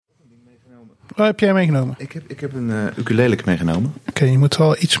Wat heb jij meegenomen? Ik heb een ukulele meegenomen. Oké, je moet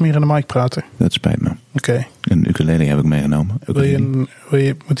wel iets meer in de mic praten. Dat spijt me. Oké. Een ukulele heb ik meegenomen.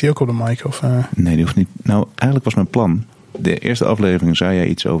 Moet die ook op de mic? Of, Nee, die hoeft niet. Nou, eigenlijk was mijn plan. De eerste aflevering zei jij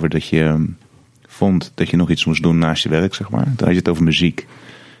iets over dat je vond dat je nog iets moest doen naast je werk, zeg maar. Dan had je het over muziek.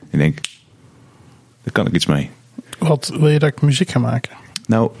 Ik denk, daar kan ik iets mee. Wat wil je dat ik muziek ga maken?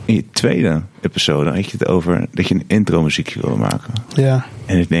 Nou, in je tweede episode had je het over dat je een intro muziekje wilde maken. Ja.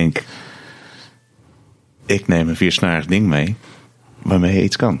 En ik denk, ik neem een 4-snarig ding mee waarmee je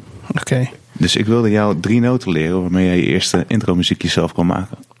iets kan. Oké. Dus ik wilde jou 3 noten leren waarmee je je eerste intro muziekje zelf kan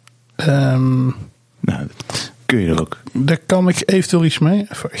maken. Nou, dat kun je er ook. Daar kan ik eventueel iets mee.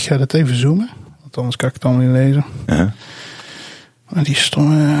 Ik ga dat even zoomen, want anders kan ik het allemaal niet lezen. Maar die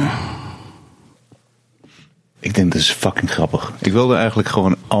stomme... Ik denk dat is fucking grappig. Ik wilde eigenlijk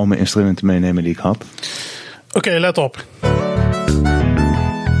gewoon al mijn instrumenten meenemen die ik had. Oké, let op.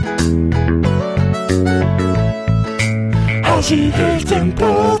 Hazy heeft een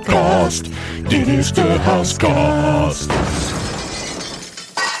podcast. Dit is de Haskast.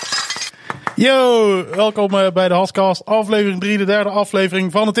 Yo, welkom bij de Haskast. Aflevering 3, de derde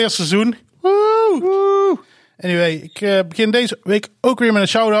aflevering van het eerste seizoen. Woe! Anyway, ik begin deze week ook weer met een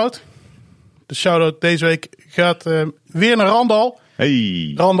shout-out. De shout-out deze week gaat weer naar Randal.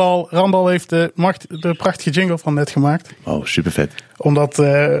 Hey! Randal heeft de prachtige jingle van net gemaakt. Oh, super vet. Omdat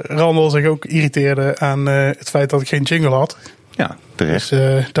Randal zich ook irriteerde aan het feit dat ik geen jingle had. Ja, terecht.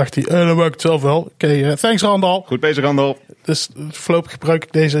 Dus dacht hij, dan maak ik het zelf wel. Oké, thanks Randal. Goed bezig, Randal. Dus voorlopig gebruik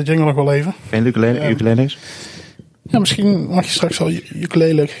ik deze jingle nog wel even. En ukuleles? Ja, misschien mag je straks al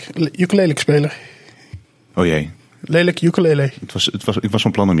ukulele spelen. Oh jee. Lelijk ukulele. Ik was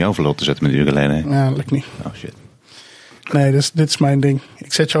van plan om jou verloop te zetten met de ukulele. Ja, lukt niet. Oh shit. Nee, dus dit is mijn ding.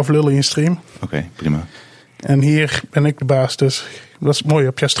 Ik zet jou lullen in je stream. Oké, prima. En hier ben ik de baas, dus dat is mooi.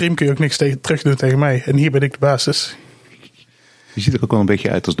 Op jouw stream kun je ook niks terug doen tegen mij. En hier ben ik de baas, dus... Je ziet er ook wel een beetje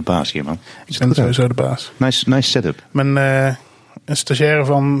uit als de baas hier, man. Ik ben sowieso de baas. Nice setup. Een stagiaire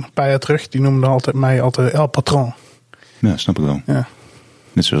van een paar jaar terug, die noemde mij altijd El Patron. Ja, snap ik wel. Ja.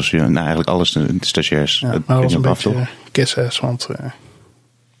 Net zoals je, nou eigenlijk alles de stagiairs. Ja, maar dat was een beetje kiss-ass, want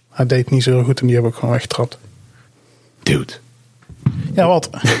hij deed niet zo goed en die heb ik gewoon weggetrapt. Dude. Ja, wat?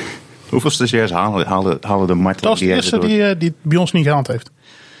 Hoeveel stagiairs halen de marteling? Dat is de eerste die het bij ons niet gehaald heeft.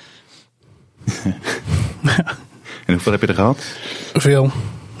 En hoeveel heb je er gehad? Veel. We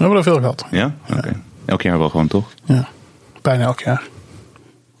hebben er veel gehad. Ja? Oké. Ja. Elk jaar wel gewoon, toch? Ja, bijna elk jaar.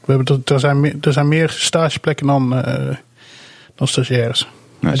 Er zijn meer stageplekken dan stagiaires.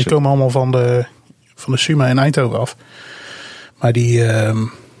 Nou, die komen allemaal van de SUMA in Eindhoven af. Maar die...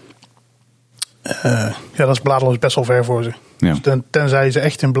 dat is Bladel is best wel ver voor ze. Ja. Dus tenzij ze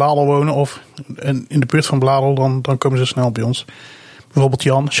echt in Bladel wonen of in de buurt van Bladel, dan komen ze snel bij ons. Bijvoorbeeld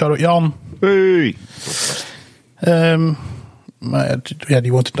Jan. Shout-out Jan. Hey! Maar ja,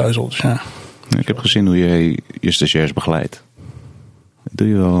 die woont in Duizel, dus ja. Ik heb gezien hoe je stagiairs begeleidt. Dat doe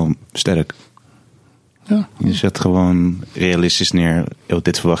je wel sterk. Ja. Je zet gewoon realistisch neer.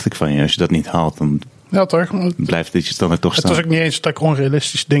 Dit verwacht ik van je. Als je dat niet haalt, dan Ja, toch? blijft dit je dan er toch Het staan. was ook niet eens dat ik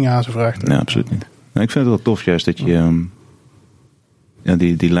onrealistische dingen aan ze vraagde. Nee, absoluut niet. Nou, ik vind het wel tof juist dat je...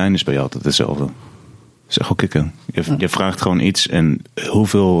 die lijn is bij jou altijd hetzelfde. Zeg ook kicken. Je vraagt gewoon iets en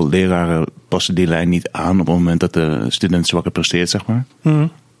hoeveel leraren passen die lijn niet aan op het moment dat de student zwakker presteert, zeg maar.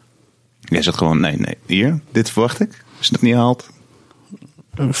 Mm-hmm. Jij zegt gewoon, nee, hier, dit verwacht ik. Als je dat niet haalt.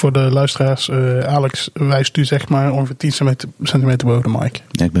 Voor de luisteraars, Alex wijst u zeg maar ongeveer 10 centimeter boven de mic.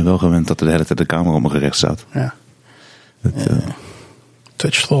 Ja, ik ben wel gewend dat er de hele tijd de camera op me gericht staat. Ja.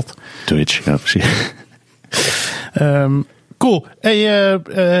 Touch slot. Twitch, ja precies. Cool. Hey,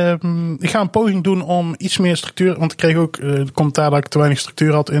 ik ga een poging doen om iets meer structuur. Want ik kreeg ook de commentaar dat ik te weinig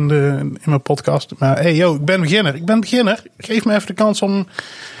structuur had in mijn podcast. Maar hey, ik ben beginner. Geef me even de kans om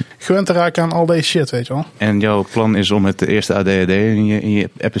gewend te raken aan al deze shit, weet je wel. En jouw plan is om met de eerste ADHD in je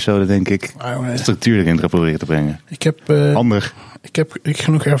episode, denk ik, structuur erin te proberen te brengen. Ik heb, Handig. Ik heb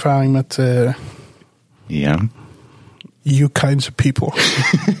genoeg ervaring met Ja. you kinds of people.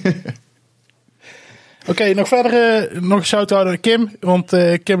 Oké, nog verder nog een shout-out aan Kim. Want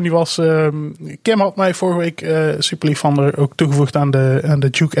Kim had mij vorige week super lief van er ook toegevoegd aan de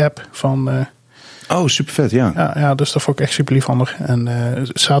Juke app van... Oh, super vet, ja. Ja, dus dat vond ik echt super lief van haar. En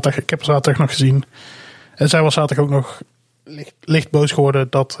zaterdag, ik heb haar zaterdag nog gezien. En zij was zaterdag ook nog licht boos geworden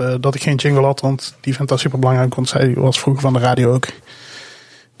dat ik geen jingle had. Want die vindt dat super belangrijk. Want zij was vroeger van de radio ook.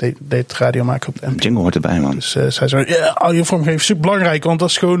 Deed radio maken op de MP. Jingle hoort erbij, man. Dus zij zei, ja, audiovormgeving is super belangrijk. Want dat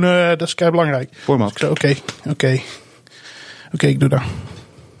is gewoon, dat is kei belangrijk. Format. Dus ik zei, oké, ik doe dat.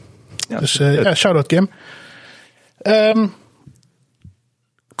 Ja, Dus shout-out Kim.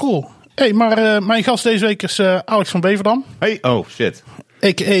 Cool. Hey, maar mijn gast deze week is Alex van Beverdam. Hey, oh shit.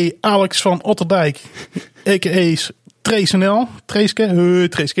 A.k.a. Alex van Otterdijk. A.k.a. Trace.nl.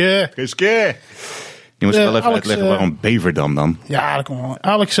 Treeske. Je moest wel even Alex, uitleggen waarom Beverdam dan. Ja, dat komt wel.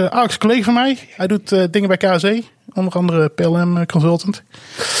 Alex is een collega van mij. Hij doet dingen bij KZ. Onder andere PLM Consultant.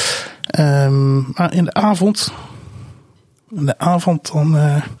 Maar in de avond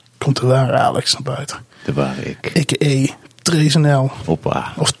dan komt de ware Alex naar buiten. De ware ik. A.k.a. Trace.nl.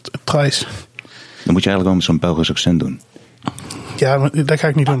 Hoppa. Of Trice. Dan moet je eigenlijk wel met zo'n Belgisch accent doen. Ja, maar dat ga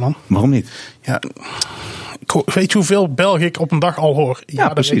ik niet doen, man. Waarom niet? Ja, weet je hoeveel Belgen ik op een dag al hoor? Ja,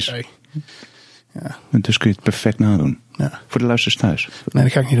 dat precies. weet jij. Ja. Dus kun je het perfect nadoen. Ja. Voor de luisteraars thuis. Nee,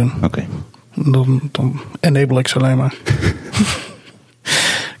 dat ga ik niet doen. Oké. Dan enable ik ze alleen maar.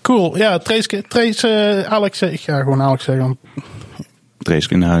 Cool. Ja, Trace, Alex. Ik ga gewoon Alex zeggen.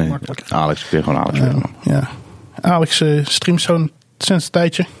 Trace, nou, Makkelijk. Alex, kun je gewoon Alex zeggen. Ja. Alex streamt sinds een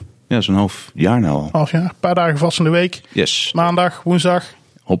tijdje. Ja, zo'n half jaar nou al. Half jaar. Een paar dagen vast in de week. Yes. Maandag, woensdag.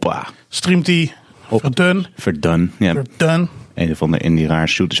 Hoppa. Streamt hij Verdone. Ja. Verdone. Een of ander indie raar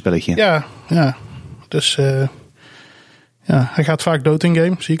shooterspelletje. Ja. Dus hij gaat vaak dood in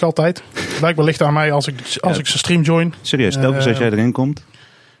game. Zie ik altijd. Blijkbaar ligt het aan mij als ik zijn stream join. Serieus, telkens als jij erin komt,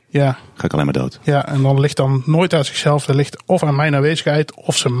 Ja. ga ik alleen maar dood. Ja, en dan ligt dan nooit uit zichzelf. Dat ligt of aan mijn aanwezigheid,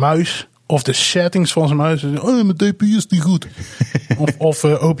 of zijn muis, of de settings van zijn muis. Oh, mijn DPI is niet goed. of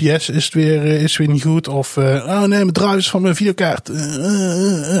OBS is weer niet goed. Of oh nee, mijn drivers van mijn videokaart.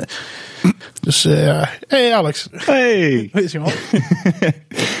 Dus hey Alex. Hey! Weet je wel?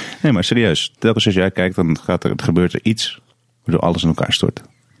 Nee, maar serieus. Telkens als jij kijkt, dan gebeurt er iets waardoor alles in elkaar stort.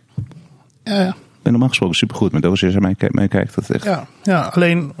 Ja. Ik ben normaal gesproken supergoed, maar als je mij kijkt, dat is echt... Ja,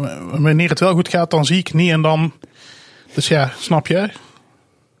 alleen wanneer het wel goed gaat, dan zie ik het niet en dan... Dus ja, snap je?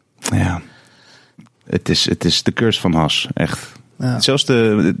 Ja. Het is de curse van Has, echt. Ja. Zelfs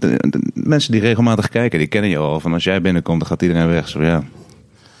de mensen die regelmatig kijken, die kennen je al. Van als jij binnenkomt, dan gaat iedereen weg. Zo, ja.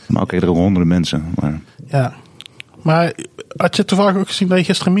 Maar ook er honderden mensen. Maar... Ja. Maar had je toevallig ook gezien dat je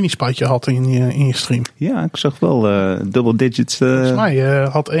gisteren een minispatje had in je stream? Ja, ik zag wel double digits. Volgens mij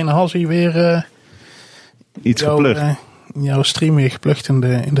had ene Hassie weer... iets geplukt. Jouw stream weer geplukt in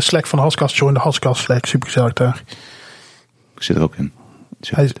de Slack van de Haskast. Join de Haskast Slack, super gezellig daar. Ik zit er ook in.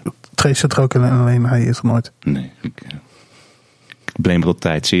 Trace zit er ook in, alleen hij is er nooit. Nee, ik blame het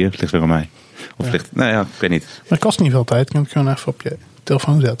tijd, zie je? Het ligt weer aan mij. Of ligt, nou ja, ik weet niet. Maar het kost niet veel tijd. Je kan het gewoon even op je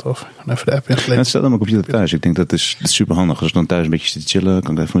telefoon zetten of even de app installeren. Het staat dan ook op je thuis. Ik denk dat is super handig. Als ik dan thuis een beetje zit te chillen,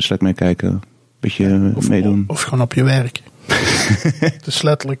 kan ik even een Slack meekijken. Een beetje meedoen. Of gewoon op je werk. Het is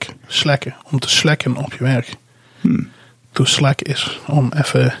letterlijk slacken. Om te slacken op je werk. To slack is om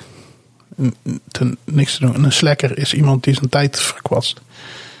even niks te doen. En een slacker is iemand die zijn tijd verkwast.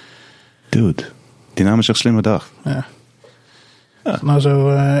 Dude, die naam is echt slim bedacht. Ja. Nou zo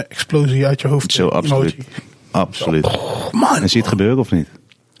explosie uit je hoofd. Zo, absoluut. Emotie. Absoluut. Oh, man. En zie je het gebeuren of niet?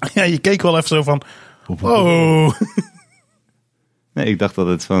 Ja, je keek wel even zo van... Oh. Nee, ik dacht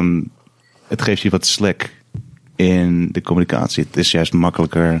dat het geeft je wat slack in de communicatie. Het is juist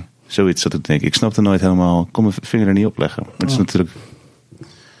makkelijker. Zoiets dat ik denk. Ik snap het nooit helemaal. Ik kon mijn vinger er niet op leggen. Maar het is natuurlijk...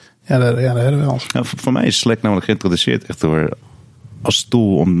 Ja, dat hebben we wel. Nou, voor mij is Slack namelijk geïntroduceerd echt als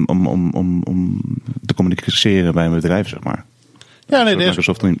tool om te communiceren bij een bedrijf, zeg maar. Ja, nee,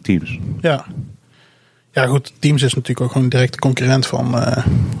 Microsoft Teams. Ja. Ja, goed. Teams is natuurlijk ook gewoon een directe concurrent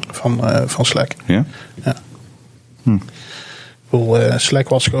van Slack. Ja? Ja. Ik bedoel, Slack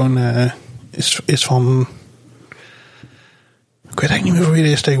was gewoon... is van... Ik weet eigenlijk niet meer voor wie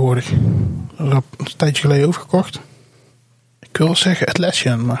het is tegenwoordig. Een tijdje geleden overgekocht. Ik wil wel zeggen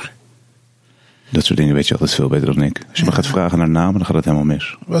Atlassian, maar... Dat soort dingen weet je altijd veel beter dan ik. Als je me gaat vragen naar namen, dan gaat het helemaal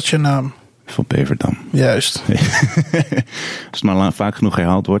mis. Wat is je naam? Van Beverdam. Juist. Als het maar vaak genoeg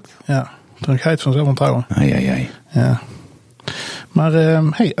herhaald wordt. Ja, dan ga je het vanzelf onthouden. Ai. Ja. Maar,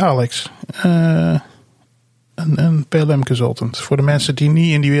 hey Alex. Een PLM consultant. Voor de mensen die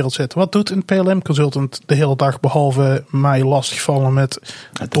niet in die wereld zitten. Wat doet een PLM consultant de hele dag behalve mij lastigvallen met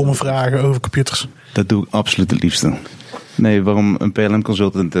domme vragen over computers? Dat doe ik absoluut het liefste. Nee, waarom een PLM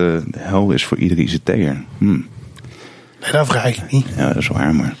consultant de hel is voor iedere ICT'er. Nee, dat vraag ik niet. Ja, dat is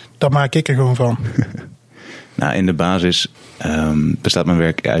waar, maar... Dat maak ik er gewoon van. Nou, in de basis bestaat mijn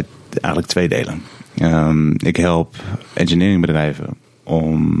werk uit eigenlijk 2 delen. Ik help engineeringbedrijven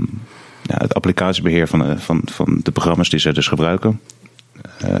om het applicatiebeheer van de programma's die ze dus gebruiken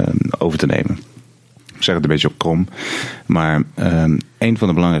over te nemen. Ik zeg het een beetje op krom. Maar een van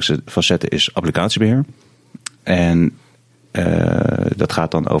de belangrijkste facetten is applicatiebeheer. En dat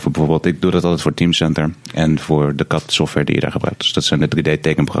gaat dan over bijvoorbeeld... Ik doe dat altijd voor Teamcenter en voor de CAD software die je daar gebruikt. Dus dat zijn de 3D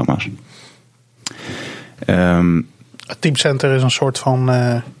tekenprogramma's. Teamcenter is een soort van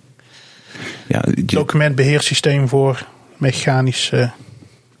documentbeheersysteem voor mechanische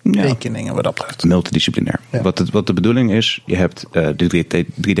tekeningen wat dat betreft. Multidisciplinair. Ja. Wat de bedoeling is, je hebt de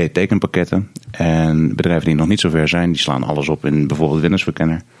 3D tekenpakketten. En bedrijven die nog niet zo ver zijn, die slaan alles op in bijvoorbeeld Windows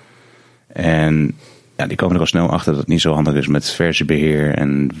Verkenner. En die komen er al snel achter dat het niet zo handig is met versiebeheer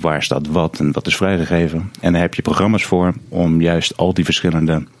en waar staat wat en wat is vrijgegeven. En daar heb je programma's voor om juist al die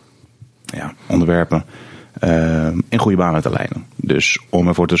verschillende onderwerpen in goede banen te leiden. Dus om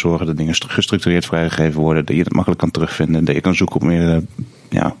ervoor te zorgen dat dingen gestructureerd vrijgegeven worden, dat je het makkelijk kan terugvinden, dat je kan zoeken op meerdere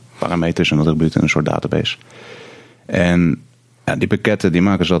parameters en dat gebeurt in een soort database. En die pakketten die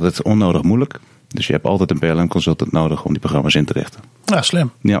maken ze altijd onnodig moeilijk. Dus je hebt altijd een PLM-consultant nodig om die programma's in te richten. Ja,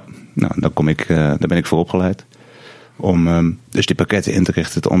 slim. Ja, nou, daar ben ik voor opgeleid. Om dus die pakketten in te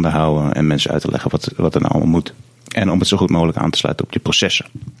richten, te onderhouden en mensen uit te leggen wat er nou allemaal moet. En om het zo goed mogelijk aan te sluiten op je processen.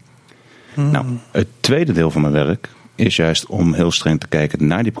 Nou, het tweede deel van mijn werk is juist om heel streng te kijken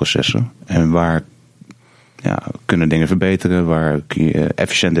naar die processen. En waar kunnen dingen verbeteren, waar kun je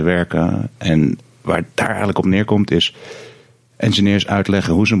efficiënter werken. En waar daar eigenlijk op neerkomt is engineers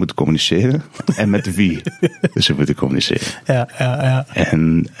uitleggen hoe ze moeten communiceren en met wie ze moeten communiceren. Ja.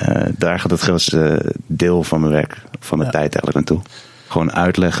 En daar gaat het grootste deel van mijn werk, van mijn tijd eigenlijk naartoe. Gewoon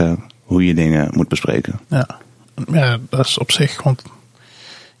uitleggen hoe je dingen moet bespreken. Ja, dat is op zich gewoon,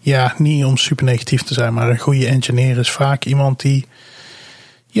 niet om super negatief te zijn, maar een goede engineer is vaak iemand die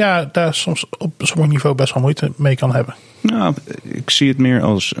daar soms op sommige niveau best wel moeite mee kan hebben. Nou, ik zie het meer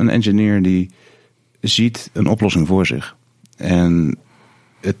als een engineer die ziet een oplossing voor zich. En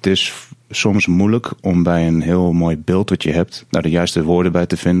het is soms moeilijk om bij een heel mooi beeld wat je hebt, daar de juiste woorden bij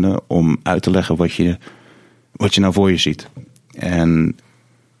te vinden om uit te leggen wat je nou voor je ziet. En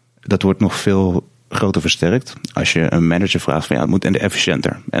dat wordt nog veel groter versterkt als je een manager vraagt van het moet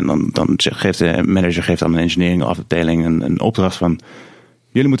efficiënter. En dan geeft de manager aan een engineering afdeling een opdracht van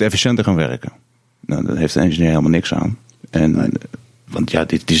jullie moeten efficiënter gaan werken. Nou, daar heeft de engineer helemaal niks aan. Want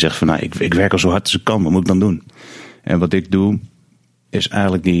die zegt van ik werk al zo hard als ik kan, wat moet ik dan doen? En wat ik doe, is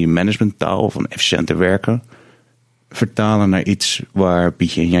eigenlijk die managementtaal van efficiënter werken vertalen naar iets waar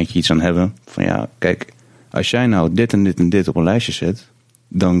Pietje en Jantje iets aan hebben. Van kijk, als jij nou dit en dit en dit op een lijstje zet,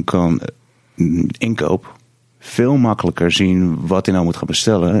 dan kan inkoop veel makkelijker zien wat hij nou moet gaan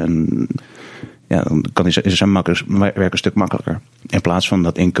bestellen. En dan kan zijn werk een stuk makkelijker. In plaats van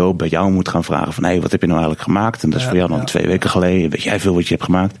dat inkoop bij jou moet gaan vragen van wat heb je nou eigenlijk gemaakt? En dat is voor jou dan 2 weken geleden. Weet jij veel wat je hebt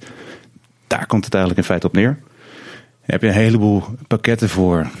gemaakt? Daar komt het eigenlijk in feite op neer. Daar heb je een heleboel pakketten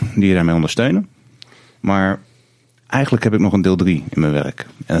voor die je daarmee ondersteunen. Maar eigenlijk heb ik nog een deel 3 in mijn werk.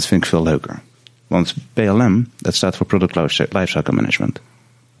 En dat vind ik veel leuker. Want PLM, dat staat voor Product Lifecycle Management.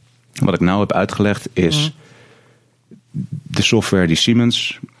 Wat ik nou heb uitgelegd is de software die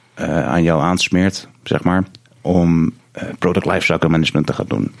Siemens aan jou aansmeert, zeg maar, om Product Lifecycle Management te gaan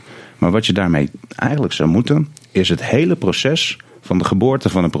doen. Maar wat je daarmee eigenlijk zou moeten, is het hele proces van de geboorte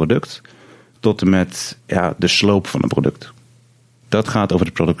van een product tot en met de sloop van een product. Dat gaat over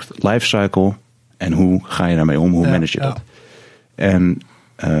de product lifecycle en hoe ga je daarmee om, hoe manage je dat. En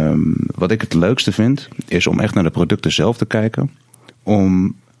wat ik het leukste vind, is om echt naar de producten zelf te kijken,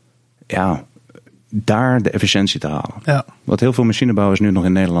 om daar de efficiëntie te halen. Ja. Wat heel veel machinebouwers nu nog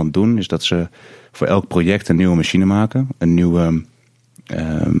in Nederland doen, is dat ze voor elk project een nieuwe machine maken. Een nieuwe,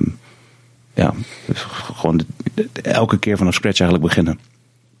 gewoon elke keer vanaf scratch eigenlijk beginnen.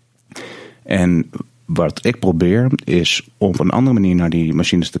 En wat ik probeer, is op een andere manier naar die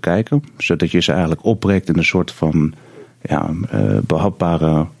machines te kijken, zodat je ze eigenlijk opbreekt in een soort van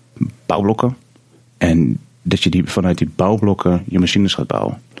behapbare bouwblokken. En dat je vanuit die bouwblokken je machines gaat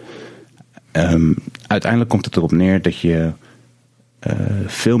bouwen. Uiteindelijk komt het erop neer dat je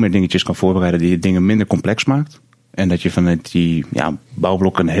veel meer dingetjes kan voorbereiden die je dingen minder complex maakt. En dat je vanuit die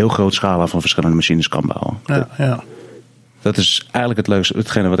bouwblokken een heel groot scala van verschillende machines kan bouwen. Ja. Dat is eigenlijk het leukste,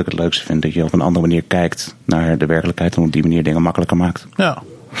 hetgene wat ik het leukste vind. Dat je op een andere manier kijkt naar de werkelijkheid en op die manier dingen makkelijker maakt. Ja,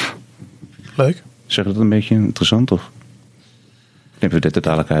 leuk. Zeg dat een beetje interessant of? Knippen we dit er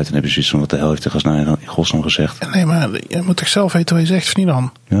dadelijk uit en heb je zoiets van wat de hel heeft de gasnaar in godsnaam gezegd. Nee, maar je moet toch zelf weten wat je zegt of niet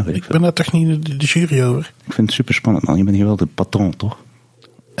dan? Ja, ik ben daar toch niet de jury over. Ik vind het super spannend man. Je bent hier wel de patron, toch?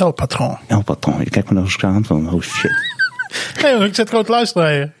 El patron. Je kijkt me nou eens aan van oh shit. Nee, ik zit gewoon te luisteren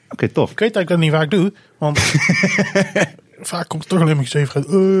naar je. Oké, tof. Ik weet dat ik dat niet vaak doe, want vaak komt er toch alleen maar geschreven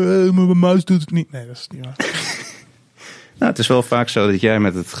uit. Mijn muis doet het niet. Nee, dat is niet waar. Nou, het is wel vaak zo dat jij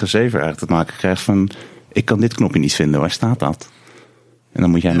met het gezever eigenlijk te maken krijgt van ik kan dit knopje niet vinden, waar staat dat? En dan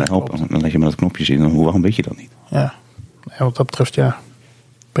moet jij mij helpen. Dan laat je me dat knopje zien. En waarom weet je dat niet? Ja, wat dat betreft ben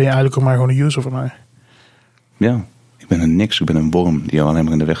je eigenlijk ook maar gewoon een user van mij. Ja, ik ben een niks. Ik ben een worm die jou alleen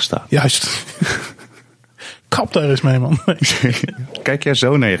maar in de weg staat. Juist. Kap daar eens mee, man. Kijk jij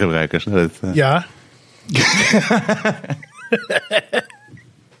zo naar je gebruikers? Ja.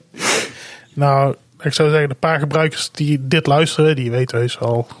 Nou, ik zou zeggen, de paar gebruikers die dit luisteren, die weten heus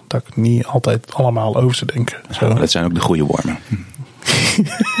al dat ik niet altijd allemaal over ze denken. Zo. Oh, dat zijn ook de goede wormen.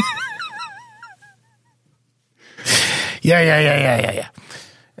 Ja.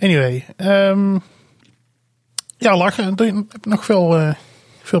 Anyway. Ja, lachen. Daar heb ik nog veel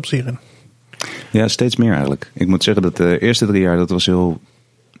plezier in. Ja, steeds meer eigenlijk. Ik moet zeggen dat de eerste 3 jaar, dat was heel...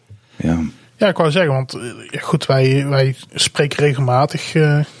 Ja, ik wou zeggen, want goed, wij spreken regelmatig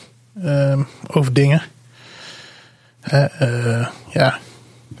over dingen. Ja.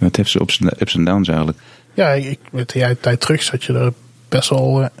 Het heeft ze ups en downs eigenlijk. Ja, ik weet een tijd terug zat je er best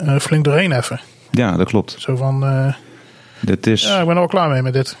wel flink doorheen even. Ja, dat klopt. Zo van... Dit is... Ja, ik ben er wel klaar mee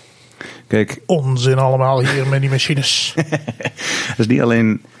met dit. Kijk... Onzin allemaal hier met die machines. Dat is niet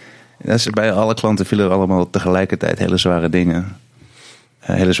alleen... Dat is bij alle klanten vielen er allemaal tegelijkertijd hele zware dingen.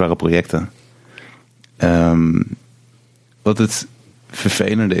 Hele zware projecten. Wat het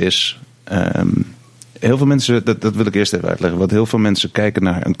vervelende is... heel veel mensen, dat wil ik eerst even uitleggen. Wat heel veel mensen kijken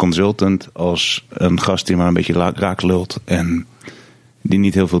naar een consultant als een gast die maar een beetje raak lult. En die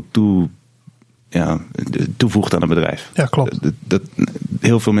niet heel veel toevoegt aan een bedrijf. Ja, klopt.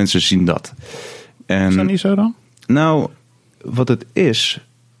 Heel veel mensen zien dat. En, is dat niet zo dan? Nou, wat het is...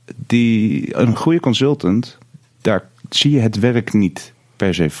 Een goede consultant, daar zie je het werk niet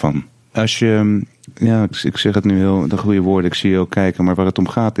per se van. Als je, ja, ik zeg het nu heel de goede woorden, ik zie je ook kijken, maar waar het om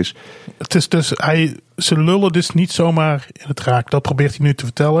gaat is... Het is dus, ze lullen dus niet zomaar in het raak. Dat probeert hij nu te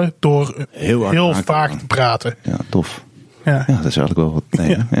vertellen door heel vaag te praten. Ja, tof. Ja, dat is eigenlijk wel wat,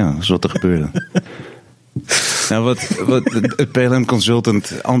 dat is wat er gebeurde. Nou, wat het PLM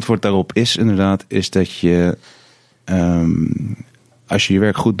Consultant antwoord daarop is inderdaad, is dat je... als je je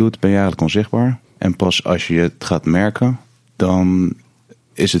werk goed doet, ben je eigenlijk onzichtbaar. En pas als je het gaat merken, dan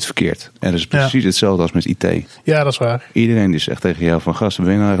is het verkeerd. En dat is precies hetzelfde als met IT. Ja, dat is waar. Iedereen die zegt tegen jou van... Gast, wat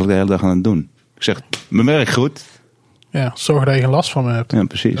ben je nou eigenlijk de hele dag aan het doen? Ik zeg, mijn werk goed. Ja, zorg dat je geen last van me hebt. Ja,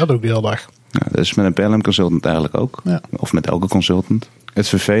 precies. Dat doe ik de hele dag. Ja, dat is met een PLM consultant eigenlijk ook. Ja. Of met elke consultant. Het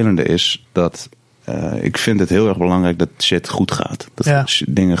vervelende is dat... ik vind het heel erg belangrijk dat shit goed gaat. Dat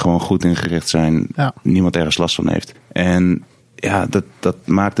dingen gewoon goed ingericht zijn. Ja. Niemand ergens last van heeft. En ja, dat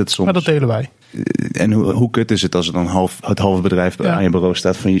maakt het soms... Maar dat delen wij. En hoe kut is het als er dan het halve bedrijf aan je bureau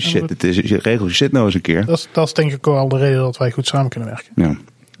staat van je shit. Je regelt je shit nou eens een keer. Dat is denk ik wel de reden dat wij goed samen kunnen werken. Ja.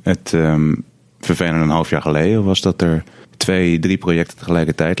 Het vervelende een half jaar geleden was dat er 2-3 projecten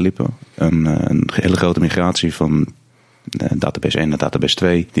tegelijkertijd liepen. Een hele grote migratie van database 1 naar database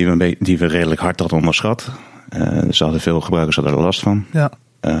 2. Die we redelijk hard hadden onderschat. Veel gebruikers hadden er last van. Ja.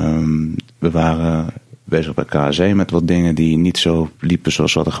 We waren bezig bij KSE met wat dingen die niet zo liepen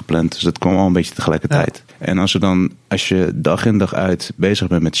zoals we hadden gepland. Dus dat kwam al een beetje tegelijkertijd. Ja. En als je dag in dag uit bezig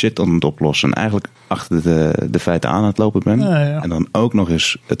bent met shit aan het oplossen en eigenlijk achter de feiten aan het lopen bent. Ja. En dan ook nog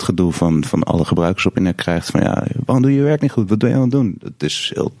eens het gedoe van alle gebruikers op je nek krijgt van waarom doe je werk niet goed? Wat ben je aan het doen? Dat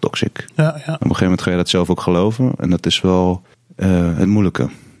is heel toxic. Ja. Op een gegeven moment ga je dat zelf ook geloven. En dat is wel het moeilijke.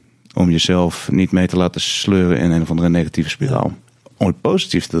 Om jezelf niet mee te laten sleuren in een of andere negatieve spiraal. Ja. Om het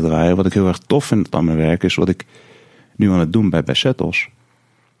positief te draaien, wat ik heel erg tof vind aan mijn werk, is wat ik nu aan het doen bij Settles.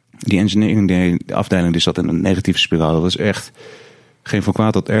 Die engineering de afdeling die zat in een negatieve spiraal. Dat was echt geen van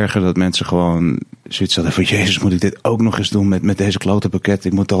kwaad tot erger dat mensen gewoon zoiets hadden van Jezus, moet ik dit ook nog eens doen met deze klote pakket?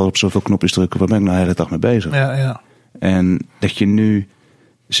 Ik moet al op zoveel knopjes drukken. Waar ben ik nou de hele dag mee bezig? Ja. En dat je nu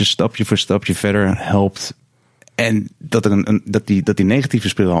ze stapje voor stapje verder helpt. En dat die negatieve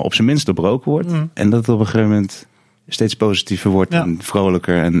spiraal op zijn minst doorbroken wordt. En dat het op een gegeven moment steeds positiever wordt en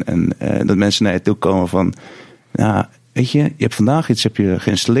vrolijker. En dat mensen naar je toe komen van... Nou, weet je hebt vandaag iets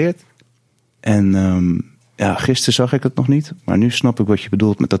geïnstalleerd. En gisteren zag ik het nog niet. Maar nu snap ik wat je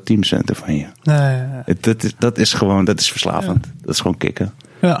bedoelt met dat teamcenter van je. Ja. Dat is verslavend. Ja. Dat is gewoon kicken.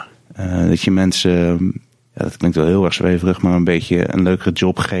 Ja. Dat je mensen... dat klinkt wel heel erg zweverig, maar een beetje een leukere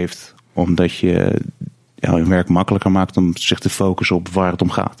job geeft. Omdat je hun werk makkelijker maakt om zich te focussen op waar het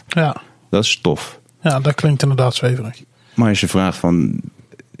om gaat. Ja. Dat is tof. Ja, dat klinkt inderdaad zweverig. Maar als je vraagt van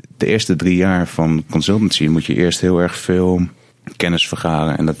de eerste 3 jaar van consultancy moet je eerst heel erg veel kennis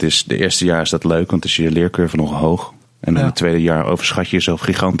vergaren. En dat is, de eerste jaar is dat leuk, want dan is je leercurve nog hoog. En dan het tweede jaar overschat je jezelf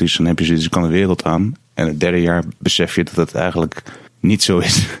gigantisch. En dan heb je zoiets, kan de wereld aan. En het derde jaar besef je dat het eigenlijk niet zo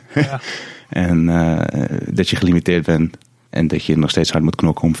is. Ja. En dat je gelimiteerd bent. En dat je nog steeds hard moet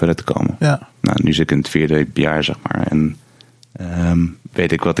knokken om verder te komen. Ja. Nou, nu zit ik in het 4e jaar, zeg maar. En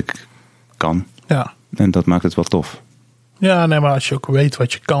weet ik wat ik kan. Ja. En dat maakt het wel tof. Ja, nee, maar als je ook weet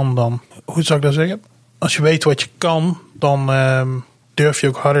wat je kan, dan... Hoe zou ik dat zeggen? Als je weet wat je kan, dan durf je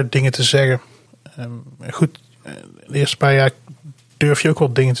ook harder dingen te zeggen. Goed, de eerste paar jaar durf je ook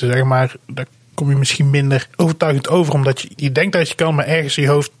wel dingen te zeggen, maar daar kom je misschien minder overtuigend over, omdat je denkt dat je kan, maar ergens in je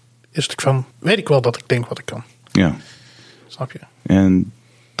hoofd is het van, weet ik wel dat ik denk wat ik kan. Ja. Snap je? En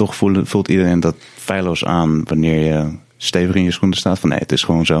toch voelt iedereen dat feilloos aan wanneer je stevig in je schoenen staat van nee, het is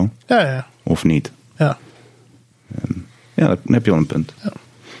gewoon zo. Ja. Of niet. Ja. Ja, dan heb je wel een punt. Ja.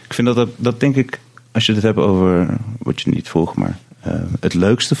 Ik vind dat denk ik, als je het hebt over wat je niet vroeg, maar het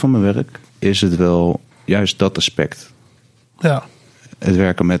leukste van mijn werk is het wel juist dat aspect. Ja. Het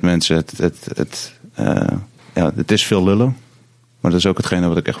werken met mensen, het is veel lullen. Maar dat is ook hetgene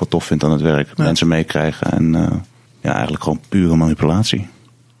wat ik echt wel tof vind aan het werk. Ja. Mensen meekrijgen en eigenlijk gewoon pure manipulatie.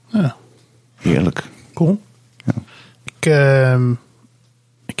 Ja. Heerlijk. Cool. Ja.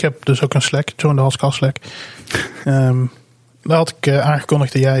 Ik heb dus ook een Slack, Join de Haskell Slack. Daar had ik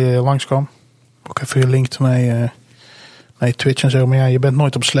aangekondigd dat jij langskwam. Ook even gelinkt naar je Twitch en zo. Maar ja, je bent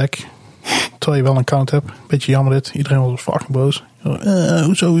nooit op Slack. Terwijl je wel een account hebt. Beetje jammer dit. Iedereen was fucking boos.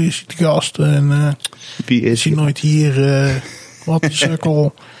 Hoezo is hij de gast? En Wie is hij nooit hier? Wat een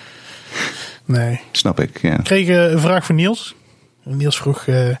sukkel. Nee. Snap ik, ja. Ik kreeg een vraag van Niels. Niels vroeg,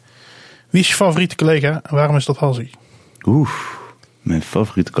 wie is je favoriete collega en waarom is dat Hazzy? Mijn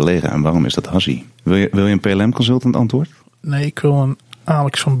favoriete collega en waarom is dat Hazzy? Wil je een PLM-consultant antwoord? Nee, ik wil een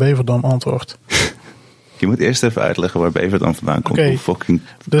Alex van Beverdam antwoord. Je moet eerst even uitleggen waar Beverdam vandaan komt. Oké. Fucking...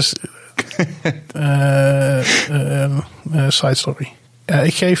 Dus, side story.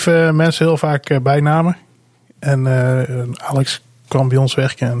 Ik geef mensen heel vaak bijnamen. En Alex kwam bij ons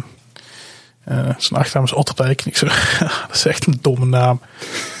werken en zijn achternaam is Otterdijk. En ik zeg, dat is echt een domme naam.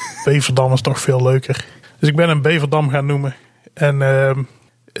 Beverdam is toch veel leuker. Dus ik ben hem Beverdam gaan noemen. En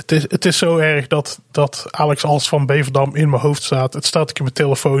het is zo erg dat Alex als van Beverdam in mijn hoofd staat. Het staat ook in mijn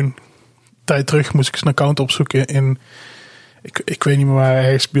telefoon. Tijd terug moest ik zijn account opzoeken in... Ik weet niet meer waar,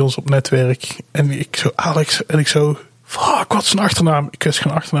 ergens bij ons op netwerk. En ik zo, Alex, en ik zo... Fuck, wat is een achternaam? Ik wist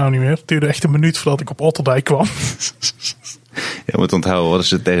geen achternaam niet meer. Het duurde echt een minuut voordat ik op Otterdijk kwam. Ja, moet onthouden, wat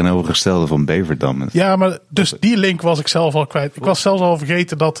is het tegenovergestelde van Beverdam? Ja, maar dus die link was ik zelf al kwijt. Ik was zelfs al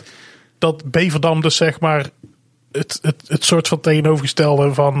vergeten dat Beverdam dus zeg maar het soort van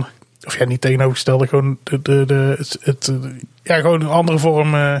tegenovergestelde van... Of ja, niet tegenovergestelde, gewoon gewoon een andere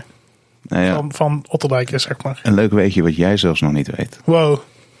vorm van Otterdijk is, zeg maar. Een leuk weetje wat jij zelfs nog niet weet. Wow.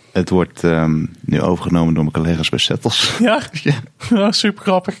 Het wordt nu overgenomen door mijn collega's bij Settles. Ja? Ja. Ja, super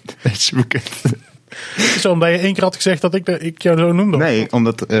grappig. Super bekend. Zo, omdat je 1 keer had gezegd dat ik jou zo noemde. Nee,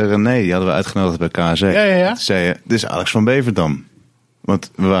 omdat René, die hadden we uitgenodigd bij KSE. Ja. Toen zei je, dit is Alex van Beverdam.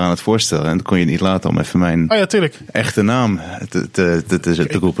 Want we waren aan het voorstellen en dan kon je niet laten om even mijn Oh ja, tuurlijk. echte naam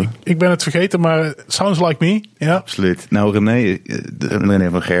te roepen. Ik ben het vergeten, maar sounds like me. Ja. Absoluut. Nou, René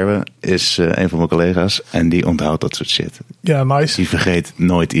van Gerwen is een van mijn collega's en die onthoudt dat soort shit. Ja, nice. Die vergeet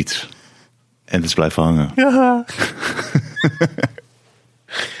nooit iets. En het is blijven hangen. Ja.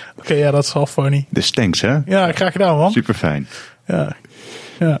 Oké, ja, dat is wel funny. Dus thanks, hè? Ja, graag gedaan, man. Super fijn. Ja.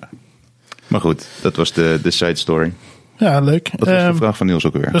 Maar goed, dat was de side story. Ja, leuk. Wat was de vraag van Niels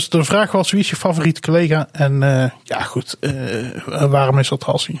ook weer? Dus de vraag was, wie is je favoriete collega? En waarom is dat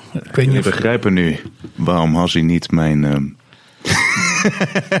Hazzy? Ik weet niet We begrijpen nu waarom Hazzy niet mijn...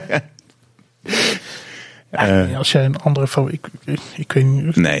 als jij een andere favoriet... Ik weet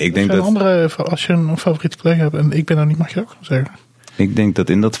niet. Nee, ik denk dat... Als je een favoriete collega hebt en ik ben er niet, mag je ook zeggen. Ik denk dat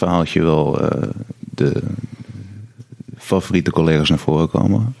in dat verhaaltje wel de favoriete collega's naar voren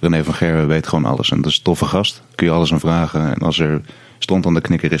komen. René van Gerwen weet gewoon alles. En dat is een toffe gast. Kun je alles aan vragen. En als er stond aan de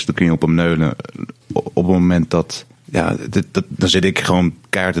knikker is, dan kun je op hem neulen. Op het moment dat... Ja, dan zit ik gewoon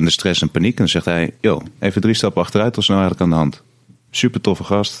kaart in de stress en paniek. En dan zegt hij, even 3 stappen achteruit. Wat is nou eigenlijk aan de hand? Super toffe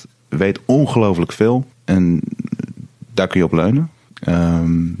gast. Weet ongelooflijk veel. En daar kun je op leunen.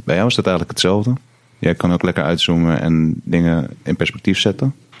 Bij jou is dat eigenlijk hetzelfde. Jij kan ook lekker uitzoomen en dingen in perspectief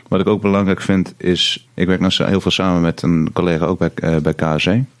zetten. Wat ik ook belangrijk vind is... Ik werk nou heel veel samen met een collega ook bij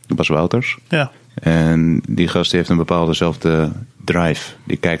KSE. Bas Wouters. Ja. En die gast die heeft een bepaaldezelfde drive.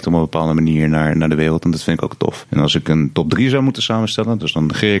 Die kijkt op een bepaalde manier naar de wereld. En dat vind ik ook tof. En als ik een top 3 zou moeten samenstellen... Dus dan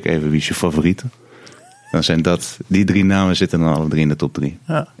negeer ik even wie is je favoriete. Dan zijn die 3 namen zitten dan alle 3 in de top 3.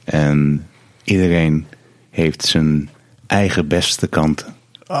 Ja. En iedereen heeft zijn eigen beste kanten.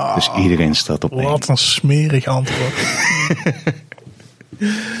 Dus iedereen staat op één. Wat een smerig antwoord.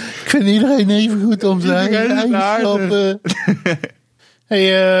 Ik vind iedereen even goed om zijn eigenschappen. Hey,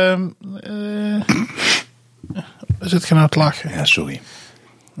 zit je nou te lachen? Ja, sorry.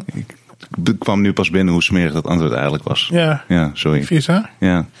 Ik kwam nu pas binnen hoe smerig dat antwoord eigenlijk was. Ja. Ja, sorry. Vies, hè?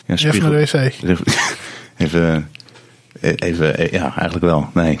 Ja. Even naar de wc. Even, ja, eigenlijk wel.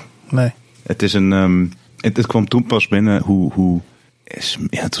 Nee. Nee. Het is het kwam toen pas binnen hoe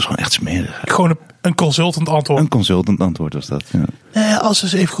Het was gewoon echt smerig. Gewoon een consultant antwoord. Een consultant antwoord was dat, ja. Alles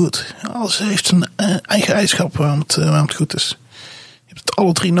is even goed. Alles heeft zijn eigen eigenschap waarom het goed is. Je hebt het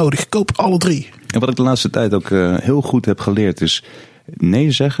alle 3 nodig. Koop alle 3. En wat ik de laatste tijd ook heel goed heb geleerd is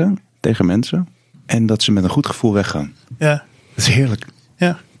nee zeggen tegen mensen. En dat ze met een goed gevoel weggaan. Ja. Dat is heerlijk.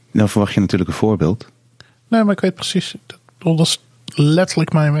 Ja. Nou verwacht je natuurlijk een voorbeeld. Nee, maar ik weet precies. Dat is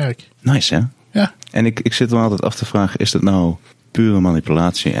letterlijk mijn werk. Nice, hè? Ja. En ik zit me altijd af te vragen, is dat nou pure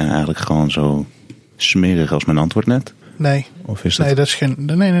manipulatie en eigenlijk gewoon zo smerig als mijn antwoord net? Nee. Of is dat... Nee, dat is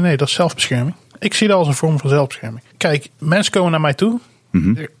nee, dat is zelfbescherming. Ik zie dat als een vorm van zelfbescherming. Kijk, mensen komen naar mij toe. Mhm.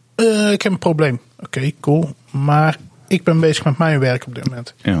 Ik heb een probleem. Oké, cool. Maar ik ben bezig met mijn werk op dit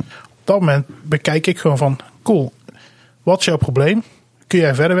moment. Ja. Op dat moment bekijk ik gewoon van, cool, wat is jouw probleem? Kun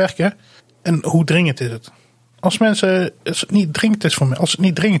jij verder werken? En hoe dringend is het? Als het niet dringend is voor mij, als het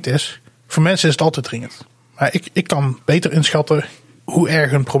niet dringend is, voor mensen is het altijd dringend. Maar ik kan beter inschatten hoe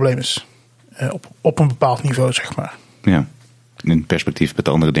erg een probleem is. Op een bepaald niveau, zeg maar. Ja. In perspectief met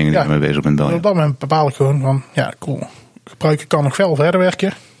de andere dingen die je mee bezig bent dan. Op dat moment bepaal ik gewoon van, ja, cool. Gebruiker kan nog wel verder werken.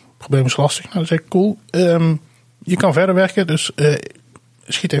 Het probleem is lastig. Nou, dan zeg ik, cool. Je kan verder werken, dus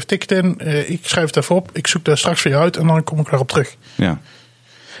schiet even ticket in. Ik schrijf het even op. Ik zoek er straks voor je uit en dan kom ik daarop terug. Ja.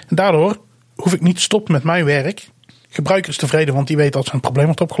 En daardoor hoef ik niet te stoppen met mijn werk. Gebruiker is tevreden, want die weet dat zijn probleem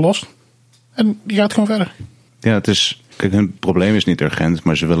wordt opgelost. En die gaat gewoon verder. Ja, het is... Kijk, hun probleem is niet urgent,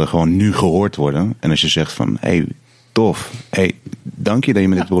 maar ze willen gewoon nu gehoord worden. En als je zegt van, hey, tof. Hey, dank je dat je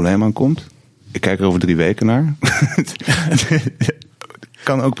met dit probleem aankomt. Ik kijk er over 3 weken naar.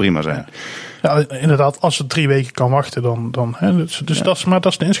 Kan ook prima zijn. Ja, inderdaad, als het 3 weken kan wachten, dan dus Ja. dat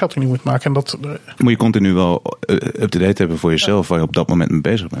is de inschatting die je moet maken. En dat, Moet je continu wel up-to-date hebben voor jezelf waar je op dat moment mee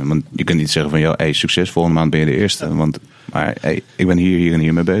bezig bent. Want je kunt niet zeggen van, joh, hey, succes, volgende maand ben je de eerste. Maar hey, ik ben hier en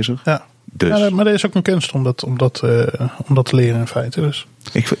hier mee bezig. ja. Dus. Ja, maar er is ook een kunst om dat te leren in feite. Dus.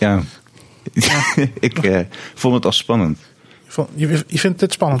 Ik vond het als spannend. Je vindt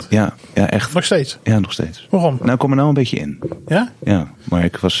dit spannend? Ja, echt. Nog steeds? Ja, nog steeds. Waarom? Nou, ik kom er nou een beetje in. Ja? Ja, maar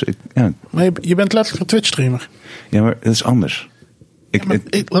Maar je bent letterlijk een Twitch-streamer. Ja, maar het is anders.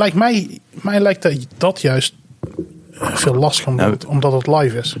 Mij lijkt dat juist veel lastiger omdat het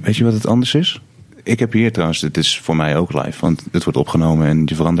live is. Weet je wat het anders is? Ik heb hier trouwens, dit is voor mij ook live, want het wordt opgenomen en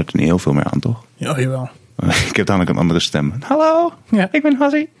je verandert er niet heel veel meer aan, toch? Ja, jawel. Ik heb namelijk een andere stem. Hallo, Ja. ik ben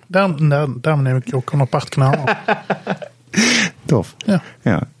Hassie. Daarom neem ik je ook een apart kanaal op. Tof.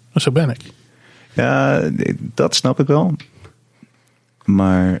 Ja. Zo ben ik. Ja, dat snap ik wel.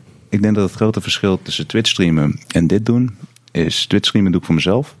 Maar ik denk dat het grote verschil tussen Twitch streamen en dit doen is Twitch streamen doe ik voor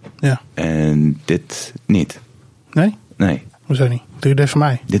mezelf. Ja. En dit niet. Nee? Nee, Hoezo niet? Doe je dit voor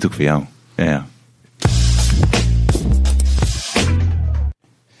mij? dit doe ik voor jou. Ja.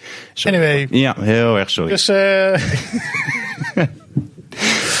 Anyway. Ja, heel erg sorry. Dus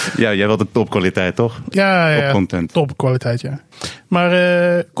Ja, jij wilt de topkwaliteit, toch? ja, Topcontent. topkwaliteit, ja. Maar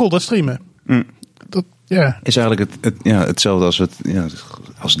cool, dat streamen. Mm. Dat, ja. Is eigenlijk hetzelfde als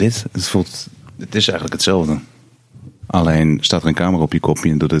als dit. Het is eigenlijk hetzelfde. Alleen staat er een camera op je kopje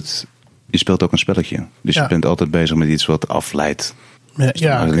en doet het. Je speelt ook een spelletje. Dus Ja. je bent altijd bezig met iets wat afleidt.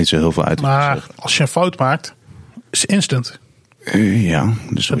 Ja, Maar er niet zo heel veel uit. maar als je een fout maakt, is het instant. Ja,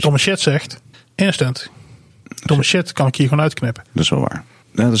 dus Als je domme shit zegt, instant. Domme shit kan ik hier gewoon uitknippen. dat is wel waar.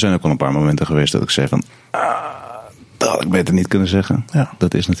 Ja, er zijn ook wel een paar momenten geweest dat ik zei van... dat had ik beter niet kunnen zeggen. Ja.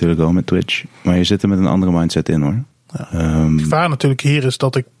 Dat is natuurlijk wel met Twitch. Maar je zit er met een andere mindset in, hoor. Ja. Het gevaar natuurlijk hier is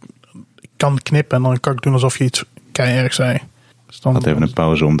dat ik kan knippen en dan kan ik doen alsof je iets keihard zei. Dus dan, had even een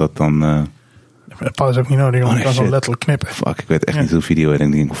pauze omdat dan... Een pauze heb ik niet nodig, want ik kan zo shit. letterlijk knippen. Fuck, ik weet echt niet hoe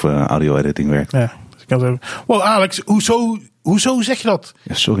video-editing of audio-editing werkt. Ja. Dus ik kan zo, wow Alex, hoezo zeg je dat?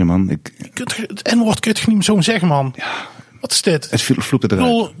 Ja, sorry man. Het N-woord kun je toch niet zo zeggen, man? Ja. Wat is dit? Het vloekt Ik eruit.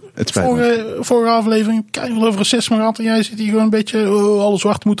 bedoel, Het spijt me. vorige aflevering kijk wel over racisme gehad en jij zit hier gewoon een beetje, alle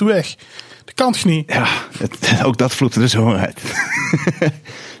zwart moeten weg. Dat kan toch niet? Ja, ook dat vloekt er zo uit.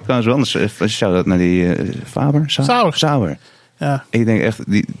 Trouwens wel anders. Als je shout-out naar die Faber? Sauer. Ja, Ik denk echt,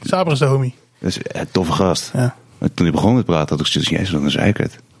 Saber is de homie. dat is een toffe gast. Ja. Maar toen hij begon met praten had ik zoiets van, jezus, wat een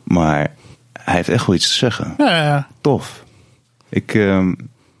zeikert. Maar hij heeft echt wel iets te zeggen. Ja. Tof.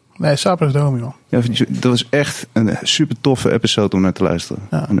 Nee, Saber is de homie, man. Ja, dat was echt een super toffe episode om naar te luisteren.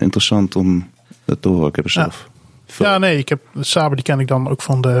 Ja. En interessant om dat te horen. Ik heb er zelf veel. Ja, nee, Saber die ken ik dan ook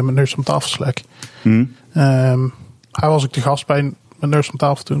van de Nerds om tafel Slack. Hij was ook de gast bij Nerds om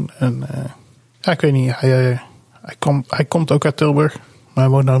tafel toen. En ja, ik weet niet, hij komt ook uit Tilburg. Maar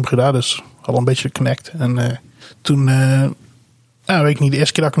hij woont nou in Breda, dus al een beetje connect. En toen, weet ik niet, de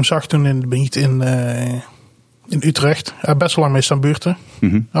eerste keer dat ik hem zag, toen in Utrecht. Hij best wel lang mee staan buurten.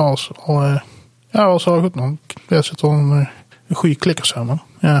 Mhm. Dat was al goed, man. Ja, zit al een een goede klikker zo, man.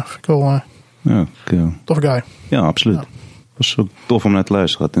 Ja, vind ik wel Ja, toffe guy. ja, absoluut. Het was ook tof om naar te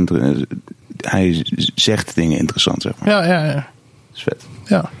luisteren. Hij zegt dingen interessant, zeg maar. Ja. Dat is vet.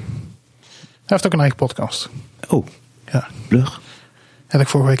 Ja. Hij heeft ook een eigen podcast. Oh, Ja. vlug. Heb ik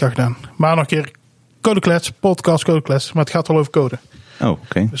vorige week al gedaan. Maar nog een keer Codeklets, podcast Codeklets. Maar het gaat wel over code. Oh,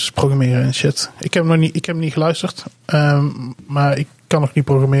 oké. Dus programmeren en shit. Ik heb hem niet geluisterd. Maar ik kan nog niet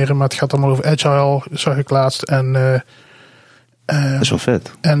programmeren. Maar het gaat allemaal over Agile, zag ik laatst. En Dat is wel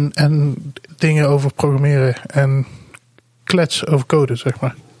vet. En dingen over programmeren. En klets over code, zeg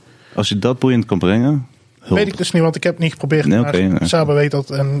maar. Als je dat boeiend kan brengen... hulp. Weet ik dus niet, want ik heb het niet geprobeerd. Nee, maar oké. Saba weet dat.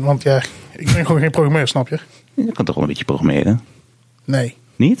 Want ja, ik ben gewoon geen programmeur, snap je? Je kan toch wel een beetje programmeren? Nee.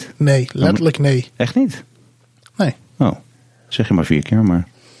 Niet? Nee, letterlijk nee. Echt niet? Nee. Oh, zeg je maar 4 keer, maar ik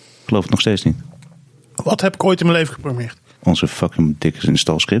geloof het nog steeds niet. Wat heb ik ooit in mijn leven geprogrammeerd? Onze fucking dikke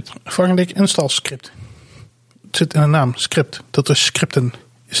installscript. Fucking dik install script. Het zit in de naam, script. Dat is scripten.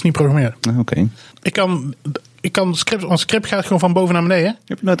 Is niet programmeren. Oké. Ik kan script, want script gaat gewoon van boven naar beneden.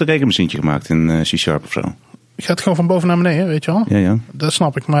 Heb je nooit een rekenmachientje gemaakt in C# of zo? Gaat gewoon van boven naar beneden, weet je wel? Ja. Dat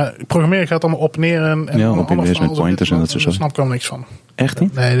snap ik. Maar programmeren gaat allemaal op, neer en Ja, allemaal op en neer met pointers en dat soort Daar snap ik helemaal niks van. Echt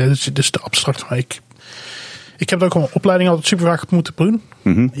niet? Nee, dat is te abstract. Maar ik heb ook al een opleiding altijd super vaak moeten doen.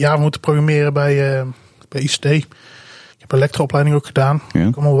 Ja, we moeten programmeren bij ICT. Ik heb een elektroopleiding ook gedaan. Ja. Ik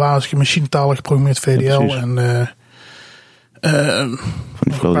heb allemaal wazige machinetalen geprogrammeerd, VDL precies. en Van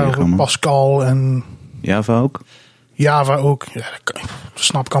die Flow-diagrammen. Pascal en Java ook? Java ook. Ja, dat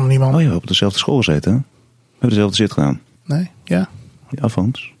snap ik allemaal niet, man. Oh, je hebt op dezelfde school gezeten, hè? We hebben dezelfde zit gedaan. Nee, ja. Ja,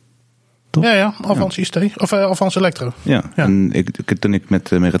 Avans. Ja, Avans ICT. Of Avans Elektro. Ja. En toen ik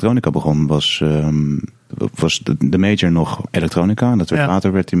met mechatronica begon, was de major nog elektronica. En dat werd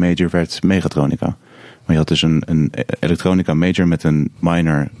later werd die major mechatronica. Maar je had dus een elektronica major met een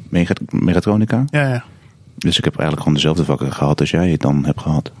minor mechatronica. Ja. Dus ik heb eigenlijk gewoon dezelfde vakken gehad als jij het dan hebt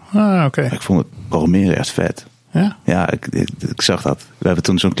gehad. Ah, oké. Maar ik vond het programmeren echt vet. Ja? Ja, ik zag dat. We hebben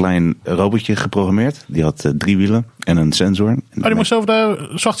toen zo'n klein robotje geprogrammeerd. Die had 3 wielen en een sensor. En die moest over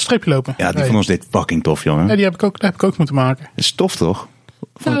de zwarte streepje lopen. Ja, die van ons deed fucking tof, jongen. Ja, die heb ik ook moeten maken. Dat is tof, toch?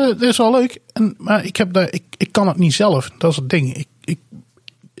 Ja, dat is wel leuk. Maar ik kan het niet zelf. Dat is het ding.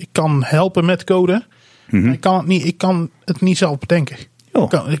 Ik kan helpen met code. Maar ik kan het niet zelf bedenken.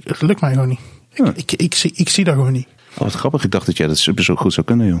 Het lukt mij gewoon niet. Ik zie dat gewoon niet. Oh, wat grappig. Ik dacht dat jij dat super zo goed zou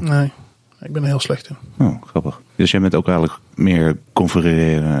kunnen, joh. Nee, ik ben er heel slecht in. Oh, grappig. Dus jij bent ook eigenlijk meer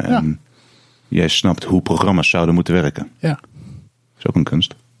configureren. En jij snapt hoe programma's zouden moeten werken. Ja. Dat is ook een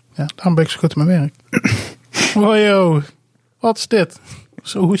kunst. Ja, daarom ben ik zo goed in mijn werk. Oh joh, wat is dit?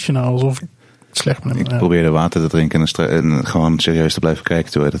 Zo hoest je nou alsof ik slecht ben. Ik probeerde water te drinken en gewoon serieus te blijven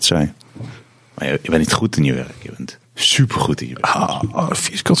kijken terwijl je dat zei. Maar je bent niet goed in je werk. Je bent supergoed in je werk.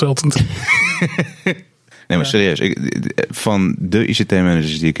 Vies consultant. Nee, maar serieus. Van de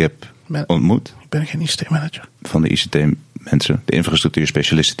ICT-managers die ik heb ontmoet. Ik ben geen ICT-manager. Van de ICT-mensen, de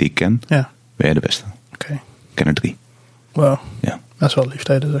infrastructuurspecialisten die ik ken. Ja. Ben jij de beste. Oké. Ik ken er 3. Wow. Ja. Dat is wel lief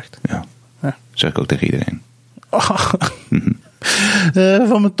dat je dat zegt. Ja. Zeg ik ook tegen iedereen.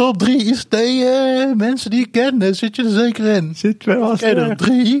 Van mijn top 3 ICT mensen die ik ken, zit je er zeker in. Zit wel Ken je er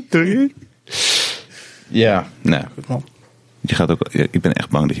 3? Ja. Nou, Goed man. je gaat ook, ik ben echt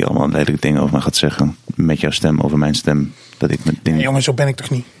bang dat je allemaal lelijke dingen over me gaat zeggen. Met jouw stem, over mijn stem. Dat ik met dingen... Nee, jongen, zo ben ik toch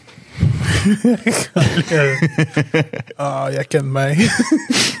niet? Jij kent mij.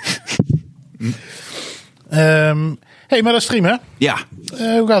 Hey, maar dat stream, hè? Ja.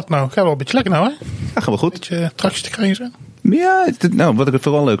 Hoe gaat het nou? Gaat wel een beetje lekker nou, hè? Ja, gaat wel goed. Beetje tracjes te krijgen zijn. Ja, wat ik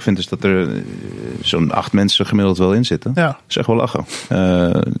vooral leuk vind is dat er zo'n 8 mensen gemiddeld wel in zitten. Ja. Dat is echt wel lachen.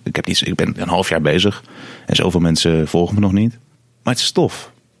 Ik ben een half jaar bezig. En zoveel mensen volgen me nog niet. Maar het is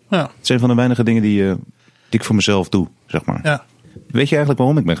tof. Ja. Het is een van de weinige dingen die ik voor mezelf doe, zeg maar. Ja. Weet je eigenlijk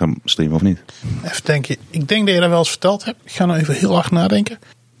waarom ik ben gaan streamen of niet? Even denken. Ik denk dat je dat wel eens verteld hebt. Ik ga nou even heel hard nadenken.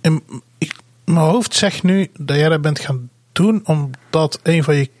 Mijn hoofd zegt nu dat jij dat bent gaan doen omdat een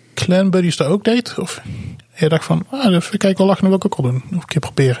van je clan buddies dat ook deed. Of je dacht van, even kijken, wel lachen, wil ik ook al doen. Of een keer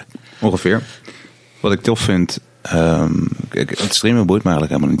proberen. Ongeveer. Wat ik tof vind, het streamen boeit me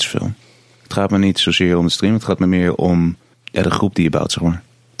eigenlijk helemaal niet zoveel. Het gaat me niet zozeer om het streamen, het gaat me meer om de groep die je bouwt, zeg maar.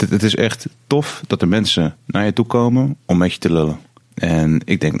 Het is echt tof dat er mensen naar je toe komen om met je te lullen. En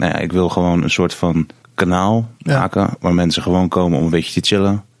ik denk, ik wil gewoon een soort van kanaal maken waar mensen gewoon komen om een beetje te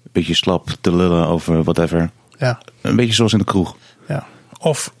chillen. Een beetje slap te lullen over whatever. Ja. Een beetje zoals in de kroeg. Ja.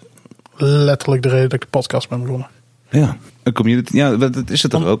 Of letterlijk de reden dat ik de podcast ben begonnen. Ja, een community. Ja, dat is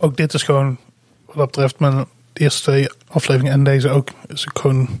het toch ook. Ook dit is gewoon, wat dat betreft, mijn eerste 2 afleveringen en deze ook, is ook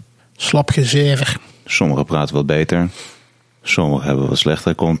gewoon slap gezever. Sommigen praten wat beter. Sommigen hebben wat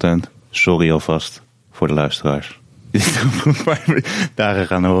slechtere content. Sorry alvast voor de luisteraars. een paar dagen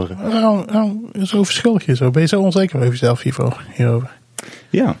gaan horen. Nou, zo'n verschilje zo. Ben je zo onzeker over jezelf hierover?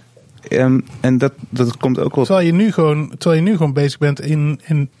 Ja. En dat komt ook wel... Terwijl je nu gewoon bezig bent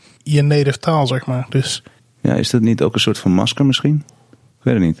in je native taal, zeg maar. Dus... Ja, is dat niet ook een soort van masker misschien? Ik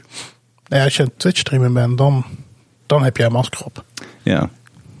weet het niet. Nou ja, als je een Twitch-streamer bent, dan heb jij een masker op. Ja,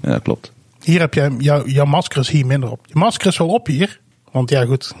 klopt. Hier heb jij... Jouw masker is hier minder op. Je masker is wel op hier. Want ja,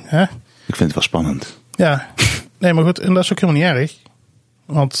 goed. Hè? Ik vind het wel spannend. Ja. Nee, maar goed. En dat is ook helemaal niet erg.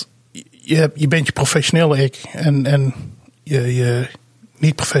 Want je bent je professionele ik. En je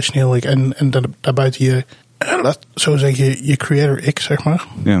niet professioneel ik. En daarbuiten je... laat zo zeggen, je creator ik, zeg maar.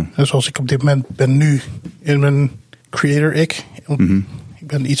 Ja. En zoals ik op dit moment ben nu in mijn creator ik. Ik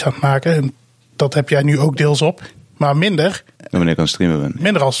ben iets aan het maken. En dat heb jij nu ook deels op. Maar minder. Dan wanneer ik aan het streamen ben.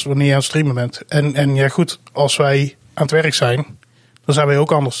 Minder als wanneer je aan het streamen bent. En ja goed, als wij aan het werk zijn, dan zijn wij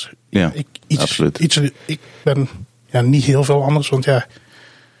ook anders. Ja, absoluut. Ik ben niet heel veel anders. Want ja,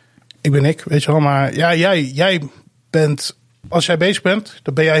 ik ben ik, weet je wel. Maar ja, jij bent... Als jij bezig bent,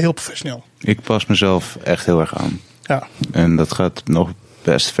 dan ben jij heel professioneel. Ik pas mezelf echt heel erg aan. Ja. En dat gaat nog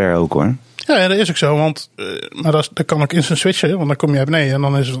best ver ook hoor. Ja, dat is ook zo. Want maar dat kan ook instant switchen. Want dan kom je naar beneden en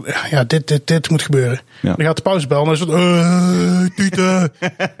dan is het... Ja, dit moet gebeuren. Ja. Dan gaat de pauzebel en dan is het... Tieten.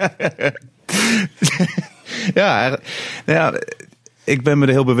 ja, ik ben me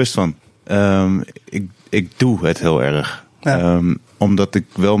er heel bewust van. Ik doe het heel erg. Ja. Omdat ik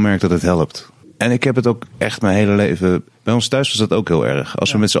wel merk dat het helpt. En ik heb het ook echt mijn hele leven... Bij ons thuis was dat ook heel erg.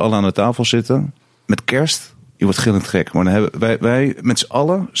 Als we met z'n allen aan de tafel zitten... Met kerst, je wordt gillend gek. Maar dan hebben wij met z'n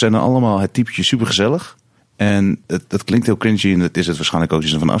allen zijn dan allemaal het typetje supergezellig. En dat klinkt heel cringy. En dat is het waarschijnlijk ook als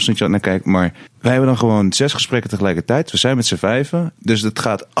je er van afstandje naar kijkt. Maar wij hebben dan gewoon 6 gesprekken tegelijkertijd. We zijn met z'n 5. Dus het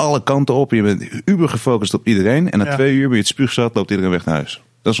gaat alle kanten op. Je bent uber gefocust op iedereen. En na 2 uur ben je het spuugzat, loopt iedereen weg naar huis.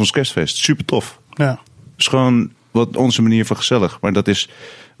 Dat is ons kerstfeest. Super tof. Ja. Dus gewoon wat onze manier van gezellig. Maar dat is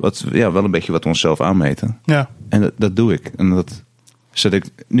wel een beetje wat we onszelf aanmeten. Ja. En dat doe ik. En dat zet ik.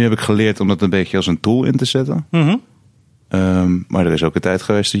 Nu heb ik geleerd om dat een beetje als een tool in te zetten. Mm-hmm. Maar er is ook een tijd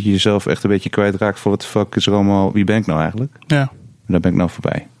geweest dat je jezelf echt een beetje kwijtraakt voor wat de fuck is er allemaal. Wie ben ik nou eigenlijk? Ja. En daar ben ik nou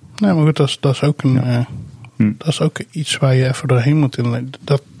voorbij. Nee, maar goed, dat is ook dat is ook iets waar je even doorheen moet.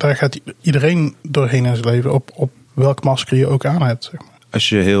 Daar gaat iedereen doorheen in zijn leven. Op welk masker je ook aan hebt. Zeg maar. Als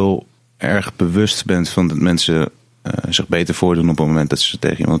je heel erg bewust bent van dat mensen zich beter voordoen op het moment dat ze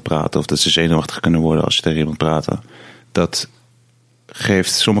tegen iemand praten. Of dat ze zenuwachtig kunnen worden als ze tegen iemand praten. Dat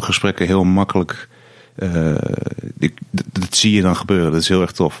geeft sommige gesprekken heel makkelijk. Dat zie je dan gebeuren. Dat is heel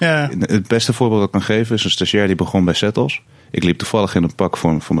erg tof. Ja. Het beste voorbeeld dat ik kan geven is een stagiair die begon bij Settles. Ik liep toevallig in een pak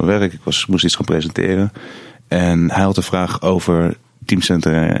voor mijn werk. Ik moest iets gaan presenteren. En hij had een vraag over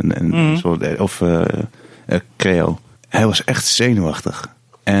Teamcenter of Creo. Hij was echt zenuwachtig.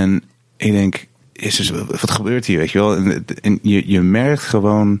 En ik denk, wat gebeurt hier, weet je wel? En je merkt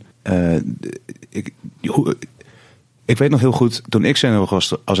gewoon... Ik weet nog heel goed, toen ik zenuwachtig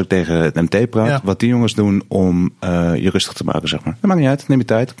was, als ik tegen het MT praat, wat die jongens doen om je rustig te maken, zeg maar. Dat maakt niet uit, neem je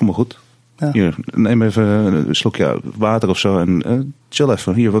tijd, kom maar goed. Ja. Hier, neem even een slokje water of zo en chill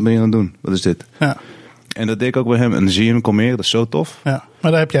even. Hier, wat ben je aan het doen? Wat is dit? Ja. En dat deed ik ook bij hem en dan zie je hem kalmeren, dat is zo tof. Ja,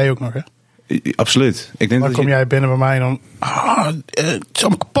 maar dat heb jij ook nog, hè? Absoluut. Ik denk dan kom jij binnen bij mij en dan... het is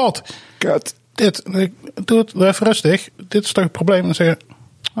allemaal kapot. Kut. Doe het even rustig. Dit is toch het probleem? En dan zeggen,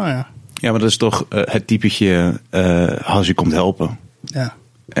 ja. Ja, maar dat is toch het typetje als je komt helpen. Ja.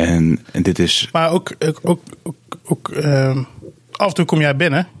 En dit is... Maar ook af en toe kom jij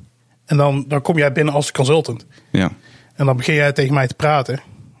binnen. En dan kom jij binnen als consultant. Ja. En dan begin jij tegen mij te praten.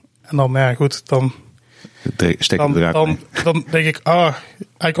 En dan, ja goed, dan denk ik,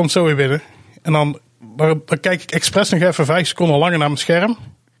 hij komt zo weer binnen. En dan kijk ik expres nog even 5 seconden langer naar mijn scherm.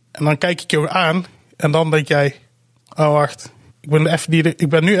 En dan kijk ik je aan. En dan denk jij, wacht... Ik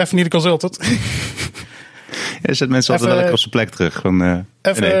ben nu even niet de consultant. Je zet mensen altijd lekker op zijn plek terug.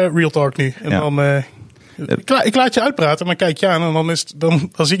 Even real talk nu. En dan, ik laat je uitpraten, en dan kijk je aan. En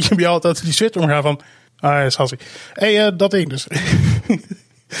dan zie ik je bij jou altijd die switch omgaan van... dat is Hassie. Dat ding dus.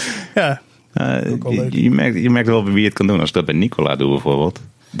 Ja. Je merkt wel wie het kan doen. Als ik dat bij Nicola doe bijvoorbeeld.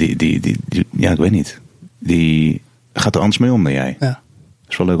 Die ja, ik weet niet. Die gaat er anders mee om dan jij. Ja. Dat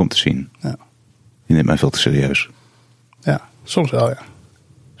is wel leuk om te zien. Ja. Die neemt mij veel te serieus. Ja, soms wel, ja. Dat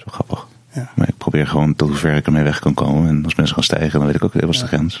is wel grappig. Ja. Maar ik probeer gewoon tot hoe ver ik ermee weg kan komen. En als mensen gaan stijgen, dan weet ik ook, dit was de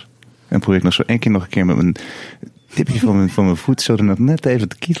grens. En probeer ik nog zo nog een keer met mijn tipje van mijn voet zo er net even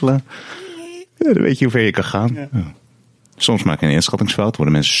te kietelen. Ja, dan weet je hoe ver je kan gaan. Ja. Ja. Soms maak ik een inschattingsfout,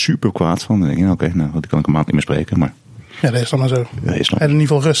 worden mensen super kwaad van. Dan denk je, oké, die kan ik een maand niet meer spreken. Maar ja, dat is dan maar zo. Ja, is dan. En in ieder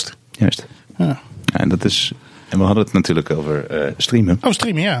geval rust. Juist. Ja. En we hadden het natuurlijk over streamen. Oh,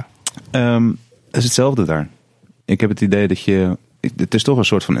 streamen, ja. Het is hetzelfde daar. Ik heb het idee dat het is toch een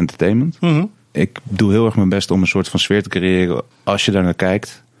soort van entertainment. Mm-hmm. Ik doe heel erg mijn best om een soort van sfeer te creëren. Als je daar naar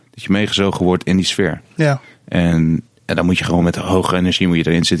kijkt, dat je meegezogen wordt in die sfeer. Ja. En dan moet je gewoon met hoge energie moet je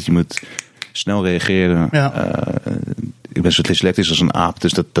erin zitten. Je moet snel reageren. Ja. Ik ben zo dyslectisch als een aap.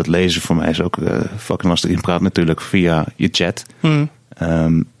 Dus dat lezen voor mij is ook fucking lastig. Je praat natuurlijk via je chat.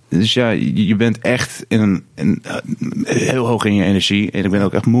 Dus ja, je bent echt heel hoog in je energie. En ik ben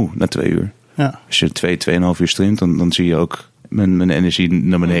ook echt moe na 2 uur. Ja. Als je 2,5 uur streamt, dan zie je ook mijn energie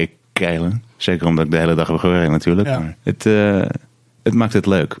naar beneden keilen. Zeker omdat ik de hele dag heb gewerkt natuurlijk. Ja. Maar het maakt het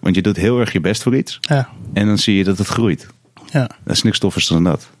leuk. Want je doet heel erg je best voor iets. Ja. En dan zie je dat het groeit. Ja. Dat is niks toffers dan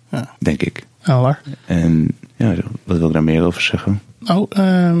dat. Ja. Denk ik. Lach. En ja, wat wil ik daar meer over zeggen? Nou,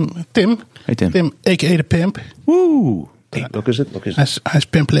 Tim. Hey Tim. Tim, a.k.a. de Pimp. Woe! Hey, welke is het? Hij is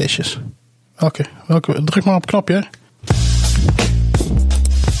Pimplicious. Welke? Druk maar op het knopje.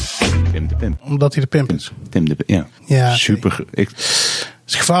 Tim de Pimp. Omdat hij de Pimp is. Tim de Pimp, ja. Ja, super. Het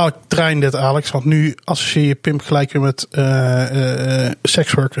is gevaarlijk trein dit, Alex. Want nu associeer je Pimp gelijk weer met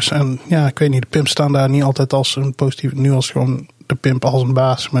seksworkers. En ja, ik weet niet. De Pimps staan daar niet altijd als een positieve... Nu als gewoon de Pimp als een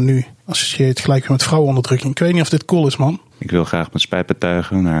baas. Maar nu associeer je het gelijk weer met vrouwenonderdrukking. Ik weet niet of dit cool is, man. Ik wil graag met spijt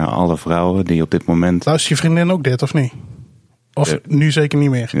betuigen naar alle vrouwen die op dit moment... Luister je vriendin ook dit, of niet? Of nu zeker niet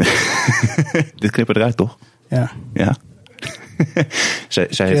meer? Dit knippen eruit, toch? Ja. Ja. zij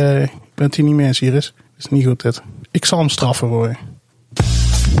Ik ben het hier niet mee eens, Iris. Dat is niet goed, dit. Ik zal hem straffen voor je.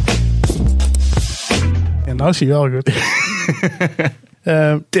 En nou is hij wel goed.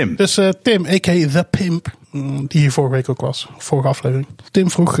 Tim. Dus Tim, a.k.a. The Pimp, die hier vorige week ook was. Vorige aflevering. Tim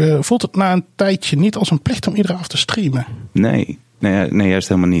vroeg, voelt het na een tijdje niet als een plicht om iedere avond te streamen? Nee, juist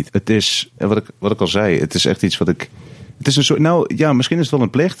helemaal niet. Het is, wat ik al zei, het is echt iets wat ik... Het is een soort, nou ja, misschien is het wel een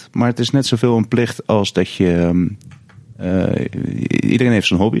plicht, maar het is net zoveel een plicht als dat je... iedereen heeft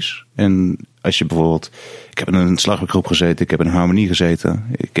zijn hobby's. En als je bijvoorbeeld... Ik heb in een slagwerkgroep gezeten, ik heb in een harmonie gezeten,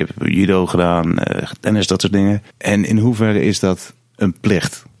 ik heb judo gedaan, tennis, dat soort dingen. En in hoeverre is dat een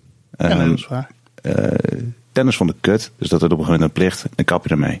plicht? Ja, dat is waar. Tennis vond ik kut, dus dat het op een gegeven moment een plicht. Dan kap je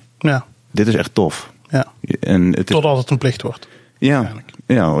ermee. Ja. Dit is echt tof. Ja. En het is, Totdat het een plicht wordt. ja,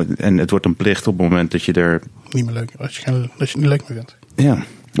 en het wordt een plicht op het moment dat je er... Niet meer leuk. Als je het niet leuk meer vindt. Ja,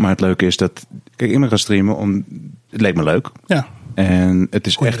 maar het leuke is dat... Kijk, ik ben gaan streamen het leek me leuk. Ja. En het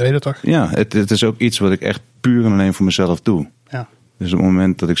is Goeie echt... reden toch? Ja, het is ook iets wat ik echt puur en alleen voor mezelf doe. Ja. Dus op het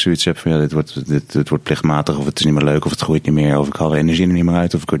moment dat ik zoiets heb van... Ja, dit wordt plichtmatig, of het is niet meer leuk, of het groeit niet meer, of ik haal de energie er niet meer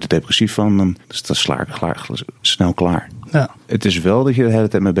uit, of ik word er depressief van, dan is dat snel klaar. Ja. Het is wel dat je de hele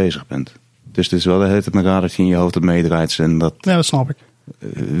tijd mee bezig bent. Dus het is wel de hele tijd een radertje in je hoofd dat meedraait en dat... Ja, dat snap ik.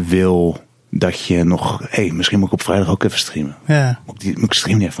 wil dat je nog... Misschien moet ik op vrijdag ook even streamen. Ja. Moet ik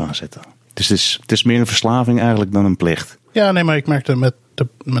stream niet even aanzetten. Dus het is meer een verslaving eigenlijk dan een plicht. Ja, nee, maar ik merkte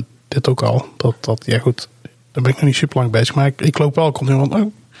met dit ook al. Dat ja goed, daar ben ik nog niet super lang bezig. Maar ik loop wel continu van,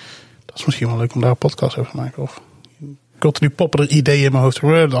 dat is misschien wel leuk om daar een podcast over te maken. Of continu poppen er ideeën in mijn hoofd.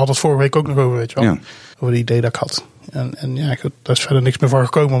 Daar had het vorige week ook nog over, weet je wel. Ja. Over de idee dat ik had. En ja, goed, daar is verder niks meer van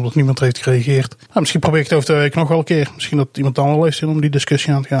gekomen, omdat niemand heeft gereageerd. Nou, misschien probeer ik het over de week nog wel een keer. Misschien dat iemand dan wel heeft om die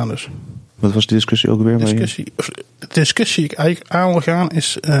discussie aan te gaan. Dus. Wat was de discussie ook weer? De discussie die ik eigenlijk aan wil gaan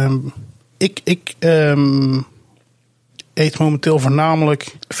is... Ik eet momenteel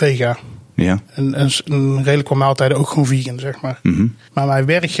voornamelijk vega. Ja. En redelijk qua maaltijden ook gewoon vegan, zeg maar. Mm-hmm. Maar mijn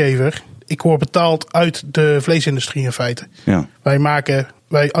werkgever, ik word betaald uit de vleesindustrie in feite. Ja.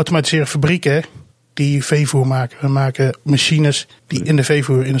 Wij automatiseren fabrieken die veevoer maken. We maken machines die in de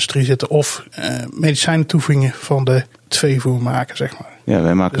veevoerindustrie zitten. Of medicijnen toevoegingen van het veevoer maken, zeg maar. Ja,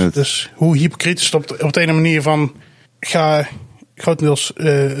 wij maken dus hoe hypocriet is het op de ene manier van... Ga grotendeels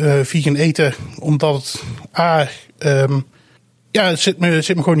vegan eten, omdat het... het zit me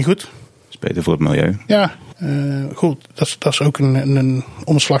gewoon niet goed. Het is beter voor het milieu. Ja, goed. Dat is ook een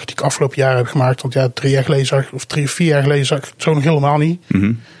omslag die ik afgelopen jaar heb gemaakt. Want ja, 3 jaar geleden of 3 of 4 jaar geleden zag ik het zo nog helemaal niet.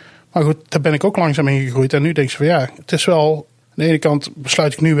 Mm-hmm. Maar goed, daar ben ik ook langzaam in gegroeid. En nu denk ik van ja, het is wel... Aan de ene kant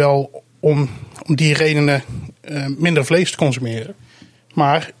besluit ik nu wel om die redenen minder vlees te consumeren.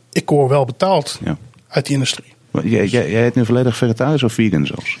 Maar ik word wel betaald uit die industrie. Jij eet nu volledig vegetarisch of vegan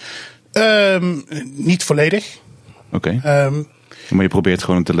zelfs? Niet volledig. Oké. Maar je probeert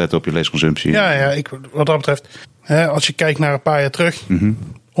gewoon te letten op je vleesconsumptie. Ja, wat dat betreft. Als je kijkt naar een paar jaar terug. Mm-hmm.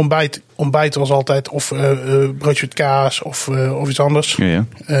 Ontbijt was altijd of broodje met kaas of iets anders. Ja.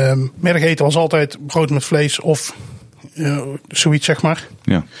 Middageten was altijd brood met vlees of zoiets, zeg maar.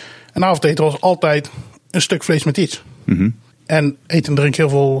 Ja. En avondeten was altijd een stuk vlees met iets. Mm-hmm. En eet en drink heel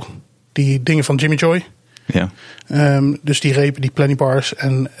veel die dingen van Jimmy Joy. Ja. Dus die repen, die Plenty Bars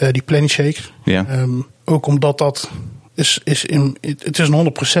en die Plenty Shakes. Ja. Ook omdat dat het is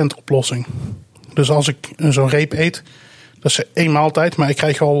een 100% oplossing. Dus als ik zo'n reep eet, dat is 1 maaltijd. Maar ik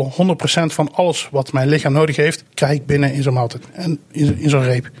krijg al 100% van alles wat mijn lichaam nodig heeft, krijg ik binnen in zo'n maaltijd. En in zo'n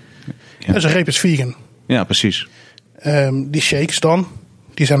reep. Ja. En zo'n reep is vegan. Ja, precies. Die shakes dan,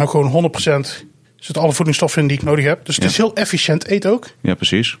 die zijn ook gewoon 100%. Er zitten alle voedingsstoffen in die ik nodig heb. Dus het is heel efficiënt eten ook. Ja,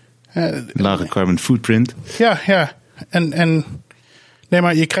 precies. Lage carbon footprint. Ja. En nee,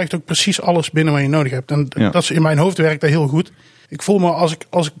 maar je krijgt ook precies alles binnen wat je nodig hebt. En dat is in mijn hoofd werkt dat heel goed. Ik voel me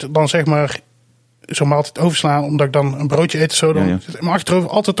als ik dan zeg maar zo'n maaltijd oversla, omdat ik dan een broodje eet zo, dan zit in mijn achterhoofd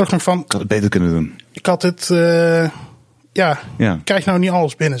altijd toch nog van, Ik had het beter kunnen doen. ik had dit, krijg nou niet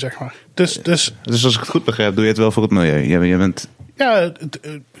alles binnen, zeg maar. Dus als ik het goed begrijp, doe je het wel voor het milieu. Je bent... Ja,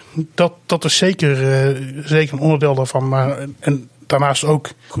 dat is zeker een onderdeel daarvan. Maar, en daarnaast ook,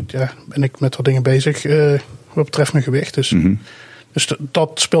 goed, ben ik met wat dingen bezig wat betreft mijn gewicht. Dus, dus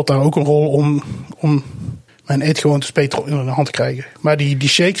dat speelt daar ook een rol om mijn eetgewoontes beter in de hand te krijgen. Maar die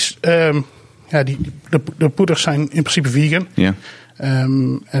shakes, de poeders zijn in principe vegan. Ja.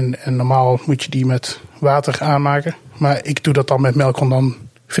 En normaal moet je die met water aanmaken. Maar ik doe dat dan met melk, want dan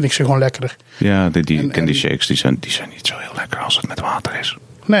vind ik ze gewoon lekkerder. Ja, die shakes die zijn niet zo heel lekker als het met water is.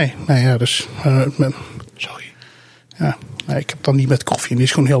 Nee, dus... Sorry. Ja, nee, ik heb dan niet met koffie. En die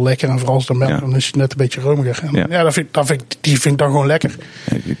is gewoon heel lekker. En vooral als de melk, dan is het net een beetje romiger. En die vind ik dan gewoon lekker.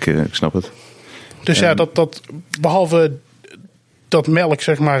 Ik snap het. Dus dat behalve dat melk,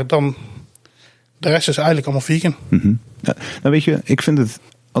 zeg maar, dan de rest is eigenlijk allemaal vegan. Mm-hmm. Ja, nou weet je, ik vind het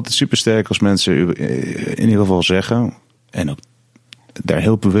altijd super sterk als mensen in ieder geval zeggen, en ook daar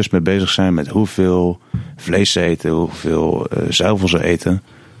heel bewust mee bezig zijn met hoeveel vlees ze eten, hoeveel zuivel ze eten.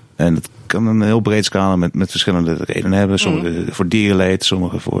 En dat kan een heel breed scala met verschillende redenen hebben. Sommige voor dierenleed,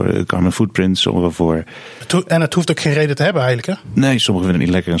 sommige voor carbon footprint, sommige voor... En het hoeft ook geen reden te hebben eigenlijk, hè? Nee, sommigen vinden het niet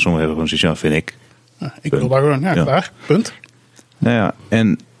lekker en sommigen hebben gewoon zoiets, vind ik. Ja, ik wil daar gewoon, klaar, punt. Nou ja,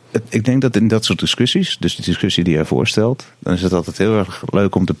 en ik denk dat in dat soort discussies, dus de discussie die jij voorstelt, dan is het altijd heel erg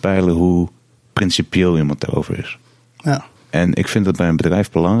leuk om te peilen hoe principieel iemand daarover is. Ja. En ik vind dat bij een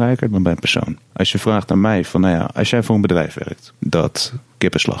bedrijf belangrijker dan bij een persoon. Als je vraagt aan mij van, nou ja, als jij voor een bedrijf werkt dat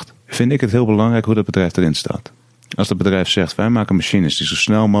kippen slacht, vind ik het heel belangrijk hoe dat bedrijf erin staat. Als dat bedrijf zegt, wij maken machines die zo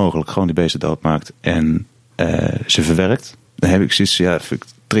snel mogelijk gewoon die beesten doodmaakt en ze verwerkt, dan heb ik zoiets, ja, dat vind ik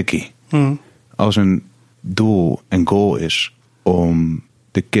tricky. Als een doel en goal is om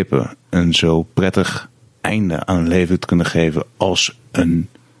de kippen een zo prettig einde aan hun leven te kunnen geven als een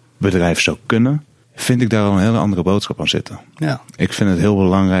bedrijf zou kunnen, vind ik daar al een hele andere boodschap aan zitten. Ja. Ik vind het heel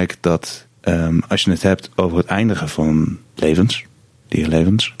belangrijk dat als je het hebt over het eindigen van levens,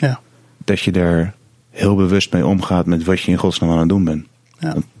 dierlevens, dat je daar heel bewust mee omgaat met wat je in godsnaam aan het doen bent.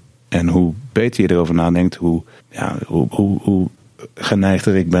 Ja. En hoe beter je erover nadenkt, hoe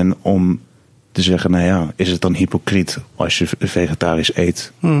geneigder ik ben om te zeggen, nou ja, is het dan hypocriet als je vegetarisch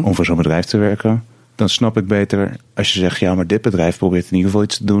eet om voor zo'n bedrijf te werken? Dan snap ik beter als je zegt, ja, maar dit bedrijf probeert in ieder geval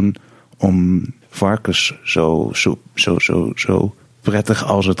iets te doen om varkens zo prettig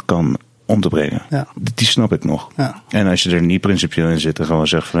als het kan om te brengen. Ja. Die snap ik nog. Ja. En als je er niet principieel in zit, dan gewoon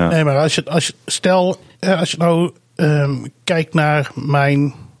zegt van... Ja. Nee, maar als je nou kijkt naar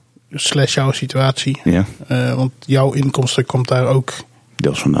mijn / jouw situatie. Ja. Want jouw inkomsten komt daar ook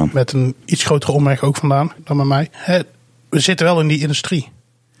deels vandaan. Met een iets grotere omweg ook vandaan dan bij mij. We zitten wel in die industrie.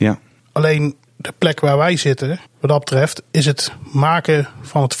 Ja. Alleen de plek waar wij zitten, wat dat betreft, is het maken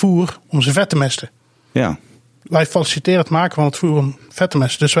van het voer om ze vet te mesten. Ja. Wij faciliteren het maken van het voer om vet te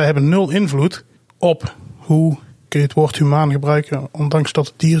mesten. Dus wij hebben 0 invloed op hoe kun je het woord humaan gebruiken, ondanks dat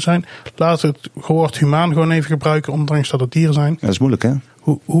het dieren zijn. Laten we het woord humaan gewoon even gebruiken, ondanks dat het dieren zijn. Dat is moeilijk, hè?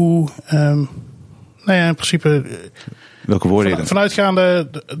 In principe... Welke woorden je dan? Vanuitgaande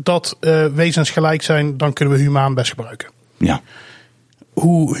dat wezens gelijk zijn, dan kunnen we humaan best gebruiken. Ja.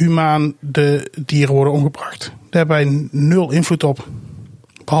 Hoe humaan de dieren worden omgebracht, daar hebben wij 0 invloed op.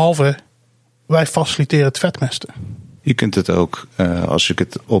 Behalve, wij faciliteren het vetmesten. Je kunt het ook, als ik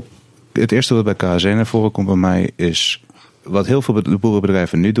het op... Het eerste wat bij KSE naar voren komt bij mij is... Wat heel veel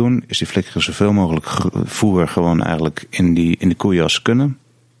boerenbedrijven nu doen, is die flikkeren zoveel mogelijk voer gewoon eigenlijk in die koeijas kunnen.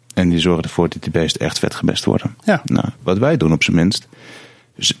 En die zorgen ervoor dat die beesten echt vet gemest worden. Ja. Nou, wat wij doen op zijn minst,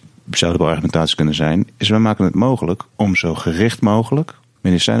 zou de argumentatie kunnen zijn, is wij maken het mogelijk om zo gericht mogelijk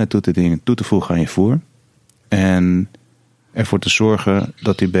medicijnen toe te voegen aan je voer. En ervoor te zorgen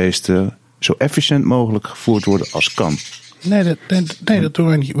dat die beesten zo efficiënt mogelijk gevoerd worden als kan. Nee, dat doen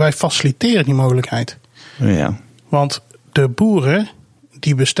wij niet. Wij faciliteren die mogelijkheid. Ja. Want de boeren,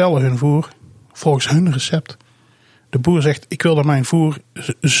 die bestellen hun voer volgens hun recept. De boer zegt, ik wil dat mijn voer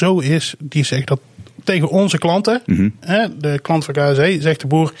zo is. Die zegt dat tegen onze klanten. Mm-hmm. De klant van KSE zegt de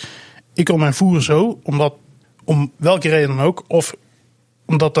boer, ik wil mijn voer zo. Omdat, om welke reden dan ook. Of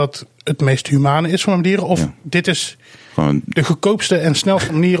omdat dat het meest humane is voor mijn dieren. Of dit is Gewoon, de goedkoopste en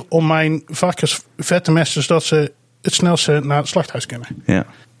snelste manier om mijn varkens vet te mesten, zodat ze het snelste naar het slachthuis kunnen.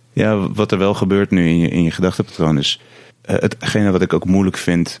 ja, wat er wel gebeurt nu in je gedachtepatroon is hetgene wat ik ook moeilijk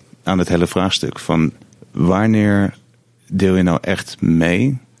vind aan het hele vraagstuk van wanneer deel je nou echt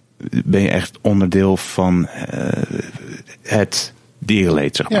mee? Ben je echt onderdeel van het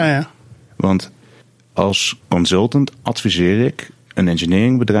dierenleed, zeg maar? Ja. Want als consultant adviseer ik een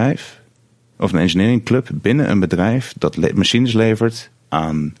engineeringbedrijf of een engineeringclub binnen een bedrijf dat machines levert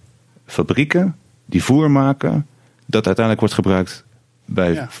aan fabrieken die voer maken, dat uiteindelijk wordt gebruikt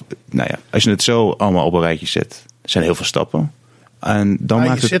bij. Ja. Nou ja, als je het zo allemaal op een rijtje zet, er zijn heel veel stappen. En dan Maar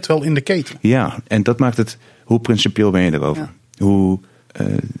maakt je het, zit wel in de keten. ja, en dat maakt het. Hoe principieel ben je erover? Ja.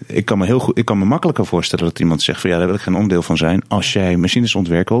 Ik kan me makkelijker voorstellen dat iemand zegt van ja, daar wil ik geen onderdeel van zijn. Als jij machines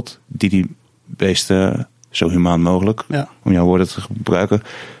ontwikkelt die beesten zo humaan mogelijk, om jouw woorden te gebruiken,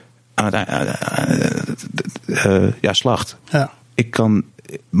 slacht. Ja. Ik kan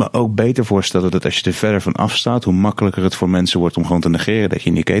me ook beter voorstellen dat als je er verder van afstaat, hoe makkelijker het voor mensen wordt om gewoon te negeren dat je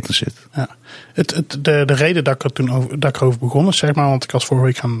in die keten zit. Ja. De reden dat ik erover begon is, zeg maar, want ik was vorige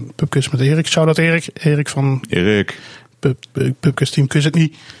week gaan pubquiz met Erik. Shout-out Erik van Pubquiz Team Quiz het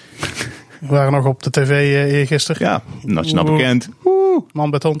niet. We waren nog op de tv eergisteren. Ja, nationaal bekend. Man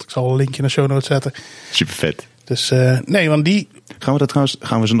met hond. Ik zal een linkje in de show notes zetten. Super vet. Dus nee, want die...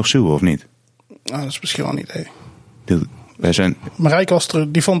 Gaan we ze nog zoeken of niet? Nou, dat is misschien wel een idee. Wij zijn... Marijke was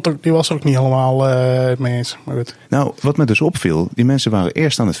er ook niet helemaal mee eens. Maar goed. Nou, wat me dus opviel, die mensen waren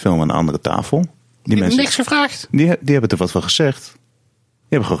eerst aan het filmen aan een andere tafel. Die mensen, niks gevraagd. Die hebben er wat van gezegd. Die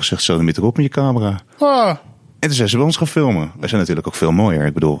hebben gewoon gezegd, zo niet erop met je camera. Oh. En toen zijn ze bij ons gaan filmen. Wij zijn natuurlijk ook veel mooier,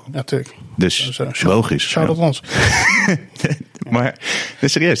 ik bedoel. Ja, natuurlijk. Dus logisch. Shout-out ons. Maar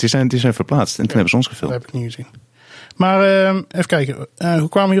serieus, die zijn verplaatst. En toen hebben ze ons gefilmd. Dat heb ik niet gezien. Maar even kijken. Hoe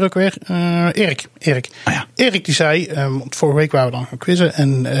kwamen we hier ook weer? Erik. Ah, ja. Erik die zei, want vorige week waren we dan gaan quizzen.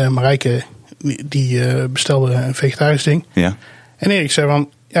 En Marijke die bestelde een vegetarisch ding. Ja. En Erik zei van,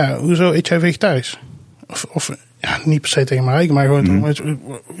 ja, hoezo eet jij vegetarisch? Of ja, niet per se tegen Marijke, maar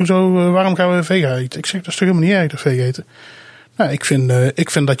gewoon, hoezo, waarom gaan we vega eten? Ik zeg, dat is toch helemaal niet erg, dat vega eten? Nou, ik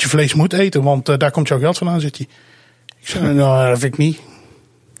vind dat je vlees moet eten, want daar komt jouw geld vandaan, zit hij. Ik zei, nou, dat vind ik niet.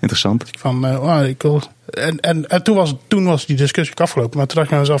 Interessant. Ik wil... En toen was die discussie ook afgelopen. Maar toen dacht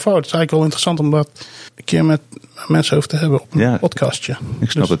ik naar mezelf, het is eigenlijk wel interessant om dat een keer met mensen over te hebben op een podcastje.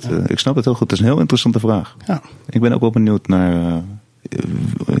 Ik snap het heel goed. Het is een heel interessante vraag. Ja. Ik ben ook wel benieuwd naar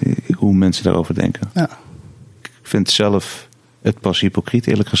hoe mensen daarover denken. Ja. Ik vind zelf het pas hypocriet,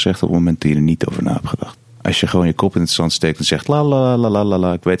 eerlijk gezegd, op het moment dat je er niet over na hebt gedacht. Als je gewoon je kop in het zand steekt en zegt, la la la la la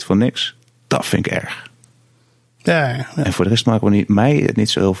la, ik weet van niks. Dat vind ik erg. Ja. En voor de rest maken mij het niet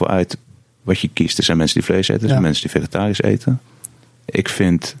zo heel veel uit wat je kiest. Er zijn mensen die vlees eten, er zijn mensen die vegetarisch eten. Ik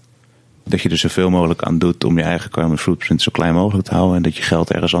vind dat je er zoveel mogelijk aan doet om je eigen carbon footprint zo klein mogelijk te houden. En dat je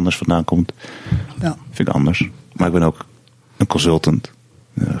geld ergens anders vandaan komt. Ja. Vind ik anders. Maar ik ben ook een consultant.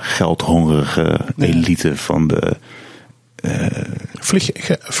 Geldhongerige elite van de...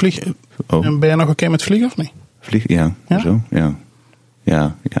 Ben jij nog een keer met vliegen of niet? Vliegen, ja. Zo, ja.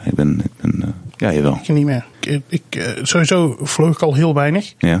 Ja, ik ben ja, jawel. Ik niet meer. Sowieso vloog ik al heel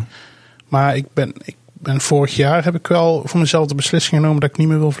weinig. Ja. Maar ik ben vorig jaar heb ik wel voor mezelf de beslissing genomen dat ik niet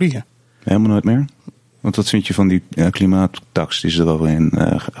meer wil vliegen. Helemaal nooit meer? Want wat vind je van die klimaattax die ze eroverheen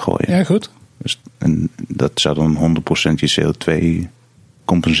gooien? Ja, goed. Dus, en dat zou dan 100% je CO2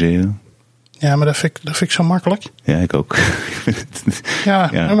 compenseren? Ja, maar dat vind ik zo makkelijk. Ja, ik ook. Ja,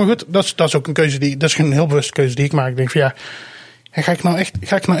 maar goed. Dat is ook een keuze dat is een heel bewuste keuze die ik maak. Ik denk van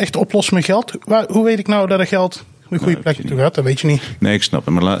ga ik nou echt oplossen met geld? Hoe weet ik nou dat het geld een goede plek toe gaat? Dat weet je niet. Nee, ik snap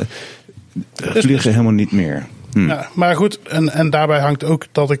het. Maar vliegen helemaal niet meer. Ja, maar goed, en daarbij hangt ook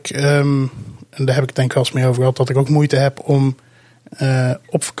dat ik, en daar heb ik het denk ik wel eens meer over gehad, dat ik ook moeite heb om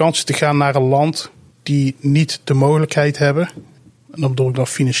op vakantie te gaan naar een land die niet de mogelijkheid hebben. En dan bedoel ik dan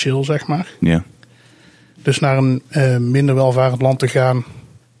financieel, zeg maar. Ja. Dus naar een minder welvarend land te gaan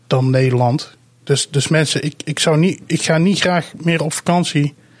dan Nederland. Dus mensen, ik ga niet graag meer op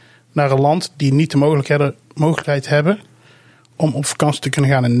vakantie naar een land die niet de mogelijkheid hebben om op vakantie te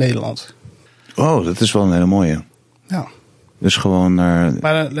kunnen gaan in Nederland. Oh, dat is wel een hele mooie. Ja. Dus gewoon naar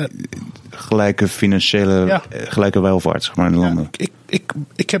gelijke financiële, gelijke welvaart, zeg maar, in de landen.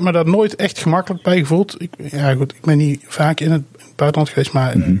 Ik heb me daar nooit echt gemakkelijk bij gevoeld. Ik ben niet vaak in het buitenland geweest,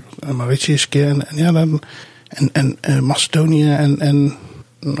 maar Mauritius en Macedonië en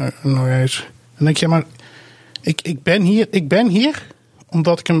nog eens. En denk je, maar ik ben hier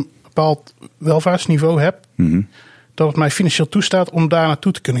omdat ik een bepaald welvaartsniveau heb, dat het mij financieel toestaat om daar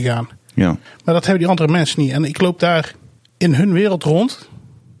naartoe te kunnen gaan. Ja. Maar dat hebben die andere mensen niet. En ik loop daar in hun wereld rond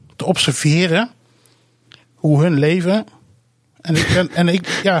te observeren hoe hun leven.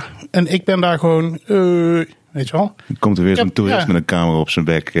 En ik ben daar gewoon, weet je wel. Komt er weer zo'n toerist met een camera op zijn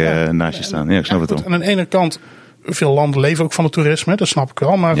bek naast je staan. Ja, ik snap het al. Aan de ene kant, veel landen leven ook van het toerisme, dat snap ik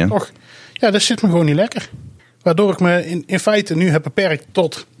wel. Maar toch, dat zit me gewoon niet lekker. Waardoor ik me in feite nu heb beperkt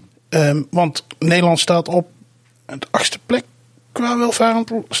tot... want Nederland staat op de 8e plek qua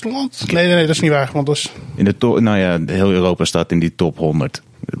welvarend land. Nee, dat is niet waar. Want dat is... In de top, heel Europa staat in die top 100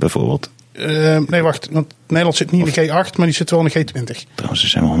 bijvoorbeeld. Nee, wacht. Want Nederland zit niet in de G8, maar die zit wel in de G20. Trouwens, er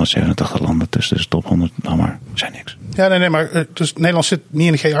zijn wel 187 landen tussen, dus top 100, nou maar, zijn niks. Ja, nee, maar dus Nederland zit niet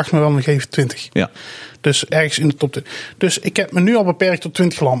in de G8, maar wel in de G20. Ja. Dus ergens in de top 10. Dus ik heb me nu al beperkt tot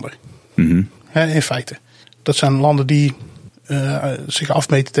 20 landen. Mm-hmm. In feite. Dat zijn landen die zich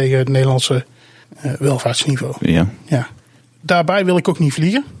afmeten tegen het Nederlandse welvaartsniveau. Ja. Daarbij wil ik ook niet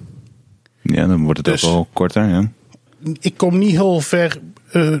vliegen. Ja, dan wordt het dus ook wel korter. Ja. Ik kom niet heel ver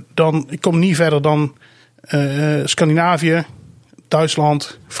ik kom niet verder dan Scandinavië,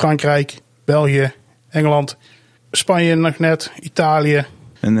 Duitsland, Frankrijk, België, Engeland, Spanje nog net, Italië.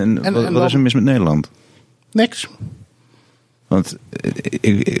 En wat is er mis met Nederland? Niks. Want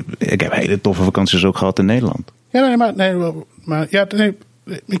ik heb hele toffe vakanties ook gehad in Nederland. Ja,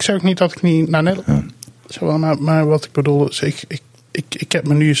 ik zeg ook niet dat ik niet naar Nederland... Ja. Maar wat ik bedoel is, ik heb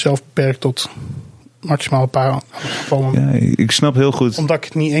me nu zelf beperkt tot maximaal een paar gevallen. Ja, ik snap heel goed. Omdat ik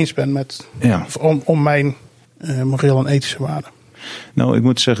het niet eens ben met... Ja. Om mijn moreel en ethische waarden. Nou, ik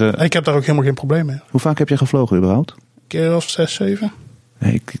moet zeggen... En ik heb daar ook helemaal geen probleem mee. Hoe vaak heb je gevlogen überhaupt? Een keer of 6, 7.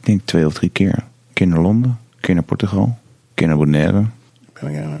 Nee, ik denk 2 of 3 keer. Een keer naar Londen, een keer naar Portugal, een keer naar Bonaire.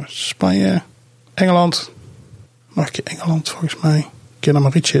 Ben ik naar Spanje, Engeland. Nog een keer Engeland volgens mij. Een keer naar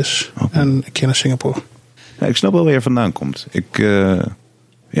Mauritius. Okay. En een keer naar Singapore. Ja, ik snap wel waar je vandaan komt.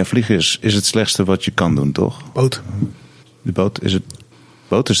 Vliegen is het slechtste wat je kan doen, toch? Boot. De boot is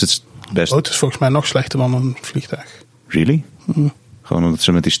het beste. Boot is volgens mij nog slechter dan een vliegtuig. Really? Mm. Gewoon omdat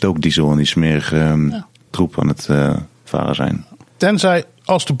ze met die stookdiesel en die smerige troep aan het varen zijn. Tenzij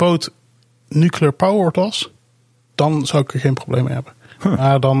als de boot nuclear powered was, dan zou ik er geen probleem mee hebben. Huh.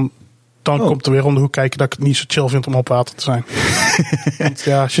 Maar dan komt er weer om de hoek kijken dat ik het niet zo chill vind om op water te zijn. Want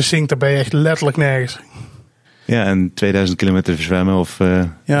als je zinkt, dan ben je echt letterlijk nergens. Ja, en 2000 kilometer verzwemmen of...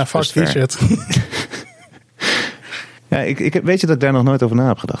 fuck die shit. Ja, weet je dat ik daar nog nooit over na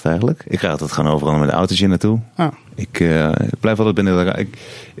heb gedacht eigenlijk? Ik ga altijd gewoon overal met de autootje naartoe. Ah. Ik blijf altijd binnen de...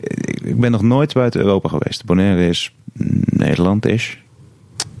 Ik ben nog nooit buiten Europa geweest. Bonaire is Nederland-ish.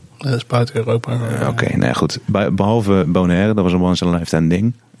 Dat is buiten Europa. Oké, goed. Behalve Bonaire, dat was een once in a lifetime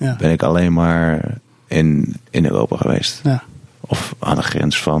ding. Ja. Ben ik alleen maar in Europa geweest. Ja. Of aan de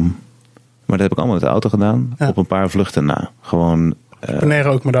grens van... Maar dat heb ik allemaal met de auto gedaan. Ja. Op een paar vluchten na. Gewoon... Bonaire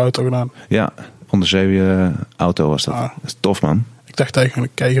ook met de auto gedaan. Ja, onderzee auto was dat. Dat is tof, man. Ik dacht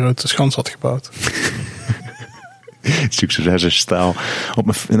eigenlijk dat ik een de schans had gebouwd. Successtaal op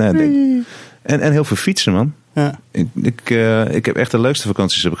mijn... En heel veel fietsen, man. Ja. Ik heb echt de leukste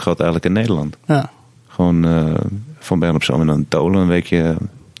vakanties heb ik gehad eigenlijk in Nederland. Ja. Gewoon van Bern op Zoom en dan Tolen een weekje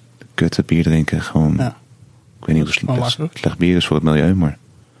kutten, bier drinken. Gewoon, ik weet niet hoe slecht bier is voor het milieu, maar...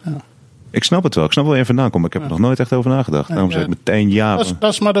 Ja. Ik snap het wel. Ik snap wel waar je vandaan komt. Maar ik heb er nog nooit echt over nagedacht. Daarom zeg ik meteen ja.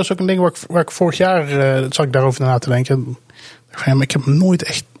 Dat is ook een ding waar ik vorig jaar zat ik daarover na te denken. Maar ik heb me nooit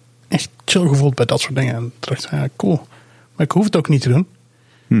echt chill gevoeld bij dat soort dingen. En toen dacht ik, cool. Maar ik hoef het ook niet te doen.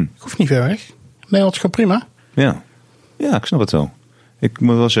 Ik hoef niet ver weg. Nederland is gewoon prima. Ja, ik snap het wel. Ik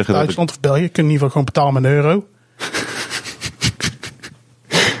moet wel zeggen Duitsland of België kun je in ieder geval gewoon betalen met een euro.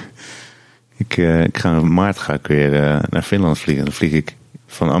 Ik ga in maart weer naar Finland vliegen. Dan vlieg ik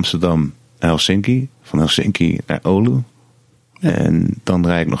van Amsterdam naar Helsinki. Van Helsinki naar Oulu. Ja. En dan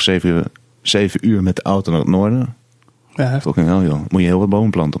rijd ik nog 7 uur met de auto naar het noorden. Ja, fucking hell, joh. Moet je heel wat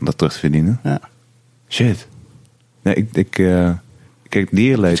bomen planten om dat terug te verdienen. Ja. Shit. Nee, kijk,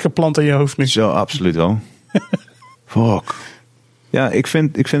 dierleed. Het is geplant in je hoofd nu. Zo, absoluut wel. Fuck. Ja, ik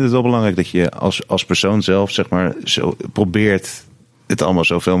vind het wel belangrijk dat je als persoon zelf, zeg maar, zo probeert het allemaal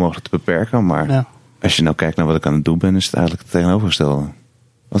zoveel mogelijk te beperken. Maar als je nou kijkt naar wat ik aan het doen ben, is het eigenlijk het tegenovergestelde.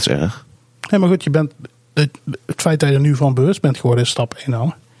 Dat is erg. Nee, maar goed, je bent het feit dat je er nu van bewust bent geworden is stap 1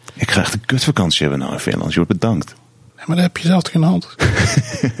 al. Ik ga echt een kutvakantie hebben nou in Finland. Je wordt bedankt. Nee, maar dat heb je zelf toch in de hand.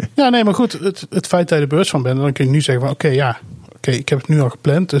 Ja, nee, maar goed, het feit dat je er bewust van bent, dan kun je nu zeggen van oké, ik heb het nu al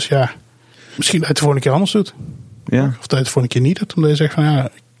gepland. Dus misschien dat je het de volgende keer anders doet. Ja. Of dat je het de volgende keer niet doet. Omdat je zegt van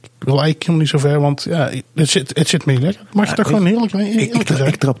ik wil eigenlijk helemaal niet zo ver, want het zit me niet lekker. Mag je toch gewoon heerlijk zijn?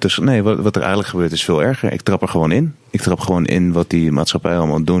 Ik trap dus, nee, wat er eigenlijk gebeurt is veel erger. Ik trap er gewoon in. Ik trap gewoon in wat die maatschappij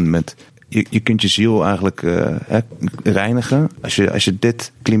allemaal doen met... Je kunt je ziel eigenlijk reinigen als je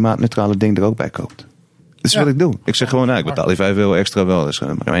dit klimaatneutrale ding er ook bij koopt. Dat is wat ik doe. Ik zeg gewoon, ik betaal die €5 extra wel. Dus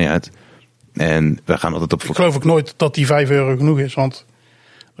maakt mij niet uit. En we gaan altijd op... Ik geloof ook nooit dat die €5 genoeg is. Want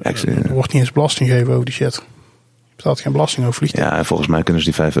er wordt niet eens belasting gegeven over die shit. Je betaalt geen belasting over vliegtuig. Ja, en volgens mij kunnen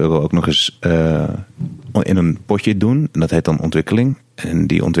ze die €5 ook nog eens in een potje doen. En dat heet dan ontwikkeling. En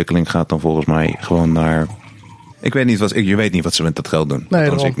die ontwikkeling gaat dan volgens mij gewoon naar... Ik weet niet je weet niet wat ze met dat geld doen. Nee,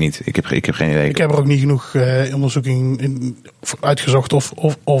 Althans, ik niet. Ik heb geen idee. Ik heb er ook niet genoeg onderzoeking uitgezocht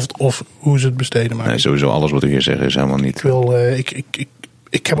of hoe ze het besteden. Maar nee, sowieso alles wat u hier zegt is helemaal niet...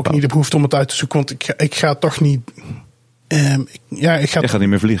 Ik heb ook niet de behoefte om het uit te zoeken. Want ik ga toch niet... Je gaat niet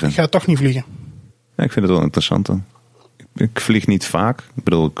meer vliegen. Ik ga toch niet vliegen. Ja, ik vind het wel interessant dan. Ik vlieg niet vaak. Ik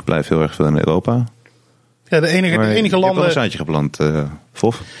bedoel, ik blijf heel erg veel in Europa. Ja, de enige landen... Je hebt wel een zaadje geplant,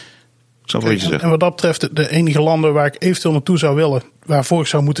 Vof. En wat dat betreft, de enige landen waar ik eventueel naartoe zou willen, waarvoor ik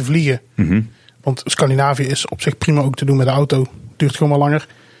zou moeten vliegen. Mm-hmm. Want Scandinavië is op zich prima ook te doen met de auto. Duurt gewoon wel langer.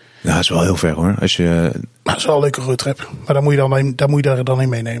 Ja, dat is wel heel ver hoor. Maar het is wel een leuke roadtrip. Maar daar moet je er dan in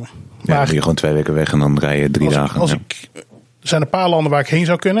meenemen. Ja, dan ben je gewoon 2 weken weg en dan rij je 3 dagen. Er zijn een paar landen waar ik heen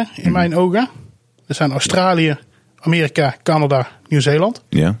zou kunnen, in mijn ogen. Er zijn Australië, Amerika, Canada, Nieuw-Zeeland.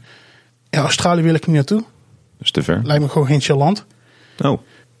 Ja. Ja, Australië wil ik niet naartoe. Dat is te ver. Lijkt me gewoon geen chill land. Oh.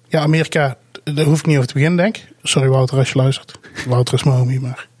 Ja, Amerika, daar hoef ik niet over te beginnen, denk ik. Sorry Wouter als je luistert. Wouter is mijn homie,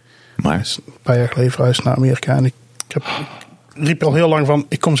 maar... Een paar jaar geleden verhuisd naar Amerika. En ik riep al heel lang van,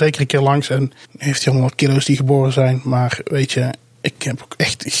 ik kom zeker een keer langs. En heeft hij allemaal wat kiddo's die geboren zijn. Maar weet je, ik heb ook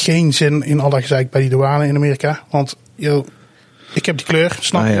echt geen zin in al dat gezeik bij die douane in Amerika. Want, ik heb die kleur,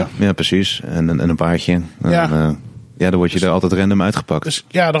 snap je? Ja, precies. En een baardje. Dan word je er altijd random uitgepakt. Dus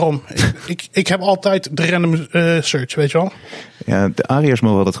ja, daarom. Ik heb altijd de random search, weet je wel. Ja, de Ariërs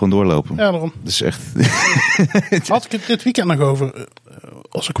mogen altijd gewoon doorlopen. Ja, daarom. Dat is echt... Had ik het dit weekend nog over.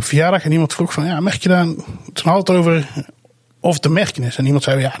 Als ik op verjaardag en iemand vroeg van, merk je daar... Toen had het over of het te merken is. En iemand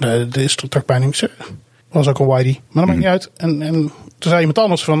zei, dat is toch bijna niks. Was ook een whitey. Maar dat maakt niet uit. En toen zei iemand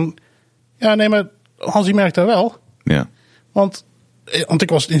anders van... Ja, nee, maar Hansie merkt dat wel. Ja. Want ik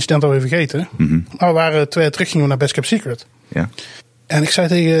was het incident alweer vergeten. Mm-hmm. Maar we waren 2 jaar terug, gingen we naar Best Kept Secret. Ja. En ik zei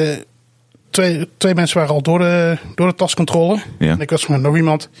tegen... Twee mensen waren al door de tascontrole. Ja. En ik was met nog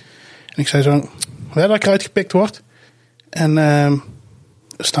iemand. En ik zei zo... dat ik eruit gepikt word. En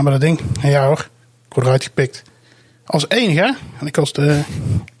staan bij dat ding. En ja hoor, ik word eruit gepikt. Als enige, hè? En ik was de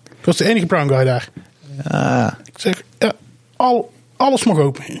enige brown guy daar. Ja. Ik zeg, alles mag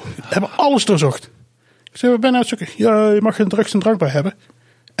open. We hebben alles doorzocht. Ik zeg, we ben uit zoeken. Ja, je mag geen drugs en drank bij hebben.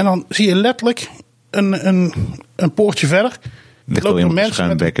 En dan zie je letterlijk een poortje verder. Er lopen mensen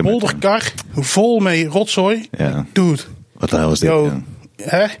met een bolderkar vol met rotzooi. Ja. Dude. Wat de hel is dit?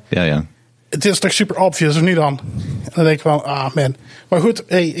 Hè? Ja. Het is toch super obvious, of niet dan? En dan denk ik van, man. Maar goed,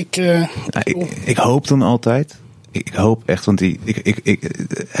 ik hoop dan altijd. Ik hoop echt, want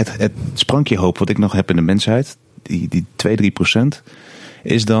het sprankje hoop wat ik nog heb in de mensheid, die 2-3%,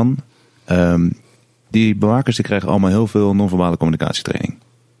 is dan, die bewakers die krijgen allemaal heel veel non-verbale communicatietraining.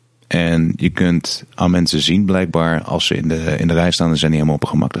 En je kunt aan mensen zien blijkbaar, als ze in de rij staan, dan zijn die helemaal op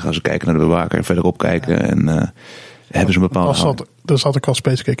hun gemak. Dan gaan ze kijken naar de bewaker, verderop kijken en hebben ze een bepaalde... Er zat ik al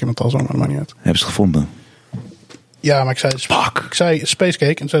Spacecake in mijn tas, maar dat maakt niet uit. Hebben ze het gevonden? Ja, maar ik zei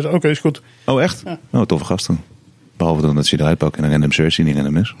Spacecake en zei ze, oké, is goed. Oh, echt? Ja. Oh, toffe gasten. Behalve dan dat ze eruit pakken en een random search die niet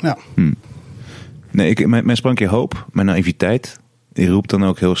random is. Ja. Nee, mijn sprankje hoop, mijn naïviteit, die roept dan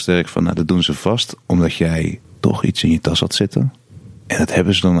ook heel sterk van, dat doen ze vast, omdat jij toch iets in je tas had zitten. En dat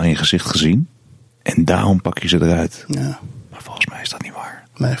hebben ze dan aan je gezicht gezien. En daarom pak je ze eruit. Ja. Maar volgens mij is dat niet waar.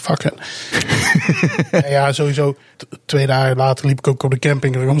 Nee, fuck it. Ja, sowieso. 2 dagen later liep ik ook op de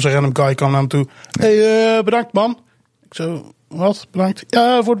camping. Er kwam zo'n random guy kwam naar hem toe. Hey, bedankt man. Ik zo, wat? Bedankt?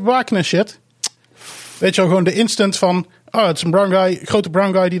 Ja, voor het bewaken en shit. Weet je wel, gewoon de instant van... het is een brown guy, grote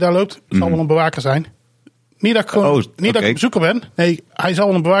brown guy die daar loopt. Zal wel een bewaker zijn. Niet dat ik gewoon, dat ik op bezoeker ben. Nee, hij zal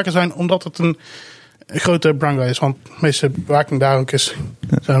wel een bewaker zijn omdat het een grote brown guy is. Want de meeste bewaking daar ook is.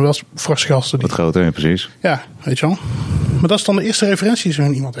 Zijn wel forse gasten. Wat groter, ja, precies. Ja, weet je wel. Maar dat is dan de eerste referentie die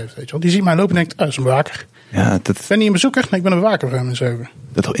zo iemand heeft. Weet je wel. Die ziet mij lopen en denkt, dat is een bewaker. Ja, Ik ben niet een bezoeker, nee, ik ben een bewaker voor hem in zijn ogen.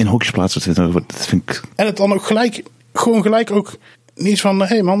 Dat in hokjes plaatsen, dat vind ik... En het dan ook gelijk ook... Niet van,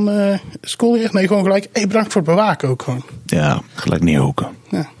 hey man, is cool hier? Nee, gewoon gelijk, hey, bedankt voor het bewaken ook gewoon. Ja, gelijk neerhoeken.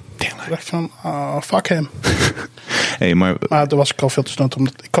 Ja. Ik dacht van, fuck hem. Hey, maar daar was ik al veel te stoned om.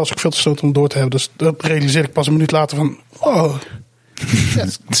 Ik was ook veel te stoned om door te hebben. Dus dat realiseerde ik pas een minuut later van,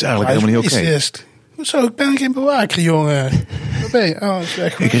 het is eigenlijk helemaal niet oké. Hoezo, ik ben geen bewaker, jongen. Waar ben je? Is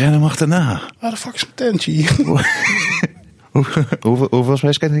weg. Ik ren hem achterna. Waar de fuck is mijn tentje? Hoeveel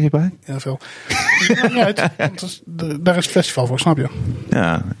spijsketen heb je bij? Ja, veel. Niet uit, want daar is het festival voor, snap je?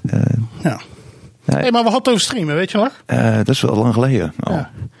 Ja. Hey, maar we hadden het over streamen, weet je nog? Dat is wel lang geleden. Oh.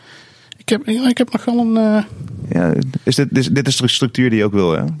 Ja. Ik Ik heb nog wel een... Ja, dit is de structuur die je ook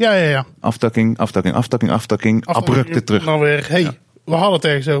wil, hè? Ja. Aftakking, abrupte terug. Dan weer, we hadden het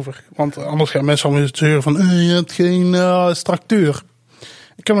ergens over. Want anders gaan mensen allemaal zeuren van... je hebt geen structuur.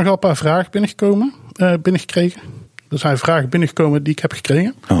 Ik heb nog wel een paar vragen binnengekregen. Er zijn vragen binnengekomen die ik heb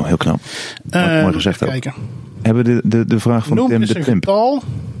gekregen. Oh, heel knap. Mooi gezegd ook. Kijken. Hebben we de vraag van Noem Tim eens de een Pimp? getal.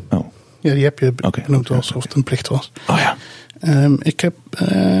 Oh. Ja, die heb je benoemd alsof het een plicht was. Oh ja. Ik heb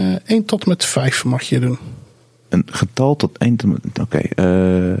 1 tot en met 5 mag je doen. Een getal tot 1 tot met... Oké.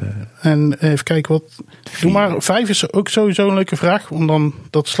 En even kijken wat... Doe maar 5 is ook sowieso een leuke vraag. Want dan,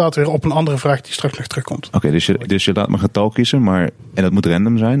 dat slaat weer op een andere vraag die straks nog terugkomt. Oké, dus je laat me een getal kiezen. En dat moet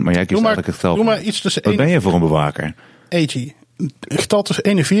random zijn. Maar jij kiest eigenlijk het getal. Doe maar iets tussen 1 Wat ben je voor een bewaker? AG. Een getal tussen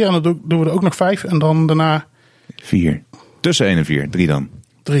 1 en 4. En dan doen we er ook nog 5. En dan daarna... 4. Tussen 1 en 4. 3 dan.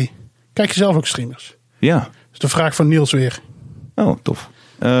 3. Kijk je zelf ook streamers? Ja. Dat is de vraag van Niels weer. Oh, tof.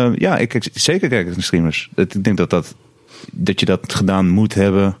 Ja, ik zeker kijk naar streamers. Ik denk dat je dat gedaan moet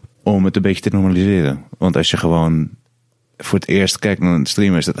hebben om het een beetje te normaliseren. Want als je gewoon voor het eerst kijkt naar een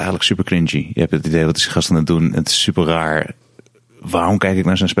streamer, is dat eigenlijk super cringy. Je hebt het idee, wat is die gast aan het doen? Het is super raar. Waarom kijk ik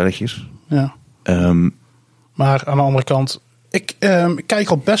naar zijn spelletjes? Ja. Maar aan de andere kant, ik kijk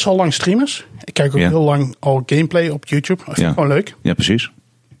al best wel lang streamers. Ik kijk ook heel lang al gameplay op YouTube. Dat vind ik gewoon leuk. Ja, precies.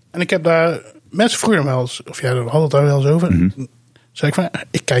 En ik heb daar mensen vroeger wel eens, of jij had het daar wel eens over. Mm-hmm. Zei ik van,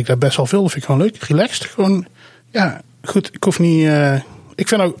 ik kijk daar best wel veel. Dat vind ik gewoon leuk. Relaxed. Gewoon, ja, goed. Ik hoef niet... ik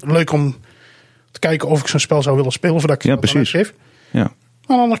vind het ook leuk om te kijken of ik zo'n spel zou willen spelen. Of dat ik ja, precies. Geef. Ja. Aan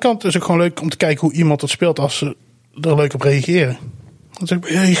de andere kant is het ook gewoon leuk om te kijken hoe iemand het speelt als ze er leuk op reageren. Dan zeg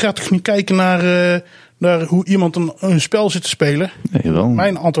ik, je gaat toch niet kijken naar hoe iemand een spel zit te spelen? Nee, wel.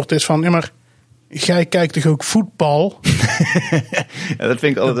 Mijn antwoord is van, ja, maar jij kijkt toch ook voetbal? Ja, dat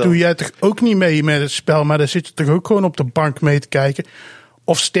vind ik altijd dat doe jij toch ook niet mee met het spel, maar daar zit je toch ook gewoon op de bank mee te kijken?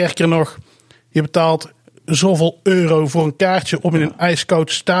 Of sterker nog, je betaalt zoveel euro voor een kaartje om in een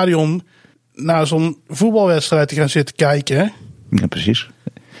ijskoud stadion naar zo'n voetbalwedstrijd te gaan zitten kijken. Hè? Ja, precies.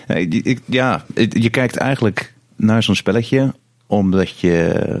 Je kijkt eigenlijk naar zo'n spelletje omdat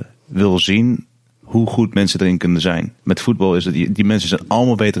je wil zien hoe goed mensen erin kunnen zijn. Met voetbal is het, die mensen zijn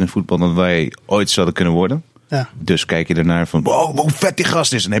allemaal beter in voetbal dan wij ooit zouden kunnen worden. Ja. Dus kijk je ernaar van, wow, hoe vet die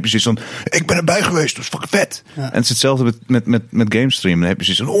gast is. En dan heb je zoiets van, ik ben erbij geweest, dat is fucking vet. Ja. En het is hetzelfde met GameStream. Dan heb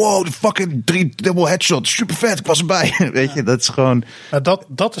je zoiets van, wow, de fucking 3 double headshot, super vet, ik was erbij. Weet je, dat is gewoon... Maar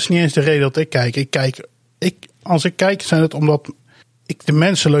dat is niet eens de reden dat ik kijk. Als ik kijk, zijn het omdat ik de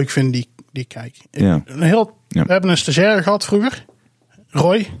mensen leuk vind die ik kijk. We hebben een stagiaire gehad vroeger,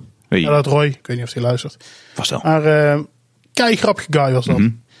 Roy. Hey. Ja, dat Roy, ik weet niet of hij luistert. Vast wel. Maar kei grappige guy was dat.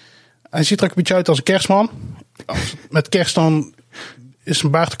 Mm-hmm. Hij ziet er ook een beetje uit als een kerstman. Met kerst dan is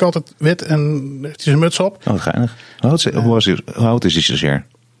zijn baard ook altijd wit en heeft hij zijn muts op. Oh, geinig. Hoe oud is hij stagiair?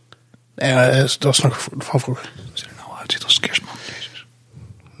 Dat is nog van vroeger. Als hij er nou uitziet als kerstman. Jezus.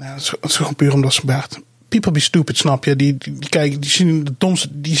 Nou, dat is gewoon puur omdat zijn baard... People be stupid, snap je? Die kijken, die zien de domste,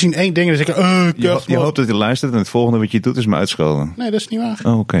 die zien één ding en dan zeggen, je hoopt dat hij luistert en het volgende wat je doet is me uitschelden. Nee, dat is niet waar.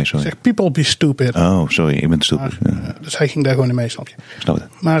 Oh, oké, sorry. Zeg, people be stupid. Oh, sorry, ik ben stupid. Dus hij ging daar gewoon in mee, snap je? Snap het.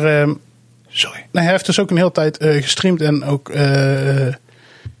 Maar sorry. Nee, hij heeft dus ook een hele tijd gestreamd en ook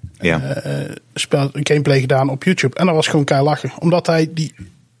gameplay gedaan op YouTube. En dat was gewoon keihard lachen. Omdat hij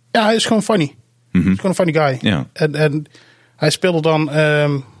hij is gewoon funny. Mm-hmm. Hij is gewoon een funny guy. Ja. En hij speelde dan...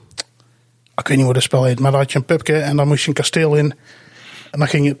 ik weet niet hoe dat spel heet, maar dan had je een pubje en dan moest je een kasteel in. En dan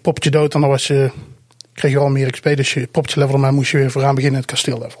ging het poppetje dood en dan kreeg je al meer XP. Dus je het poppetje level, maar moest je weer vooraan beginnen in het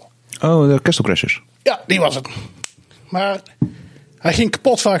kasteellevel. Oh, de Castle Crashers. Ja, die was het. Maar hij ging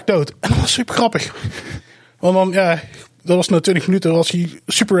kapot vaak dood. En dat was super grappig. Want dan, dat was na 20 minuten, was hij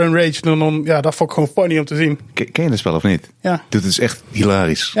super enraged. En dan, dat vond ik gewoon funny om te zien. Ken je dat spel of niet? Ja. Dit is echt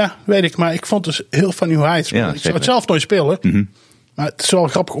hilarisch. Ja, weet ik. Maar ik vond het dus heel funny hoe hij het speelde. Ja, ik zou het zelf nooit spelen. Mm-hmm. Maar het is wel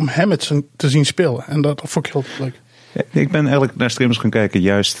grappig om hem te zien spelen. En dat vond ik heel leuk. Ja, ik ben eigenlijk naar streamers gaan kijken.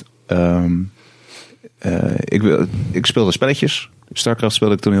 Juist, ik speelde spelletjes. StarCraft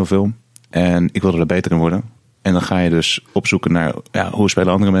speelde ik toen heel veel. En ik wilde er beter in worden. En dan ga je dus opzoeken naar hoe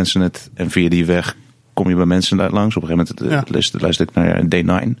spelen andere mensen het. En via die weg kom je bij mensen langs. Op een gegeven moment luister ik naar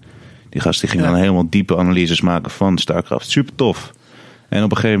Day9. Die gast die ging dan helemaal diepe analyses maken van StarCraft. Super tof. En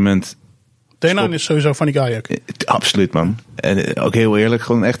op een gegeven moment... Day9 is sowieso van die guy ook. Absoluut, man. En ook heel eerlijk,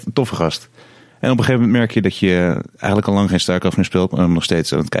 gewoon echt een toffe gast. En op een gegeven moment merk je dat je eigenlijk al lang geen StarCraft meer speelt, maar nog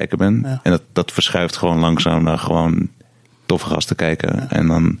steeds aan het kijken bent. Ja. En dat verschuift gewoon langzaam naar gewoon toffe gasten kijken. Ja. En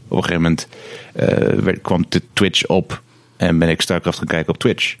dan op een gegeven moment kwam de Twitch op en ben ik StarCraft gaan kijken op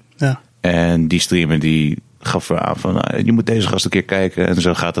Twitch. Ja. En die streamer die gaf er aan van, je moet deze gast een keer kijken. En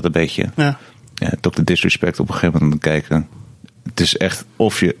zo gaat dat een beetje. Ja. Dr. Disrespect op een gegeven moment aan het kijken. Het is echt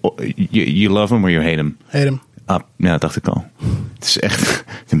of you love him or you hate him. Hate him. Ah, ja, dat dacht ik al. Het is echt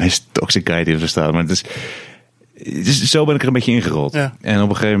de meest toxic guy die er staat. Maar het is zo ben ik er een beetje ingerold. Ja. En op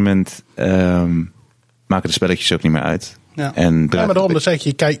een gegeven moment maken de spelletjes ook niet meer uit. Ja, En maar daarom dan zeg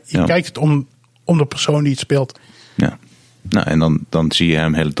je kijkt het om de persoon die het speelt. Ja. Nou, en dan zie je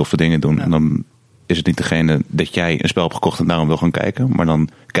hem hele toffe dingen doen. Ja. En dan is het niet degene dat jij een spel hebt gekocht en daarom wil gaan kijken. Maar dan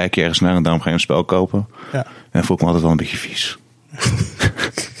kijk je ergens naar en daarom ga je een spel kopen. Ja. En dan voel ik me altijd wel een beetje vies.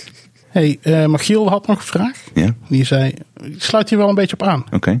 Hey, Michiel had nog een vraag. Ja? Die zei, ik sluit hier wel een beetje op aan.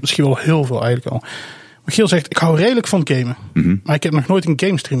 Oké. Misschien wel heel veel eigenlijk al. Michiel zegt, ik hou redelijk van gamen. Maar ik heb nog nooit een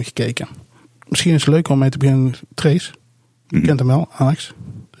gamestream gekeken. Misschien is het leuk om mee te beginnen. Trace. Je kent hem wel, Alex.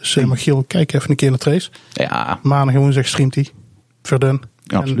 Dus Michiel, kijk even een keer naar Trace. Ja, Maandag en woensdag streamt hij. Verdun.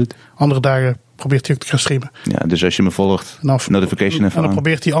 absoluut. En andere dagen probeert hij ook te gaan streamen. Ja, dus als je me volgt, En dan, notification en even dan aan.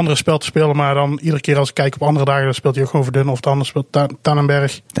 probeert hij andere spel te spelen. Maar dan iedere keer als ik kijk op andere dagen, dan speelt hij ook gewoon Verdun. Of dan speelt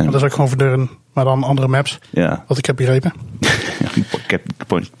Tannenberg. Maar dat is ook gewoon Verdun. Maar dan andere maps. Ja, Wat ik heb begrepen.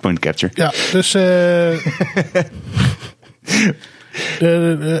 point capture. Ja, dus hij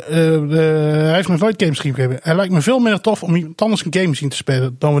heeft me nooit gamestream gegeven. Hij lijkt me veel minder tof om iemand anders een game zien te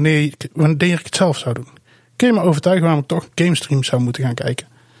spelen dan wanneer ik het zelf zou doen. Kun je me overtuigen waarom ik toch gamestream zou moeten gaan kijken?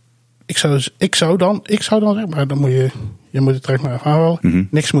 Ik zou dan zeggen, maar dan moet je moet het terug maar even aanhouden.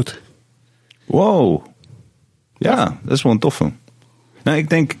 Niks moet. Wow. Ja, dat is wel een toffe. Nou,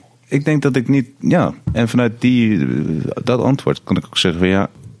 ik denk dat ik niet... Ja, en vanuit dat antwoord kan ik ook zeggen van ja...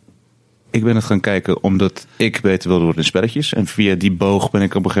 Ik ben het gaan kijken omdat ik beter wilde worden in spelletjes. En via die boog ben ik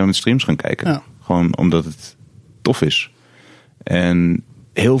op een gegeven moment streams gaan kijken. Ja. Gewoon omdat het tof is. En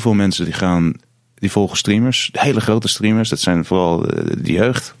heel veel mensen die volgen streamers. De hele grote streamers. Dat zijn vooral de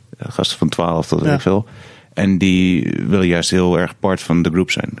jeugd. Gasten van 12 tot weet ik veel. En die willen juist heel erg part van de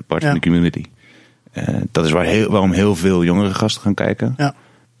groep zijn. Part van de community. Dat is waarom heel veel jongere gasten gaan kijken.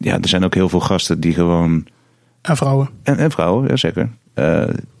 Ja, er zijn ook heel veel gasten die gewoon... En vrouwen. En vrouwen, ja zeker.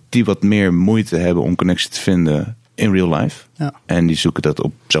 Die wat meer moeite hebben om connectie te vinden in real life. Ja. En die zoeken dat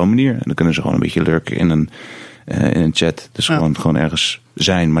op zo'n manier. En dan kunnen ze gewoon een beetje lurken in een chat. Dus gewoon ergens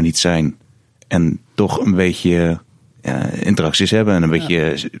zijn, maar niet zijn. En toch een beetje interacties hebben. En een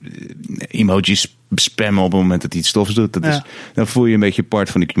beetje emojis spammen op het moment dat hij iets stofs doet. Dan voel je een beetje part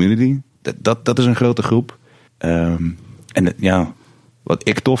van de community. Dat is een grote groep. Wat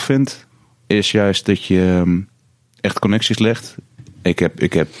ik tof vind, is juist dat je echt connecties legt. Ik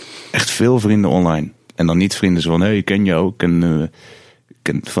heb echt veel vrienden online. En dan niet vrienden zo van, hey, ik ken jou.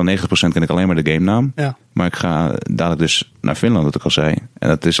 Van 90% ken ik alleen maar de game naam. Ja. Maar ik ga dadelijk dus naar Finland, wat ik al zei. En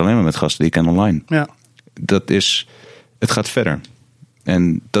dat is alleen maar met gasten die ik ken online. Ja. Het gaat verder.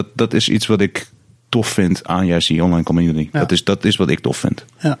 En dat is iets wat ik tof vind aan juist die online community. Ja. Dat is wat ik tof vind.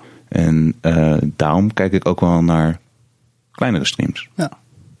 Ja. En daarom kijk ik ook wel naar kleinere streams. Ja.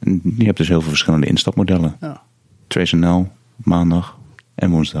 En je hebt dus heel veel verschillende instapmodellen. Ja. Trace NL, maandag en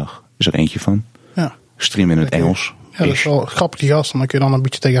woensdag is er eentje van. Ja. Stream in het Engels. Ja, dat is wel grappig die gast. Dan kun je dan een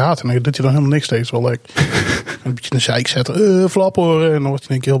beetje tegen haten. En dan doet hij dan helemaal niks tegen. Dat is wel leuk. Een beetje een zeik zetten. Flap horen. En dan wordt hij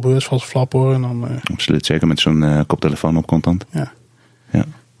denk ik heel bewust van zijn flap horen. En dan, absoluut, zeker met zo'n koptelefoon op constant. Ja.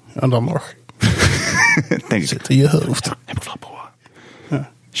 En dan nog. Denk zit in je hoofd. Heb ik flap horen?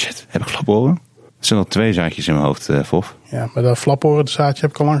 Ja. Shit, heb ik flap horen? Er zijn al 2 zaadjes in mijn hoofd, Fof. Ja, maar dat flap horen zaadje heb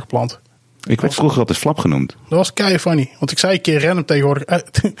ik al lang geplant. Ik werd vroeger altijd flap genoemd. Dat was kei funny. Want ik zei een keer random tegenwoordig.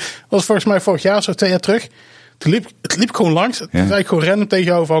 Dat was volgens mij vorig jaar, zo 2 jaar terug. Het liep gewoon langs. Toen zei ik gewoon random tegen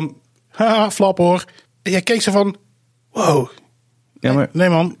jou van... Haha, flap hoor. En jij keek zo van... Wow. Ja, maar... Nee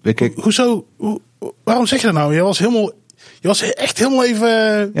man. Hoezo? Waarom zeg je dat nou? Je was echt helemaal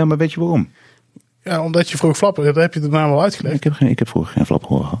even... Ja, maar weet je waarom? Ja, omdat je vroeg flap. Dat heb je de naam wel uitgelegd. Ik heb vroeger geen flap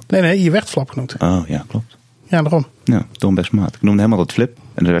horen gehad. Nee, je werd flap genoemd. Oh, ja, klopt. Ja, daarom. Ja, door best maat. Ik noemde hem altijd flip.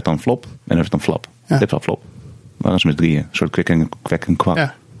 En er werd dan flop. En er werd dan flap. Ja. Flip, flap, flop. Waren ze met 3. Een soort kwek en kwak.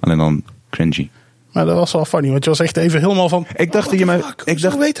 Ja. Alleen dan cringy. Maar dat was wel funny. Want je was echt even helemaal van... Ik dacht dat je mij...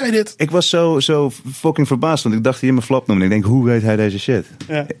 Hoe weet hij dit? Ik was zo fucking verbaasd. Want ik dacht dat je me flap noemde. Ik denk, hoe weet hij deze shit?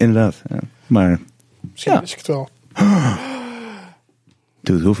 Ja. Inderdaad. Ja. Maar... Misschien wist ik het wel.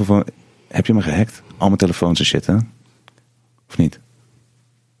 Dude, hoeveel van... Heb je me gehackt? Al mijn telefoons en shit, hè? Of niet?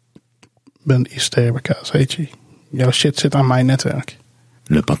 Ben ISTBK, weet je. Jouw shit zit aan mijn netwerk.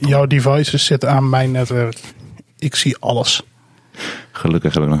 Jouw devices zitten aan mijn netwerk. Ik zie alles.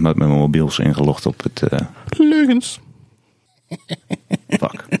 Gelukkig heb ik nog nooit met mijn mobiels ingelogd op het... Leugens.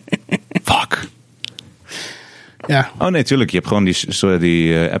 Fuck. Ja. Oh nee, tuurlijk. Je hebt gewoon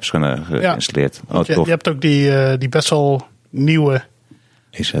die apps geïnstalleerd. Ja. Oh, je hebt ook die best wel nieuwe...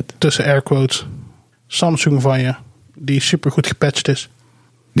 Is het? Tussen airquotes. Samsung van je. Die super goed gepatcht is.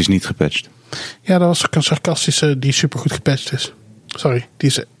 Die is niet gepatcht. Ja, dat was ook een sarcastische die supergoed gepatcht is. Sorry,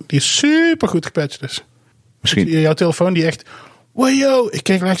 die is supergoed gepatcht is. Misschien. Jouw telefoon die echt... Wow, ik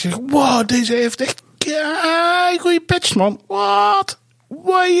keek langs en zeg... Wow, deze heeft echt... goede patch, man. Wat?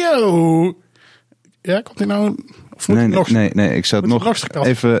 Wow. Ja, komt die nou... Of moet Nee, ik zou het nog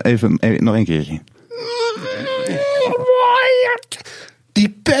even nog een keertje.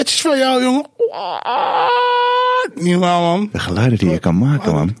 Die patch van jou, jongen. Niet normaal, man. De geluiden die je kan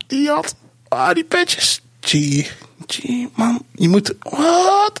maken, man. Die had... die patches. Gee, man. Je moet...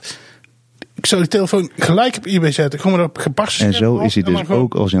 Wat? Ik zou die telefoon gelijk op eBay zetten. Gewoon op gebarsten. En zo is hij dus gewoon,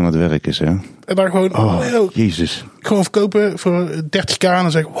 ook als hij aan het werk is, hè? En dan gewoon... Jezus. Gewoon verkopen voor 30k en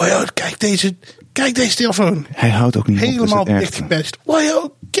dan zeggen... Wow, kijk deze telefoon. Hij houdt ook niet helemaal dicht gepatcht. Wow,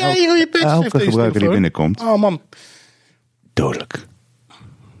 kijk hoe je patch heeft deze gebruiker die binnenkomt. Oh, man. Dodelijk.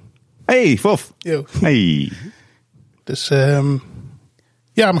 Hey, Fof. Yo. Hey. Dus,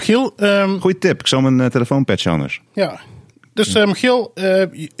 ja, Michiel. Goeie tip. Ik zal mijn telefoon patchen anders. Ja. Dus, Michiel,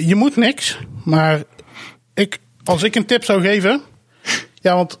 je moet niks. Maar als ik een tip zou geven...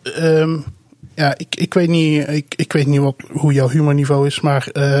 Ja, want... ja, ik weet niet, ik weet niet hoe jouw humorniveau is. Maar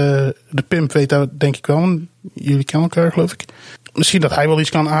de Pimp weet dat denk ik wel. Jullie kennen elkaar, geloof ik. Misschien dat hij wel iets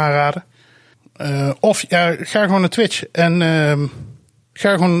kan aanraden. Of ja, ga gewoon naar Twitch. En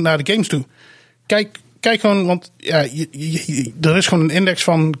ga gewoon naar de games toe. Kijk gewoon, want ja, er is gewoon een index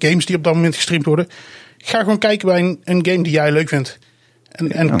van games die op dat moment gestreamd worden. Ga gewoon kijken bij een game die jij leuk vindt.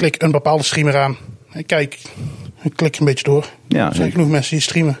 En klik een bepaalde streamer aan. En klik een beetje door. Ja, er zijn genoeg mensen die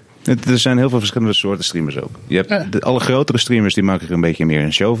streamen. Er zijn heel veel verschillende soorten streamers ook. Je hebt alle grotere streamers, die maken er een beetje meer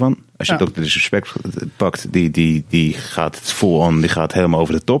een show van. Als je Dr. Disrespect pakt, die gaat full on, die gaat helemaal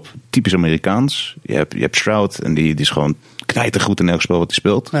over de top. Typisch Amerikaans. Je hebt Shroud en die is gewoon knijtergoed in elk spel wat hij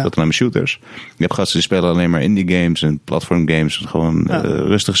speelt. Dat zijn allemaal shooters. Je hebt gasten die spelen alleen maar indie games en platform games. Gewoon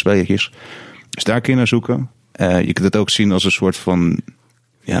rustige spelletjes. Dus daar kun je naar zoeken. Je kunt het ook zien als een soort van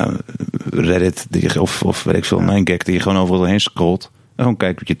Reddit of weet ik veel, 9gag, die je gewoon overal heen scrolt. En gewoon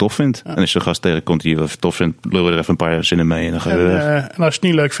kijken wat je tof vindt. En als je een gast tegenkomt die je wat tof vindt, lul je er even een paar zinnen mee en dan ga je weg. En als je het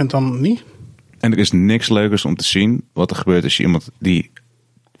niet leuk vindt, dan niet. En er is niks leukers om te zien wat er gebeurt als je iemand die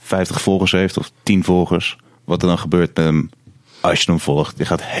 50 volgers heeft of 10 volgers. Wat er dan gebeurt met hem als je hem volgt. Die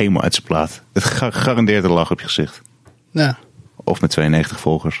gaat helemaal uit zijn plaat. Het garandeert een lach op je gezicht. Ja. Of met 92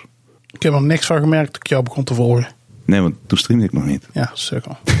 volgers. Ik heb er niks van gemerkt dat ik jou begon te volgen. Nee, want toen streamde ik nog niet. Ja,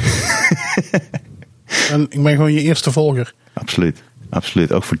 sukkel. En ik ben gewoon je eerste volger. Absoluut.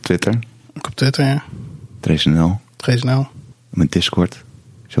 Ook voor Twitter. Ook op Twitter, ja. TraceNL. Mijn Discord.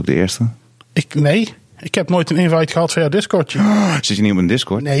 Is je ook de eerste? Nee. Ik heb nooit een invite gehad via Discord. Zit je niet op een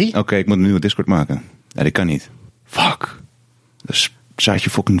Discord? Nee. Oké, ik moet een nieuwe Discord maken. Ja, dat kan niet. Fuck. Dus zaadje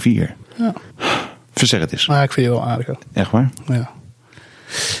fucking 4. Ja. Verzeg het eens. Maar ik vind je wel aardig. Echt waar? Ja.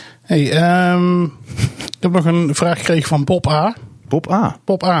 Hey, ik heb nog een vraag gekregen van Bob A. Bob A?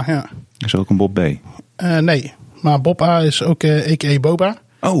 Bob A, ja. Is er ook een Bob B? Nee. Maar Bob A is ook a.k.a. Boba.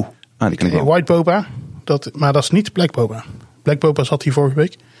 Oh, die ken ik wel. White Boba. Maar dat is niet Black Boba. Black Boba zat hier vorige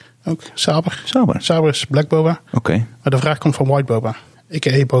week. Ook Saber. Saber is Black Boba. Oké. Maar de vraag komt van White Boba.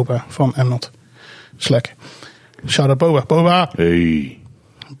 A.k.a. Boba van Mnot. Slack. Shout-out Boba. Boba. Hey.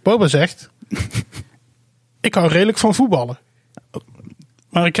 Boba zegt... ik hou redelijk van voetballen.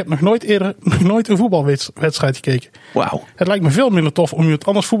 Maar ik heb nog nooit een voetbalwedstrijd gekeken. Wauw. Het lijkt me veel minder tof om iemand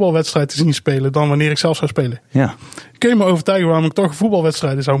anders voetbalwedstrijd te zien spelen dan wanneer ik zelf zou spelen. Ja. Kun je me overtuigen waarom ik toch een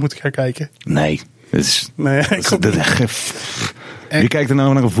voetbalwedstrijden zou moeten gaan kijken? Nee. Wie kijkt er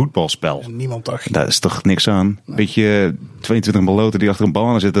nou naar een voetbalspel? Niemand toch. Daar is toch niks aan. Nee. Beetje 22 balloten die achter een bal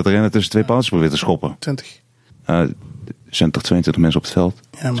aan zitten te rennen tussen twee paaltjes proberen te schoppen. 20. Er zijn toch 22 mensen op het veld?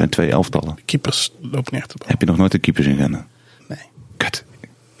 Ja, er zijn 2 elftallen. De keepers lopen niet echt op. Heb je nog nooit de keepers in rennen? Nee. Kut.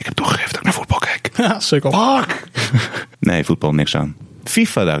 Ik heb toegegeven dat ik naar voetbal kijk. Ja, sukkel. Fuck. Nee, voetbal niks aan.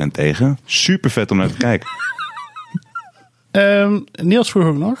 FIFA daarentegen, super vet om naar te kijken. Niels vroeg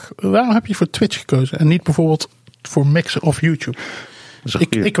ook nog, waarom heb je voor Twitch gekozen en niet bijvoorbeeld voor Mixer of YouTube?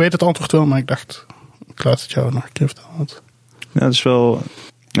 Ik weet het antwoord wel, maar ik dacht, ik laat het jou nog een keer vertellen. Ja, dat is wel...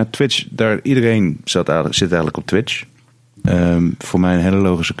 Twitch, iedereen zit eigenlijk op Twitch. Voor mij een hele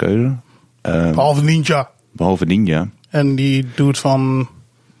logische keuze. Behalve Ninja. En die doet van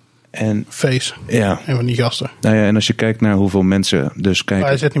Face. Ja. Een van die gasten. Nou ja, en als je kijkt naar hoeveel mensen dus kijken...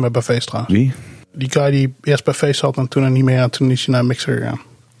 Hij zit niet meer bij Face trouwens. Wie? Die guy die eerst bij Face zat en toen er niet meer. Toen is hij naar Mixer gegaan.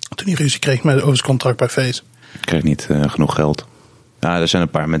 Toen hij ruzie kreeg met over zijn contract bij Face. Kreeg niet genoeg geld. Ja, er zijn een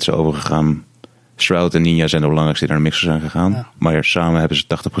paar mensen overgegaan. Shroud en Ninja zijn de belangrijkste die naar Mixer zijn gegaan. Ja. Maar samen hebben ze 80%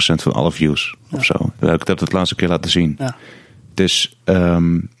 van alle views of zo. Ik heb dat het laatste keer laten zien. Ja. Dus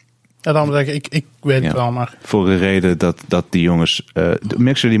Ja, daarom zeg ik weet het wel, maar... Voor een reden dat die jongens... de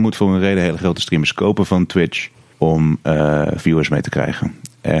Mixer die moet voor een reden hele grote streamers kopen van Twitch om viewers mee te krijgen.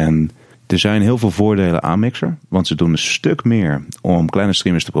 En er zijn heel veel voordelen aan Mixer, want ze doen een stuk meer om kleine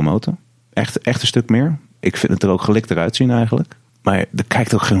streamers te promoten. Echt een stuk meer. Ik vind het er ook gelikter uitzien eigenlijk. Maar er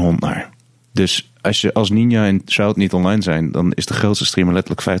kijkt ook geen hond naar. Dus als Ninja en Shout niet online zijn, dan is de grootste streamer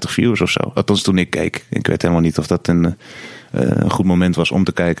letterlijk 50 viewers of zo. Althans toen ik keek. Ik weet helemaal niet of dat een goed moment was om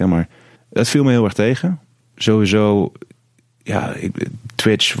te kijken. Maar het viel me heel erg tegen. Sowieso, ja,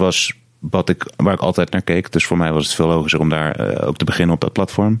 Twitch was waar ik altijd naar keek. Dus voor mij was het veel logischer om daar ook te beginnen op dat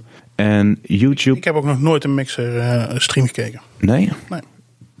platform. En YouTube... Ik heb ook nog nooit een Mixer stream gekeken. Nee?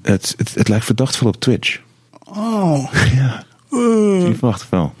 Het lijkt verdacht veel op Twitch. Oh. Ja. Je verwacht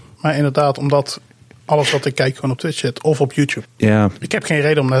wel. Maar inderdaad, omdat alles wat ik kijk gewoon op Twitch zit of op YouTube. Ja. Ik heb geen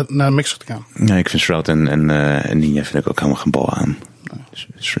reden om naar een Mixer te gaan. Nee, ik vind Shroud en Ninja vind ik ook helemaal geen bal aan.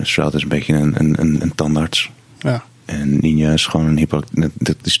 Nee. Shroud is een beetje een tandarts. Ja. En Ninja is gewoon die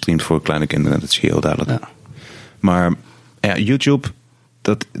streamt voor kleine kinderen. Dat zie je heel duidelijk. Ja. Maar ja, YouTube,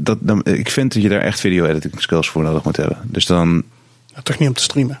 ik vind dat je daar echt video editing skills voor nodig moet hebben. Dus dan... Ja, toch niet om te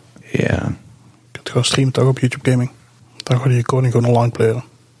streamen? Ja. Je kunt gewoon streamen toch op YouTube Gaming. Dan gewoon die recording gewoon online playen.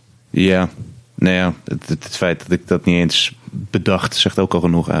 Ja. Nou ja, het feit dat ik dat niet eens bedacht zegt ook al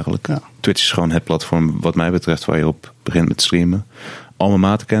genoeg eigenlijk. Ja. Twitch is gewoon het platform wat mij betreft waar je op begint met streamen. Al mijn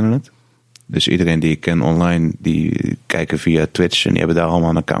maten kennen het. Dus iedereen die ik ken online, die kijken via Twitch en die hebben daar allemaal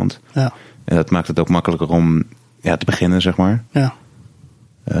een account. Ja. En dat maakt het ook makkelijker om te beginnen, zeg maar. Ja.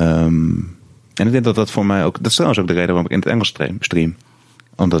 En ik denk dat dat voor mij ook... Dat is trouwens ook de reden waarom ik in het Engels stream.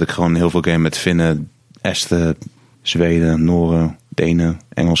 Omdat ik gewoon heel veel game met Finnen, Esten, Zweden, Noren, Denen,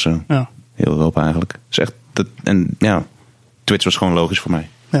 Engelsen. Ja. Heel Europa eigenlijk. Dus echt, Twitch was gewoon logisch voor mij.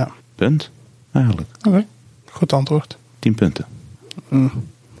 Ja. Punt, eigenlijk. Oké. Goed antwoord. 10 punten. 6,5.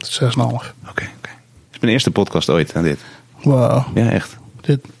 Oké. Het is mijn eerste podcast ooit aan dit. Wow. Ja, echt.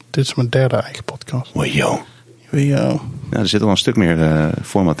 Dit is mijn derde eigen podcast. Wow. Ja, er zit al een stuk meer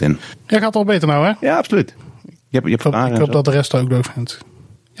format in. Jij gaat al beter nou, hè? Ja, absoluut. Je hebt vragen. Ik hoop dat de rest ook leuk vindt.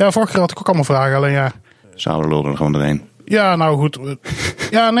 Ja, vorige keer had ik ook allemaal vragen, alleen ja. Zouden we er gewoon doorheen. Ja, nou goed.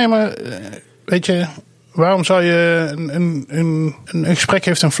 Ja, nee, maar weet je, waarom zou je een gesprek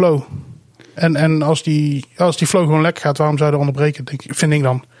heeft een flow? En als die flow gewoon lekker gaat, waarom zou je er onderbreken? Vind ik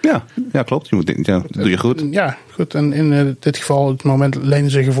dan. Ja, klopt. Dat doe je goed. Ja, goed. En in dit geval, het moment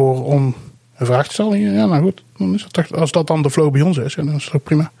lenen zich ervoor om een vraag te stellen. Ja, nou goed. Dan is het toch, als dat dan de flow bij ons is, dan is het ook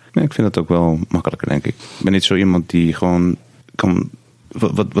prima. Ja, ik vind het ook wel makkelijker, denk ik. Ik ben niet zo iemand die gewoon kan...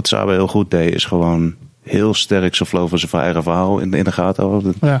 Wat Sabe heel goed deed, is gewoon heel sterk zijn flow van zijn eigen verhaal in de gaten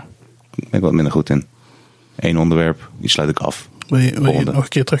houden. Daar ben ik wat minder goed in. 1 onderwerp, die sluit ik af. Wil je nog een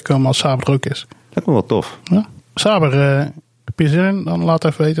keer terugkomen als Saber er ook is? Dat is wel tof. Ja. Saber, heb je zin in? Dan laat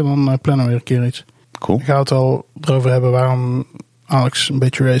even weten, dan plannen we weer een keer iets. Cool. Ik ga het al erover hebben waarom Alex een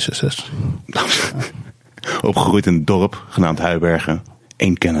beetje racist is. Opgegroeid in een dorp, genaamd Huibergen.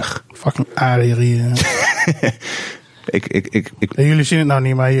 Eenkennig. Fucking Ariërie. Jullie zien het nou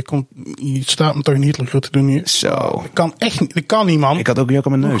niet, maar je staat me toch een Hitlergroet te doen hier. Zo. Dat kan echt niet. Dat kan niet, man. Ik had ook jok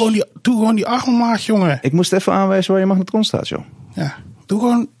aan mijn neus. Doe gewoon die arm omlaag, jongen. Ik moest even aanwijzen waar je magnetron staat, joh. Ja. Doe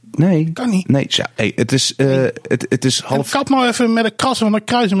gewoon... Nee. Kan niet. Nee, het is half... Ik kap nou even met een krassen van een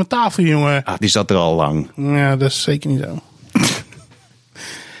kruis in mijn tafel, jongen. Die zat er al lang. Ja, dat is zeker niet zo.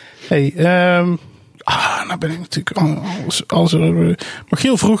 Nou ben ik natuurlijk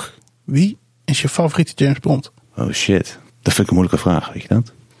Michiel vroeg, wie is je favoriete James Bond? Oh shit, dat vind ik een moeilijke vraag, weet je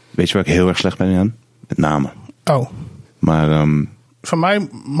dat? Weet je waar ik heel erg slecht ben aan? Met namen. Oh. Maar... Van mij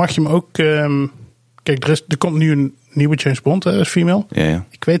mag je me ook... kijk, er komt nu een nieuwe James Bond, als female. Ja.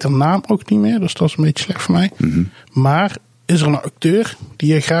 Ik weet haar naam ook niet meer, dus dat is een beetje slecht voor mij. Mm-hmm. Maar is er een acteur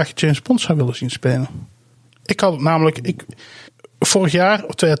die je graag James Bond zou willen zien spelen? Ik had het namelijk... Vorig jaar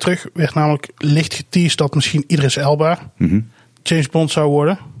of 2 jaar terug werd namelijk licht geteased dat misschien Idris Elba James Bond zou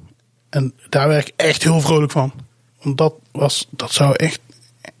worden. En daar werd ik echt heel vrolijk van. Want dat zou echt,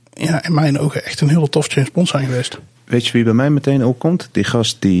 in mijn ogen, echt een heel tof James Bond zijn geweest. Weet je wie bij mij meteen opkomt? Die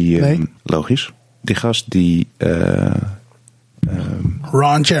gast die... Nee. Logisch. Die gast die...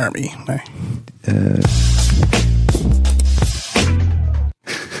 Ron Jeremy. Nee.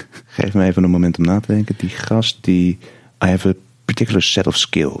 Geef me even een moment om na te denken. Die gast die... I have a particular set of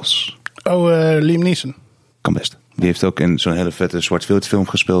skills. Oh, Liam Neeson. Kan best. Die heeft ook in zo'n hele vette zwart-wit film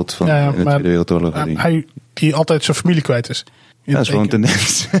gespeeld van in de Tweede Wereldoorlog. Hij die altijd zijn familie kwijt is. Ja, dat is wel een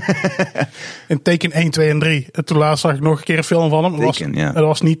tendens. In Taken 1, 2 en 3. En toen laatst zag ik nog een keer een film van hem. Dat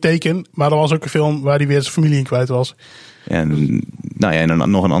was niet Taken, maar er was ook een film waar hij weer zijn familie in kwijt was. Ja, en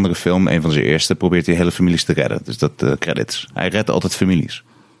nog een andere film, een van zijn eerste, probeert hij hele families te redden. Dus dat credits. Hij redt altijd families.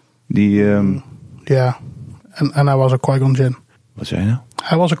 Die, Ja. En hij was een Qui-Gon Jinn. wat zei je nou?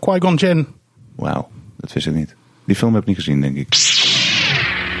 Hij was een Qui-Gon Jinn. Wauw, dat wist ik niet. Die film heb ik niet gezien, denk ik.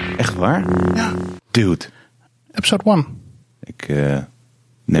 Echt waar? Ja. Dude. Episode 1.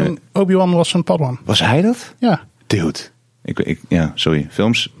 Nee, Toen Obi-Wan was een Padawan. was hij dat? Ja. Dude. Ja, sorry.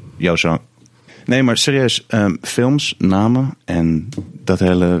 Films, jouw zo. Nee, maar serieus. Films, namen en dat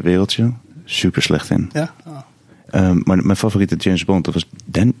hele wereldje. Super slecht in. Ja. Oh. Maar mijn favoriete James Bond, dat was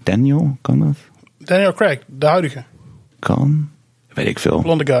Daniel, kan dat? Daniel Craig, de huidige. Kan? Weet ik veel.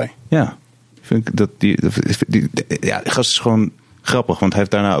 Blonde guy. Ja. Vind ik dat die gast is gewoon grappig, want hij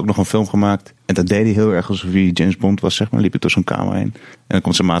heeft daarna ook nog een film gemaakt. En dat deed hij heel erg alsof hij James Bond was, zeg maar. Liep hij door zo'n kamer heen. En dan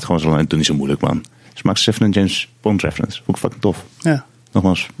komt zijn maat gewoon zo en doe niet zo moeilijk, man. Dus maak ze even een James Bond reference. Vond ik fucking tof. Ja.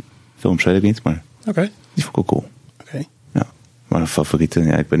 Nogmaals, films weet ik niet, maar Oké. die vond ik ook cool. Oké. Ja. Maar een favoriete,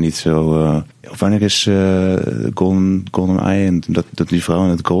 ja, ik ben niet zo... wanneer is Golden Eye en dat die vrouw in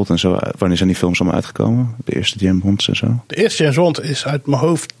het gold en zo... Wanneer zijn die films allemaal uitgekomen? De eerste James Bonds en zo? De eerste James Bond is uit mijn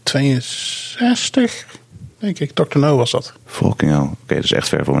hoofd 62, denk ik. Dr. No was dat. Fucking hell. Oké, dat is echt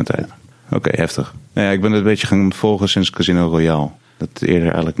ver voor mijn tijd. Oké, heftig. Nou ja, ik ben het een beetje gaan volgen sinds Casino Royale. Dat eerder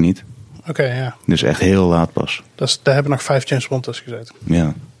eigenlijk niet. Oké, ja. Dus echt heel laat pas. Daar hebben nog 5 James Bond tussen gezeten.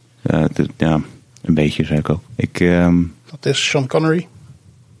 Ja. Ja, een beetje zei ik ook. Dat is Sean Connery.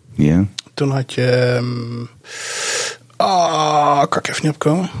 Ja. Toen had je... kan ik even niet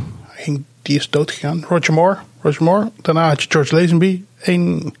opkomen. Die is dood gegaan. Roger Moore. Daarna had je George Lazenby.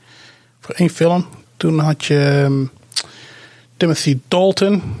 Voor 1 film. Toen had je Timothy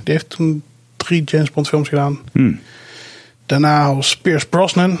Dalton. Die heeft toen 3 James Bond films gedaan. Daarna was Pierce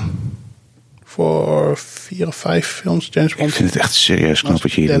Brosnan. Voor 4 of 5 films James Bond. Ik vind het echt serieus knap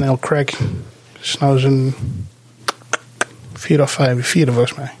wat je hier doet. Daniel Craig. Is nou zijn 4 of 5. 4e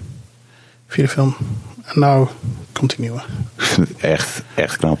volgens mij. 4e film. En nou komt die nieuwe. Ik vind het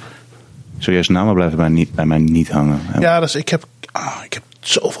echt knap. Serieus, namen blijven bij mij niet hangen. Ja, dus ik heb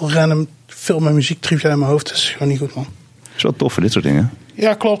zoveel random film- en muziektrivia in mijn hoofd. Dat is gewoon niet goed, man. Is wel tof voor dit soort dingen.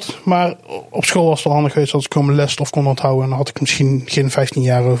 Ja, klopt. Maar op school was het wel handig geweest als ik mijn les of kon onthouden. En dan had ik misschien geen 15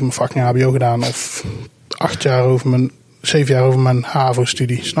 jaar over mijn fucking HBO gedaan. Of 7 jaar over mijn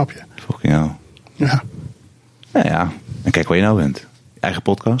HAVO-studie. Snap je? Fucking hell. Ja. Nou ja, en kijk waar je nou bent. Eigen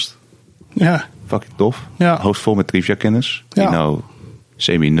podcast. Ja. Fucking tof. Ja. Hoofd vol met trivia kennis. Die Ja. nou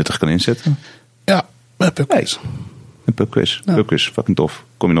semi-nuttig kan inzetten. Ja. Heb ik Hey. Een pubquiz. Ja. Pubquiz, fucking tof.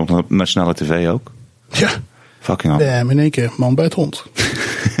 Kom je nog op nationale tv ook? Ja. Fucking hell. Bam, in 1 keer. Man bij het hond.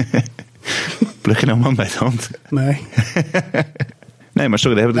 Plug je nou man bij het hand? Nee. Nee, maar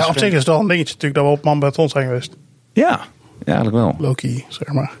sorry. Daar hebben we Ja, dus op zich is het wel een dingetje natuurlijk dat we op Man bij het hond zijn geweest. Ja, eigenlijk wel. Loki, zeg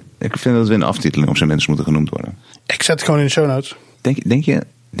maar. Ik vind dat we een aftiteling op zijn mensen moeten genoemd worden. Ik zet het gewoon in de show notes.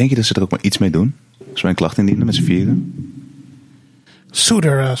 Denk je dat ze er ook maar iets mee doen? Als wij een klacht indienen met z'n vieren?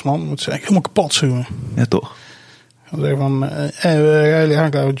 Soeder, man. Moet ze eigenlijk helemaal kapot zoeken. Ja, toch? Dan zeggen van,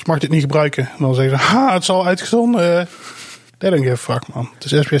 je mag dit niet gebruiken. En dan zeggen ze, het is al uitgezonden. They don't give a fuck, man.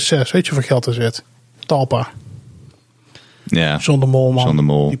 Het is SBS 6. Weet je hoeveel geld er zit? Talpa. Ja. Zonder mol, man. Zonder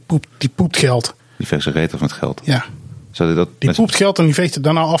mol. Die poept geld. Die veegt zijn reet af met geld. Ja. Zou je dat, Die poept geld en die veegt het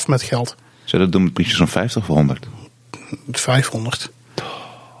daarna af met geld. zou je dat doen met briefjes van 50 of 100? 500.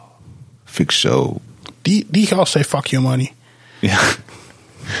 Vind ik zo... Die gast heeft fuck you money. Ja.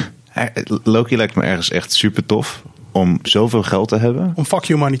 Loki lijkt me ergens echt super tof om zoveel geld te hebben. Om fuck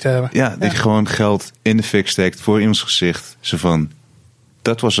you money te hebben. Ja, dat je gewoon geld in de fik steekt voor iemands gezicht. Zo van,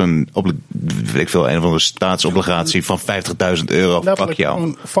 dat was een of andere staatsobligatie van €50.000. Fuck jou.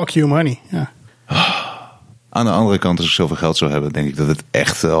 Gewoon fuck you money. Ja. Aan de andere kant, als ik zoveel geld zou hebben, denk ik dat het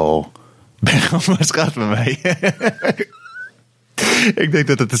echt wel bergafwaarts gaat bij mij. Ik denk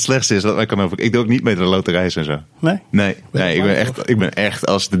dat het het slechtste is wat mij kan over. Ik doe ook niet mee naar de loterij en zo. Nee? Nee, ik ben echt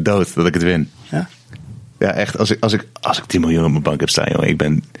als de dood dat ik het win. Ja. Ja, echt. Als ik 10 miljoen op mijn bank heb staan,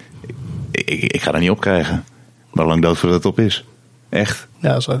 jongen, ik ga daar niet op krijgen. Maar lang dood voordat het op is. Echt.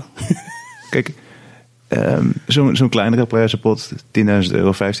 Ja, zo. Kijk, zo'n kleinere prijzenpot,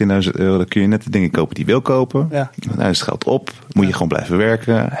 €10.000, €15.000, dan kun je net de dingen kopen die je wil kopen. Ja. Dan is het geld op. Moet je gewoon blijven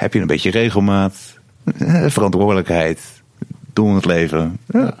werken. Heb je een beetje regelmaat, verantwoordelijkheid, doel in het leven.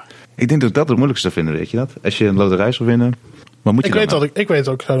 Ja. Ik denk dat ik dat het moeilijkste vind, weet je dat? Als je een loterij zou winnen, wat moet je Ik dan? weet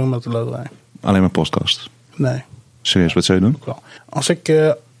wat ik zou doen met de loterij. Alleen maar podcast. Nee. Serieus, wat zou je doen? Ook wel.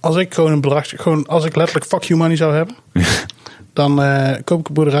 Als ik gewoon een bedrag, als ik letterlijk fuck you money zou hebben, dan koop ik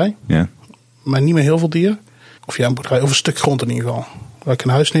een boerderij, Ja. maar niet meer heel veel dieren. Of ja, een boerderij, of een stuk grond in ieder geval. Waar ik een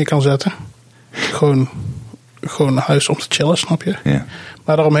huis neer kan zetten. Gewoon een huis om te chillen, snap je? Ja.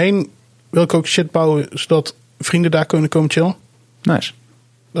 Maar daaromheen wil ik ook shit bouwen, zodat vrienden daar kunnen komen chillen. Nice.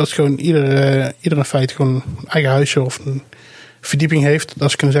 Dat is gewoon ieder in feite gewoon een eigen huisje of een verdieping heeft.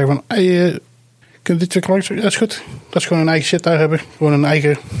 Dat ze kunnen zeggen van, hey, kun je dit weer langs? Ja, is goed. Dat ze gewoon een eigen shit daar hebben. Gewoon een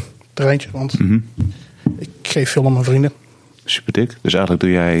eigen terreintje. Want ik geef veel aan mijn vrienden. Super dik. Dus eigenlijk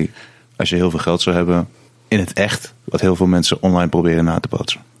doe jij, als je heel veel geld zou hebben, in het echt, wat heel veel mensen online proberen na te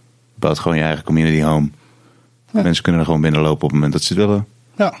bootsen. Je bouwt gewoon je eigen community home. Ja. Mensen kunnen er gewoon binnenlopen op het moment dat ze het willen.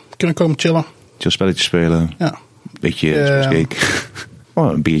 Ja, kunnen komen chillen. Chill spelletjes spelen. Ja. Beetje cake.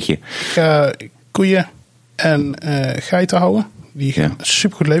 Een biertje. Koeien en geiten houden. Die gaan een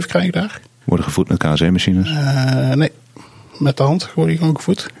supergoed leven krijgen daar. Worden gevoed met KSE-machines? Nee, met de hand word je gewoon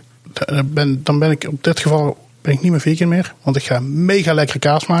gevoed. Dan ben ik op dit geval niet meer vegan meer. Want ik ga mega lekkere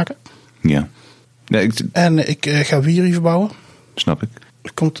kaas maken. Ja. Nee, en ik ga wierie verbouwen. Snap ik.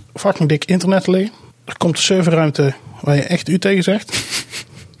 Er komt fucking dik internet te liggen. Er komt een serverruimte waar je echt u tegen zegt.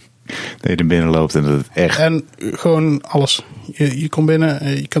 Dat je er binnen loopt en dat het echt... En gewoon alles. Je komt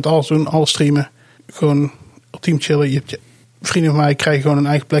binnen, je kunt alles doen, alles streamen. Gewoon ultiem chillen. Je hebt je vrienden van mij krijgen gewoon een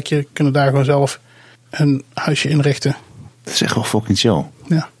eigen plekje. Kunnen daar gewoon zelf een huisje inrichten. Dat is echt wel fucking chill.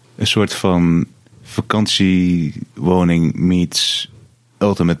 Ja. Een soort van vakantiewoning meets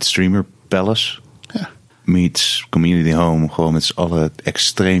ultimate streamer palace. Ja. Meets community home. Gewoon met z'n allen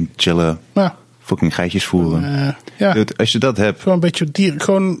extreem chillen. Ja. Fucking geitjes voeren. Ja. Dude, als je dat hebt. Gewoon een beetje dier.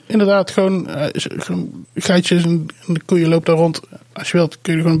 Gewoon inderdaad gewoon geitjes en de koeien lopen daar rond. Als je wilt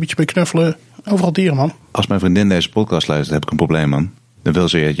kun je er gewoon een beetje mee knuffelen. Overal dieren, man. Als mijn vriendin deze podcast luistert, heb ik een probleem, man. Dan wil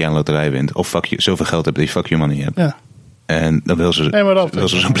ze dat jij een loterij wint. Of zoveel geld hebt dat je fuck you money hebt. Ja. En dan wil ze,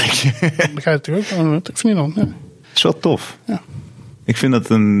 zo'n plekje. Dan ga je natuurlijk ook gewoon met vrienden dan. Ja. Het is wel tof. Ja. Ik vind dat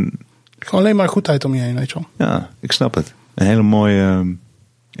gewoon alleen maar goedheid om je heen, weet je wel. Ja, ik snap het. Een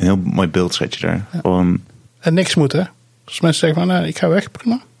heel mooi beeld zet je daar. Ja. Gewoon... En niks moet, hè. Als mensen zeggen van, ik ga weg,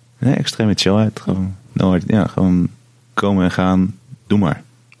 prima. Nee, extreme chillheid. Gewoon, gewoon komen en gaan. Doe maar.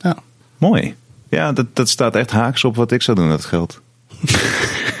 Ja. Mooi. Ja, dat staat echt haaks op wat ik zou doen met het geld.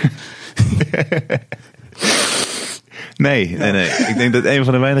 Nee. Ik denk dat een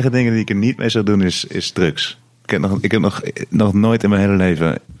van de weinige dingen die ik er niet mee zou doen is drugs. Ik heb nog nooit in mijn hele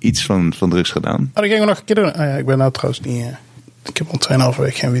leven iets van drugs gedaan. Dat gingen we nog een keer doen. Ik ben nou trouwens niet... ik heb al 2,5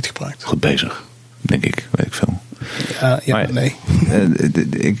 weken geen wiet gebruikt. Goed bezig, denk ik. Weet ik veel. Maar, nee.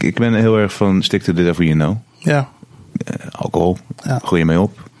 Ik ben heel erg van stick to the devil you know. Ja. Alcohol, gooi je mee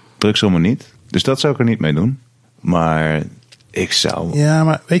op. Drugs allemaal niet. Dus dat zou ik er niet mee doen. Maar ik zou... Ja,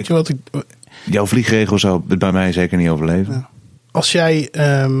 maar weet je wat ik... Jouw vliegregel zou het bij mij zeker niet overleven. Ja. Als jij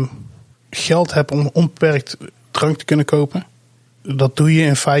geld hebt om onbeperkt drank te kunnen kopen, dat doe je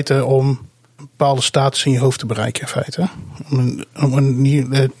in feite om een bepaalde status in je hoofd te bereiken in feite. Om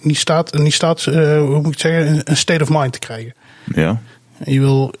een state of mind te krijgen. Ja. En je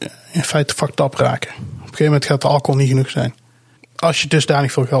wil in feite fucked up raken. Op een gegeven moment gaat de alcohol niet genoeg zijn. Als je dus daar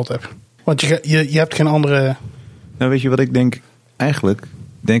niet veel geld hebt. Want je hebt geen andere... Nou, weet je wat ik denk? Eigenlijk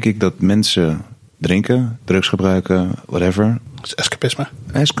denk ik dat mensen drinken, drugs gebruiken, whatever. Dat is escapisme.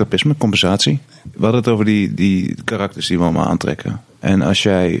 Escapisme, compensatie. We hadden het over die karakters die we allemaal aantrekken. En als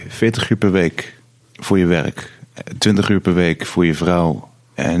jij 40 uur per week voor je werk, 20 uur per week voor je vrouw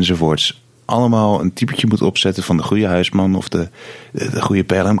enzovoorts, allemaal een typetje moet opzetten van de goede huisman of de goede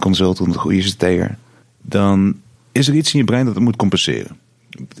PLM-consultant, de goede ZT'er, dan is er iets in je brein dat het moet compenseren.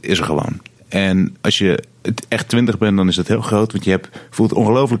 Is er gewoon. En als je echt 20 bent, dan is dat heel groot. Want je voelt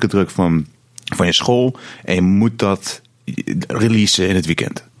ongelofelijke druk van je school. En je moet dat releasen in het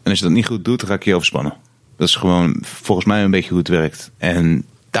weekend. En als je dat niet goed doet, dan raak je je overspannen. Dat is gewoon volgens mij een beetje hoe het werkt. En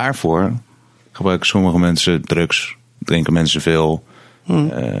daarvoor gebruiken sommige mensen drugs. Drinken mensen veel.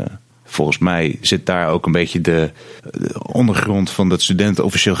 Volgens mij zit daar ook een beetje de ondergrond van dat studenten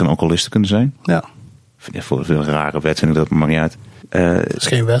officieel geen alcoholisten kunnen zijn. Ja. Voor een rare wet vind ik dat, maar maakt niet uit. Het is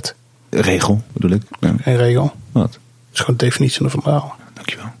geen wet. Regel, bedoel ik. Ja. Geen regel. Wat? Het is gewoon de definitie van de verhaal.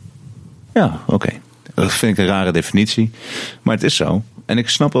 Dankjewel. Ja, oké. Dat vind ik een rare definitie. Maar het is zo. En ik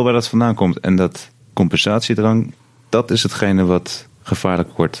snap wel waar dat vandaan komt. En dat compensatiedrang, dat is hetgene wat gevaarlijk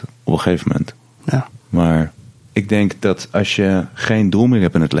wordt op een gegeven moment. Ja. Maar ik denk dat als je geen doel meer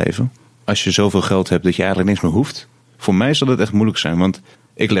hebt in het leven, als je zoveel geld hebt dat je eigenlijk niks meer hoeft, voor mij zal het echt moeilijk zijn. Want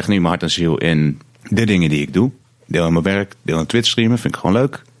ik leg nu mijn hart en ziel in de dingen die ik doe. Deel in mijn werk, deel in Twitch streamen, vind ik gewoon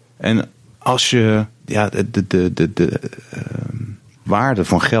leuk. En als je de waarde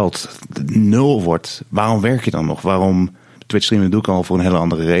van geld nul wordt, waarom werk je dan nog? Waarom Twitch streamen doe ik al voor een hele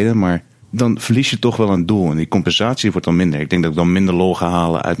andere reden, maar dan verlies je toch wel een doel. En die compensatie wordt dan minder. Ik denk dat ik dan minder lol ga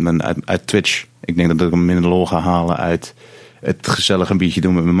halen uit Twitch. Ik denk dat ik dan minder lol ga halen uit het gezellig een biertje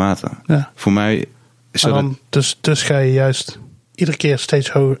doen met mijn maten. Ja. Voor mij is dat... Dus ga je juist iedere keer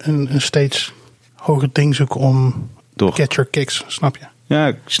een steeds hoger ding zoeken om get your kicks, snap je? Ja,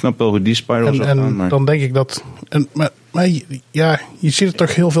 ik snap wel hoe die spiral zou gaan. Maar... dan denk ik dat... Maar Maar ja, je ziet er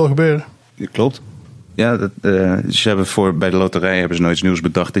toch heel veel gebeuren. Klopt. Ja, ze hebben bij de loterij hebben ze nooit iets nieuws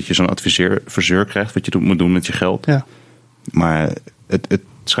bedacht dat je zo'n adviseur krijgt wat je moet doen met je geld. Ja. Maar het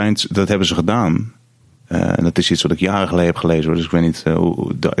schijnt, dat hebben ze gedaan. En dat is iets wat ik jaren geleden heb gelezen, hoor, dus ik weet niet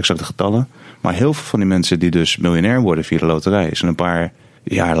de exacte getallen. Maar heel veel van die mensen die dus miljonair worden via de loterij, zijn een paar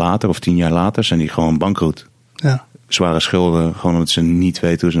jaar later of 10 jaar later, zijn die gewoon bankroet. Ja. Zware schulden, gewoon omdat ze niet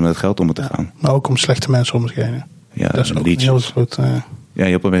weten hoe ze met het geld om moeten gaan. Maar ook om slechte mensen om zich heen. Ja, dat is ook een heel groot... Ja,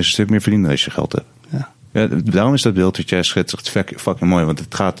 je hebt opeens een stuk meer verdienen als je geld hebt. Ja. Ja, daarom is dat beeld dat jij schetst fucking mooi. Want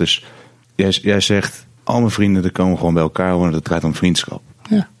het gaat dus... Jij zegt, al mijn vrienden er komen gewoon bij elkaar, want het draait om vriendschap.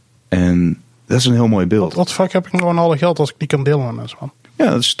 Ja. En dat is een heel mooi beeld. Wat fuck heb ik gewoon alle geld als ik niet kan delen met mensen, man? Ja,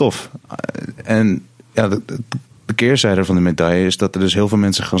 dat is tof. En ja, de keerzijde van de medaille is dat er dus heel veel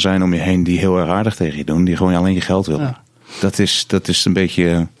mensen gaan zijn om je heen die heel erg aardig tegen je doen. Die gewoon alleen je geld willen. Ja. Dat is een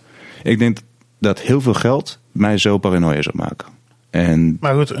beetje... Ik denk dat heel veel geld mij zo paranoia zou maken.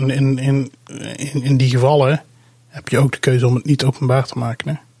 Maar goed, in die gevallen heb je ook de keuze om het niet openbaar te maken.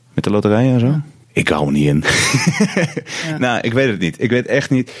 Hè? Met de loterijen en zo? Ja. Ik hou er niet in. Ja. Nou, ik weet het niet. Ik weet echt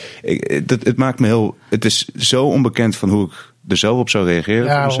niet. Het maakt me heel... Het is zo onbekend van hoe ik er zelf op zou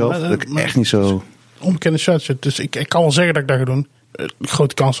reageren voor mezelf. Dat ik echt niet zo... Onbekende situatie. Dus ik kan wel zeggen dat ik dat ga doen.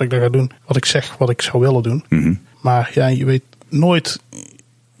 Grote kans dat ik dat ga doen. Wat ik zeg, wat ik zou willen doen. Mm-hmm. Maar ja, je weet nooit...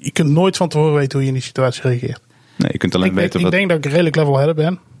 Je kunt nooit van tevoren weten hoe je in die situatie reageert. Nee, je kunt alleen weten wat... Ik denk dat ik redelijk level-headed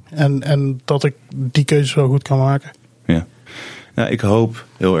ben. En dat ik die keuze zo goed kan maken. Ja. Nou, ik hoop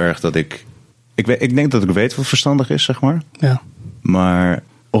heel erg dat ik denk dat ik weet wat verstandig is, zeg maar. Ja. Maar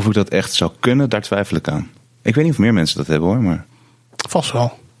of ik dat echt zou kunnen, daar twijfel ik aan. Ik weet niet of meer mensen dat hebben, hoor. Maar vast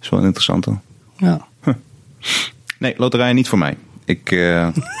wel. Is wel interessant, hoor. Ja. Nee, loterij niet voor mij.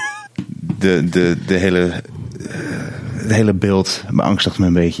 De hele beeld beangstigt me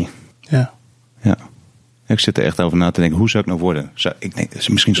een beetje. Ja. Ja. Ik zit er echt over na te denken, hoe zou ik nou worden? Ik denk,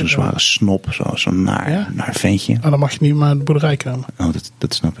 misschien zo'n zware snop, zo'n naar ventje. Dan mag je niet maar de boerderij komen. Oh,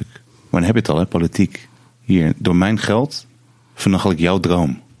 dat snap ik. Maar dan heb je het al, hè, politiek. Hier, door mijn geld vernachel ik jouw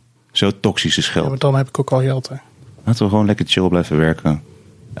droom. Zo toxisch is geld. Ja, maar dan heb ik ook al geld, hè. Laten we gewoon lekker chill blijven werken.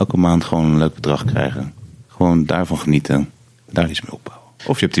 Elke maand gewoon een leuk bedrag krijgen. Gewoon daarvan genieten. Daar iets mee opbouwen.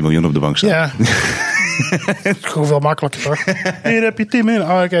 Of je hebt 10 miljoen op de bank staan. Ja. Het is gewoon veel makkelijker, toch? Hier heb je 10 miljoen.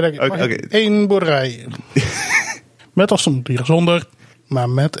 Oh, oké. 1 boerderij. Met afstandsdieren. Zonder, maar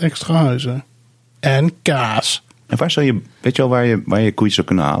met extra huizen. En kaas. En waar zou je, weet je al waar je koeien zou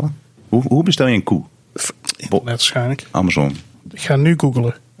kunnen halen? Hoe bestel je een koe? Internet waarschijnlijk. Amazon. Ik ga nu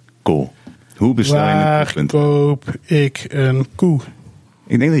googlen. Cool. Hoe bestel je een koe? Waar koop ik een koe?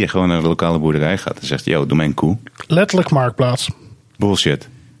 Ik denk dat je gewoon naar de lokale boerderij gaat en zegt, yo, doe mij een koe. Letterlijk Marktplaats. Bullshit.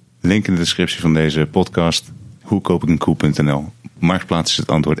 Link in de descriptie van deze podcast. Hoe koop ik een koe.nl. Marktplaats is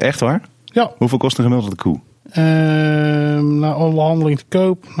het antwoord. Echt waar? Ja. Hoeveel kost een gemiddelde koe? Naar onderhandeling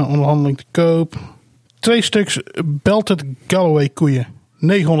te koop. 2 stuks Belted Galloway koeien.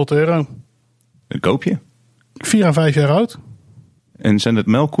 €900. Een koopje? 4 en 5 jaar oud. En zijn het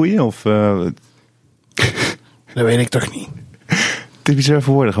melkkoeien of... Dat weet ik toch niet. Typische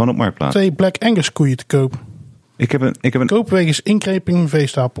woorden, gewoon op Marktplaats. 2 Black Angus koeien te koop. Ik heb een... Koop wegens inkreping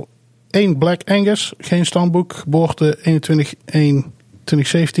veestapel. 1 Black Angus, geen stamboek, geboorte 21/1/2017.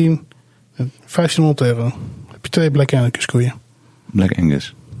 €1500. Heb je 2 Black Angus koeien. Black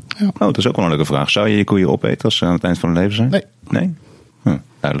Angus. Ja. Oh, dat is ook wel een leuke vraag. Zou je je koeien opeten als ze aan het eind van hun leven zijn? Nee. Nee?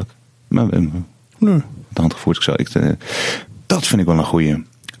 Duidelijk. Maar, Nee. de hand gevoerd. Dat vind ik wel een goeie.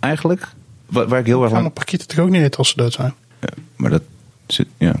 Eigenlijk, waar ik heel erg Gaan een parkieten toch ook niet eten als ze dood zijn? Ja, maar dat zit,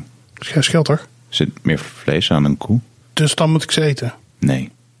 ja. Dat is geen schil, toch? Zit meer vlees aan een koe? Dus dan moet ik ze eten. Nee,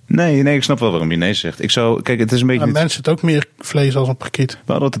 ik snap wel waarom je nee zegt. Kijk, het is een beetje... Aan een mens zit ook meer vlees als een parkiet. We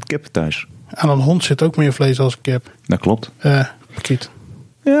hadden altijd kippen thuis. Aan een hond zit ook meer vlees als een kip. Dat klopt. Parkiet.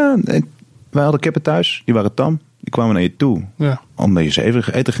 Ja, wij hadden kippen thuis. Die waren tam. Die kwamen naar je toe. Ja. Omdat je ze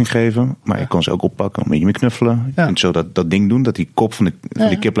even eten ging geven. Maar je kon ze ook oppakken. Een beetje mee knuffelen. Je kunt zo dat ding doen. Dat die kop van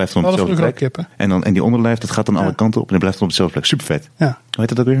die kip blijft op dezelfde plek. En die onderlijf, dat gaat dan alle kanten op. En die blijft op dezelfde plek. Super vet. Ja. Hoe heet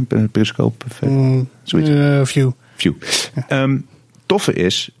dat ook weer? Een periscoop? Zoiets. View. Ja. Toffe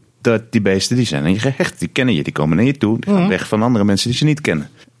is dat die beesten die zijn aan je gehecht. Die kennen je. Die komen naar je toe. Die gaan weg van andere mensen die ze niet kennen.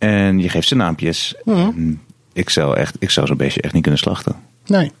 En je geeft ze naampjes. Ik zou zo'n beestje echt niet kunnen slachten.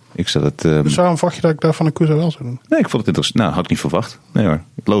 Nee. Ik zou het... Dus waarom verwacht je dat ik daar van een koe wel zou doen? Nee, ik vond het interessant. Nou, had ik niet verwacht. Nee hoor.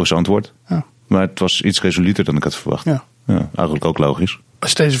 Het logisch antwoord. Ja. Maar het was iets resoluter dan ik had verwacht. Ja. Eigenlijk ook logisch.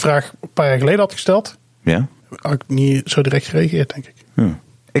 Als je deze vraag een paar jaar geleden had gesteld, Ja? had ik niet zo direct gereageerd, denk ik. Ja.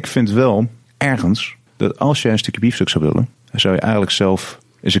 Ik vind wel ergens dat als jij een stukje biefstuk zou willen, zou je eigenlijk zelf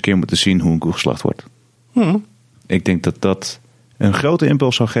eens een keer moeten zien hoe een koe geslacht wordt. Ik denk dat dat een grote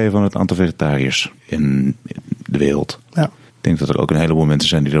impuls zou geven aan het aantal vegetariërs in de wereld. Ja. Ik denk dat er ook een heleboel mensen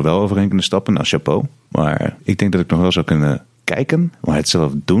zijn die er wel overheen kunnen stappen. Nou, chapeau. Maar ik denk dat ik nog wel zou kunnen kijken. Maar het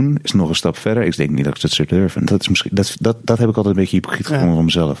zelf doen is nog een stap verder. Ik denk niet dat ik dat zou durven. En dat is misschien, dat heb ik altijd een beetje hypocriet gevonden van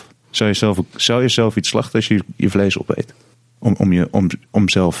mezelf. Zou je zelf iets slachten als je vlees opeet? Om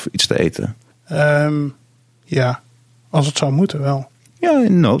zelf iets te eten? Ja, als het zou moeten wel. Ja,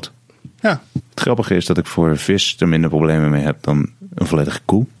 in nood. Ja, Het grappige is dat ik voor vis er minder problemen mee heb dan een volledige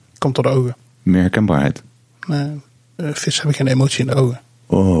koe. komt door de ogen. Meer herkenbaarheid. Vis hebben geen emotie in de ogen.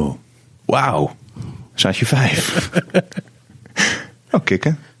 Oh, wauw. Zaadje 5. Oh,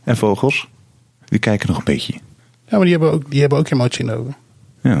 kikken. En vogels. Die kijken nog een beetje. Ja, maar die hebben ook emotie in de ogen.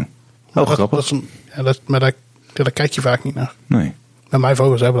 Ja. Oh, grappig. Maar daar kijk je vaak niet naar. Nee. Maar mijn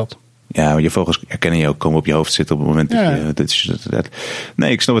vogels hebben dat. Ja, maar je vogels herkennen je ook, komen op je hoofd zitten op het moment dat je...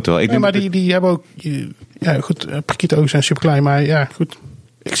 Nee, ik snap het wel. Maar die hebben ook... Ja, goed, prikietogen zijn super klein, maar ja, goed.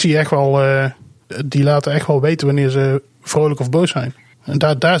 Ik zie echt wel... die laten echt wel weten wanneer ze vrolijk of boos zijn. En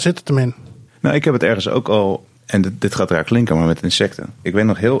daar zit het hem in. Nou, ik heb het ergens ook al... En dit gaat raar klinken, maar met insecten. Ik weet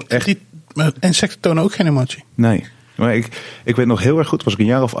nog heel echt... Maar insecten tonen ook geen emotie. Nee. Maar ik weet nog heel erg goed, was ik een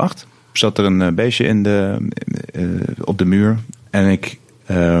jaar of 8... zat er een beestje op de muur. En ik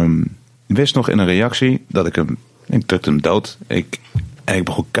wist nog in een reactie dat ik drukte hem dood. En ik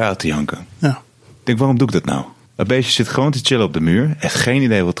begon kaart te janken. Ja. Ik denk, waarom doe ik dat nou? Dat beestje zit gewoon te chillen op de muur. Heeft geen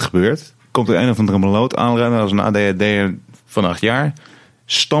idee wat er gebeurt. Komt er een of andere meloot aanrennen als een ADHD'er van 8 jaar.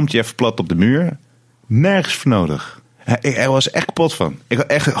 Stampt je even plat op de muur. Nergens voor nodig. Er was echt kapot van. Ik had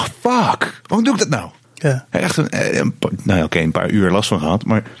echt, fuck, waarom doe ik dat nou? Ja. Echt een paar uur last van gehad.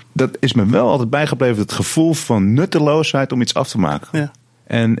 Maar dat is me wel altijd bijgebleven. Het gevoel van nutteloosheid om iets af te maken. Ja.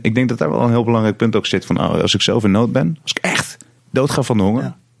 En ik denk dat daar wel een heel belangrijk punt ook zit. Van als ik zelf in nood ben. Als ik echt doodga van de honger.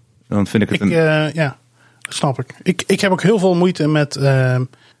 Ja. Dan vind ik het ja, dat snap ik. Ik heb ook heel veel moeite met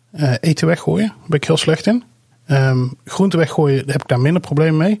eten weggooien. Daar ben ik heel slecht in. Groente weggooien, daar heb ik daar minder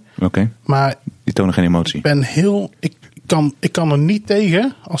problemen mee. Oké. Maar die tonen geen emotie. Ik kan er niet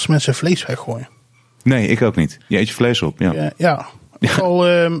tegen als mensen vlees weggooien. Nee, ik ook niet. Je eet je vlees op. Ja.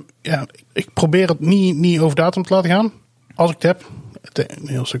 Ik probeer het niet over datum te laten gaan. Als ik het heb. Een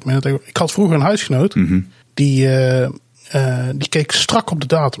heel stuk minder tegen. Ik had vroeger een huisgenoot. Mm-hmm. Die keek strak op de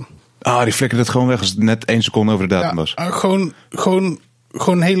datum. Die flikkerde het gewoon weg als het net 1 seconde over de datum was.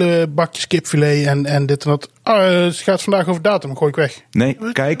 Gewoon hele bakjes kipfilet en dit en dat. Het gaat vandaag over datum, gooi ik weg. Nee,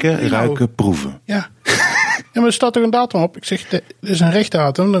 kijken, ruiken, proeven. Ja. Maar er staat toch een datum op? Ik zeg, dit is een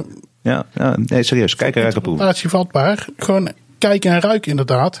rechtdatum. Ja, nee, serieus. Kijken, ruiken, proeven. Vatbaar. Gewoon kijken en ruiken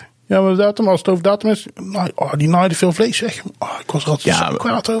inderdaad. Ja, maar de datum, als het over datum is, die naaide veel vlees weg. Ik was er altijd zo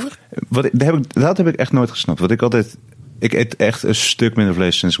kwaad over. Dat heb ik echt nooit gesnapt. Ik eet echt een stuk minder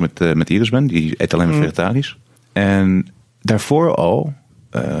vlees sinds ik met Iris ben. Die eet alleen maar vegetarisch. En daarvoor al,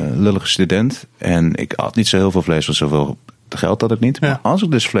 lullige student. En ik had niet zo heel veel vlees, want zoveel geld had ik niet. Ja. Maar als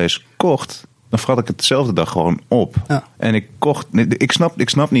ik dus vlees kocht, dan vrat ik het dezelfde dag gewoon op. Ja. En ik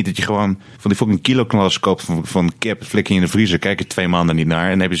snap niet dat je gewoon van die fucking kiloknallers koopt van kip, flik je in de vriezer, kijk je 2 maanden niet naar. En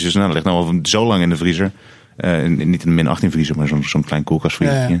dan heb je ze dat ligt nou al zo lang in de vriezer. Niet in de -18 vriezer, maar zo'n klein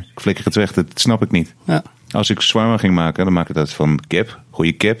koelkastvriezer. Ja. Ik flikker het weg, dat snap ik niet. Ja. Als ik shawarma ging maken, dan maak ik dat van kip.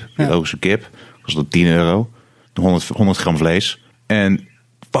 Goede kip, biologische kip. Kost dat €10. 100 gram vlees. En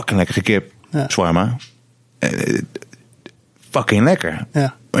fucking lekkere kip. Ja. Shawarma. Fucking lekker.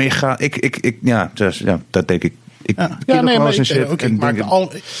 Ja. Maar je gaat, dat denk ik. Ik maak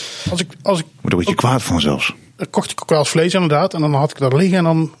als ik. Word er een beetje kwaad van zelfs. Dan kocht ik ook wel eens vlees inderdaad. En dan had ik dat liggen. En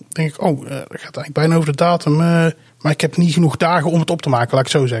dan denk ik, dat gaat eigenlijk bijna over de datum. Maar ik heb niet genoeg dagen om het op te maken, laat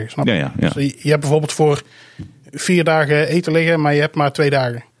ik het zo zeggen. Snap je? Ja. Dus je hebt bijvoorbeeld voor 4 dagen eten liggen, maar je hebt maar 2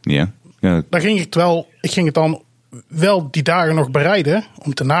 dagen. Ja. Daar ging ik ging het dan wel die dagen nog bereiden.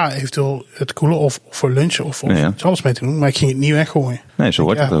 Om daarna eventueel het koelen of voor lunchen of iets anders mee te doen. Maar ik ging het niet weggooien. Nee, zo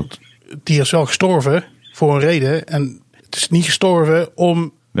wordt het ook. Het dier is wel gestorven voor een reden. En het is niet gestorven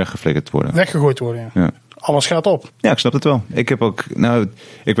om weggegooid te worden. Ja. Alles gaat op. Ja, ik snap het wel. Ik heb ook,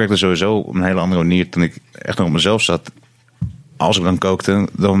 ik werkte sowieso op een hele andere manier toen ik echt nog op mezelf zat. Als ik dan kookte,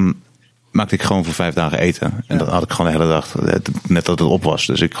 dan maakte ik gewoon voor 5 dagen eten. En dan had ik gewoon de hele dag, net dat het op was.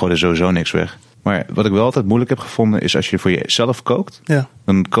 Dus ik gooide sowieso niks weg. Maar wat ik wel altijd moeilijk heb gevonden is als je voor jezelf kookt. Ja.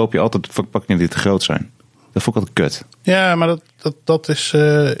 Dan koop je altijd verpakkingen die te groot zijn. Dat vond ik altijd kut. Ja, maar dat is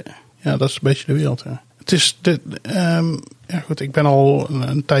een beetje de wereld. Ja. Het is goed, ik ben al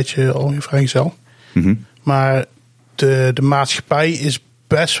een tijdje alweer vrijgezel. Mm-hmm. Maar de maatschappij is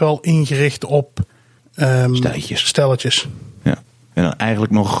best wel ingericht op stelletjes. Ja. En dan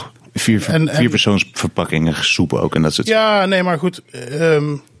eigenlijk nog 4 persoonsverpakkingen soep ook. En dat soort. Ja, nee, maar goed.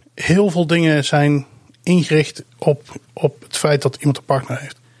 Heel veel dingen zijn ingericht op het feit dat iemand een partner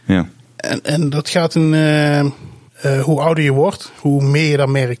heeft. Ja. En dat gaat in hoe ouder je wordt, hoe meer je dat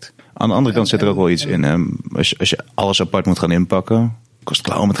merkt. Aan de andere kant zit er ook wel iets in. Hè? Als je alles apart moet gaan inpakken, kost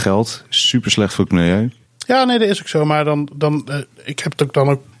klauwen met geld. Super slecht voor het milieu. Ja, nee, dat is ook zo. Maar ik heb het ook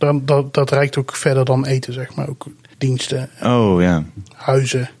dan ook, dat reikt ook verder dan eten, zeg maar. Ook diensten, Oh ja.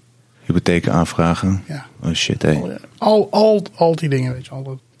 huizen. Hypotheken aanvragen. Ja. Oh shit, hé. Al die dingen, weet je. Op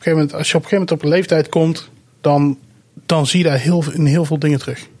een gegeven moment, als je op een gegeven moment op een leeftijd komt, dan zie je daar in heel veel dingen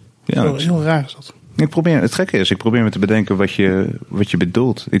terug. Ja, Heel raar is dat. Het gekke is, ik probeer me te bedenken wat je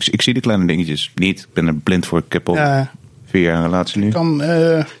bedoelt. Ik zie de kleine dingetjes niet. Ik ben er blind voor. Ik heb al 4 jaar een relatie nu.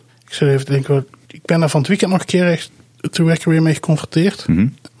 Ik zou even denken, ik ben daar van het weekend nog een keer toen werd ik er weer mee geconfronteerd.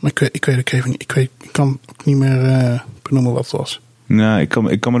 Mm-hmm. Maar ik weet ook even niet. Ik kan ook niet meer benoemen wat het was. Nou,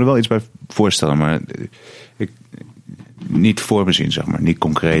 ik kan me er wel iets bij voorstellen, maar niet voor me zien, zeg maar. Niet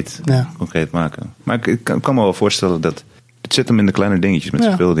concreet maken. Maar ik kan me wel voorstellen dat het zit hem in de kleine dingetjes met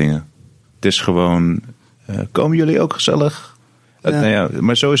zoveel dingen. Het is gewoon, komen jullie ook gezellig?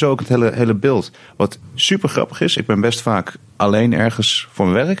 Maar sowieso ook het hele beeld. Wat super grappig is, ik ben best vaak alleen ergens voor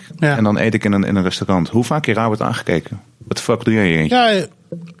mijn werk. Ja. En dan eet ik in een restaurant. Hoe vaak je raar wordt aangekeken? Wat de fuck doe jij hier? Ja,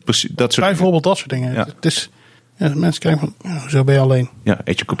 precies, dat soort bijvoorbeeld dat soort dingen. Ja. Het is, mensen kijken van, zo ben je alleen. Ja,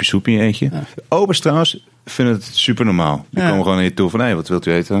 eet je een kopje soep in je eentje. Ja. Obers trouwens vinden het super normaal. Die komen gewoon naar je toe van, hey, wat wilt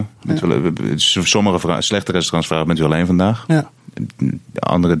u eten? Sommige slechte restaurants vragen, bent u alleen vandaag? Ja. De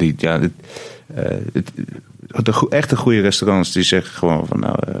andere die, de echte goede restaurants die zeggen gewoon van,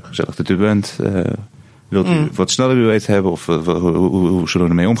 nou, gezellig dat u bent. Wilt u wat sneller uw eten hebben? Of hoe zullen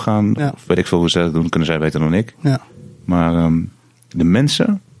we ermee omgaan? Ja. Of weet ik veel hoe ze dat doen, kunnen zij beter dan ik. Ja. Maar de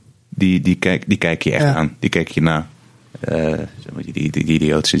mensen, die kijken je echt aan. Die kijken je na. Die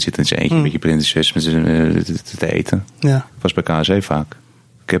idioot zit in zijn eentje een beetje prinsesjes met te eten. Ja. Was bij KSE vaak.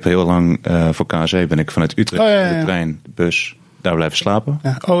 Ik heb heel lang voor KSE ben ik vanuit Utrecht de trein, de bus, daar blijven slapen.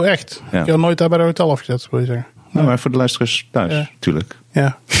 Ja. Oh echt? Ja. Je had nooit daar bij de hotel afgezet, wil je zeggen? Nou, maar voor de luisteraars thuis, tuurlijk.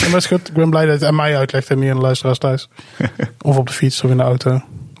 Ja, maar dat is goed. Ik ben blij dat het aan mij uitlegt en niet aan de luisteraars thuis. Of op de fiets, of in de auto,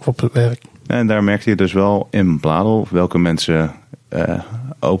 of op het werk. En daar merkte je dus wel in Bladel welke mensen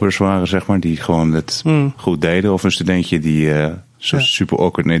opers waren, zeg maar, die gewoon het goed deden. Of een studentje die super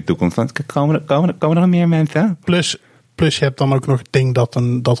awkward naar je toe komt van, komen er nog meer mensen? Plus je hebt dan ook nog het ding dat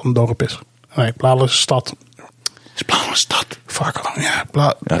een dorp is. Nee, Bladel is een stad. Is Bladel een stad? Fuck, ja.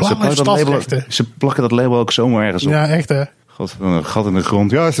 Bladel is stadsrechten. Ze plakken dat label ook zomaar ergens op. Ja, echt hè. God, een gat in de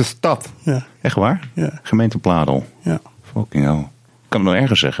grond. Ja, het is een stad. Ja. Echt waar? Ja. Gemeente Bladel. Ja. Fucking hell. Ik kan het nog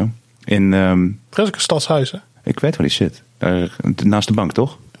ergens zeggen. Er is ook een stadshuis, hè? Ik weet waar die zit. Daar, naast de bank,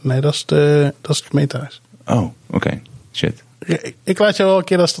 toch? Nee, dat is het gemeentehuis. Oh, oké. Shit. Ik laat je wel een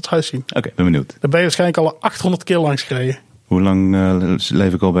keer dat stadshuis zien. Oké, ben benieuwd. Daar ben je waarschijnlijk al 800 keer langs gereden. Hoe lang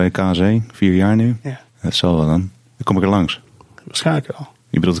leef ik al bij KSE? 4 jaar nu? Ja. Dat zal wel dan. Dan kom ik er langs. Waarschijnlijk wel.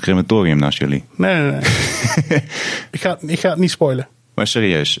 Je bedoelt het crematorium naast jullie? Nee. ik ga het niet spoilen. Maar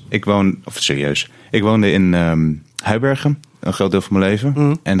serieus. Ik woonde in Huibergen. Een groot deel van mijn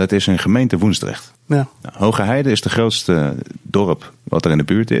leven. En dat is een gemeente Woensdrecht. Ja. Nou, Hoge Heide is de grootste dorp wat er in de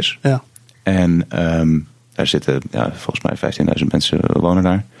buurt is. Ja. En daar zitten volgens mij 15.000 mensen wonen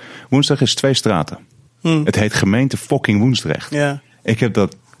daar. Woensdrecht is 2 straten. Het heet gemeente fucking Woensdrecht. Ja. Ik heb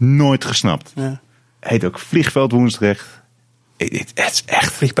dat nooit gesnapt. Ja. Het heet ook vliegveld Woensdrecht. Het is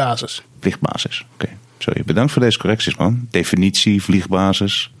echt... Vliegbasis. Oké. Sorry, bedankt voor deze correcties, man. Definitie,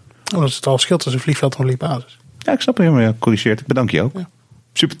 vliegbasis. Oh, dat is het al verschil tussen vliegveld en vliegbasis. Ja, ik snap het helemaal. Ja, corrigeert. Ik bedank je ook. Ja.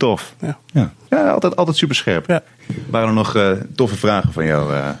 Super tof. Ja, altijd super scherp. Ja. Waren er nog toffe vragen van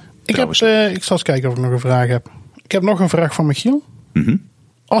jou? Ik zal eens kijken of ik nog een vraag heb. Ik heb nog een vraag van Michiel. Mm-hmm.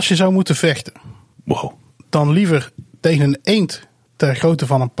 Als je zou moeten vechten, dan liever tegen een eend ter grootte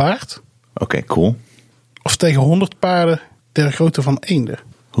van een paard. Oké, cool. Of tegen 100 paarden ter grootte van eenden.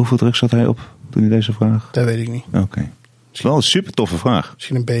 Hoeveel druk zat hij op toen hij deze vraag? Dat weet ik niet. Oké. Het is wel een super toffe vraag.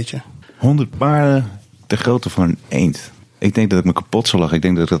 Misschien een beetje. 100 paarden ter grootte van een eend. Ik denk dat ik me kapot zou lachen. Ik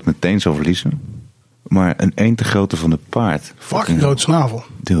denk dat ik dat meteen zou verliezen. Maar een eend ter grootte van een paard. Fucking groot snavel.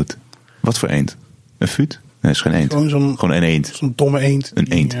 Dude. Wat voor eend? Een fuut? Nee, het is geen eend. Gewoon een eend. Zo'n domme eend. Een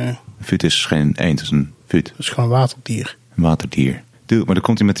eend. Een fuut is geen eend, het is een fuut. Dat is gewoon een waterdier. Een waterdier. Dude, maar dan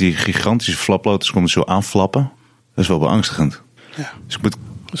komt hij met die gigantische flaploters, komt zo aanflappen. Dat is wel beangstigend. Ja. Dus ik moet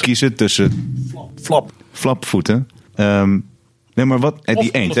kiezen tussen flapvoeten. Nee, maar wat?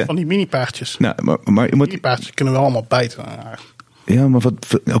 Die eend, hè? Van die mini-paardjes. Nou, maar je moet... Mini-paardjes kunnen we allemaal bijten. Ja, maar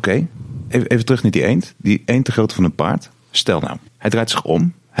wat? Oké. Even terug naar die eend. Die eend te groot van een paard. Stel nou, hij draait zich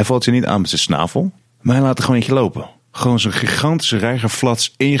om. Hij valt je niet aan met zijn snavel. Maar hij laat er gewoon eentje lopen. Gewoon zo'n gigantische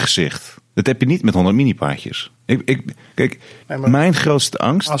reigerflats in je gezicht. Dat heb je niet met 100 mini-paardjes. Kijk, mijn grootste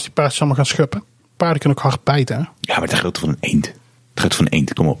angst... Als die paardjes allemaal gaan schuppen. Paarden kunnen ook hard bijten, hè? Ja, maar de grootte van een eend. De grootte van een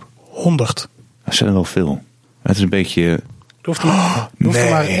eend, kom op. 100. Dat zijn er wel veel. Het is een beetje... Je hoeft er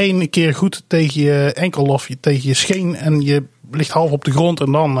maar 1 keer goed tegen je enkel of tegen je scheen en je ligt half op de grond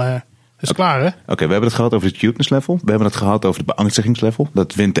en dan is het klaar, hè? Oké, we hebben het gehad over het cuteness level. We hebben het gehad over de beangstigingslevel.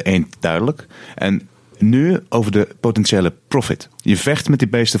 Dat wint de eend duidelijk. En nu over de potentiële profit. Je vecht met die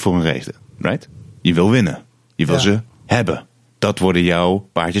beesten voor een race, right? Je wil winnen. Je wil ze hebben. Dat worden jouw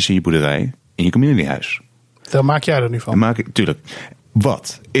paardjes in je boerderij, in je communityhuis. Daar maak jij er nu van. Tuurlijk.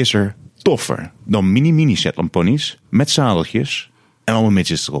 Wat is er toffer dan mini Shetland ponies met zadeltjes en allemaal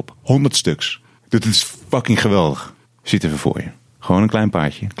midgets erop? 100 stuks. Dit is fucking geweldig. Ziet even voor je. Gewoon een klein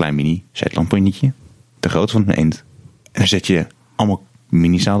paardje, een klein mini Shetland ponyetje, de grootte van een eend. En dan zet je allemaal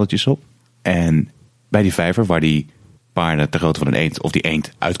mini zadeltjes op. En bij die vijver waar die paarden de grootte van een eend of die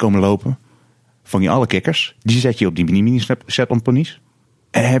eend uitkomen lopen, vang je alle kikkers. Die zet je op die mini Shetland ponies.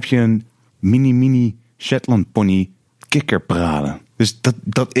 En dan heb je een mini Shetland pony kikkerparade. Dus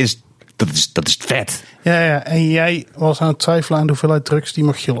dat is vet. Ja, en jij was aan het twijfelen aan de hoeveelheid drugs die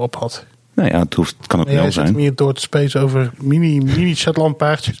Michiel op had. Nou ja, het kan ook wel zijn. Jij zit hier door te spacen over mini Shetland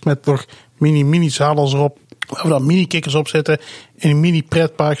paardjes met nog mini zadels erop. Waar we dan mini kikkers op zetten in een mini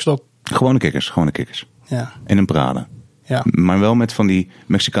pretpark. Zodat... Gewone kikkers. Ja. In een parade. Ja. Maar wel met van die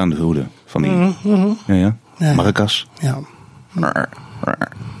Mexicaanse hoeden. Van die... Ja. Maracas. Ja.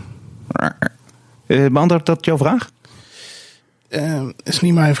 Beantwoordt dat jouw vraag? Is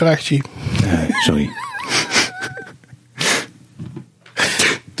niet mijn vraagje. Sorry.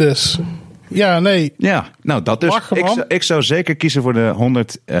 Dus, ja, nee. Ja, nou dat dus. Ik zou zeker kiezen voor de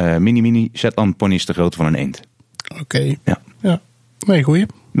 100 mini Shetland ponies de grootte van een eend. Oké. Ja. Nee, goeie.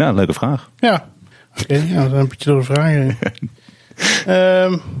 Nou, leuke vraag. Ja. Oké, dan een beetje door de vragen.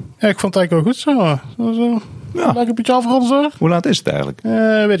 Ja, ik vond het eigenlijk wel goed zo. Ja. Lijkt een beetje afgerond zo. Hoe laat is het eigenlijk?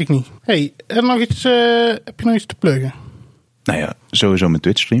 Weet ik niet. Hey, en nog iets, heb je nog iets te pluggen? Nou ja, sowieso mijn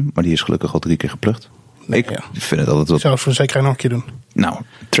Twitch stream, maar die is gelukkig al 3 keer geplukt. Nee, ik vind het altijd Ik zou het voor zeker nog een keer doen. Nou,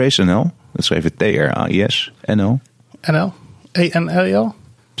 Trace NL, dat schreef je TRAIS NL. NL? ENLL?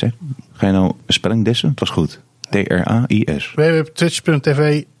 Zeg, ga je nou een spelling dissen? Het was goed. TRAIS.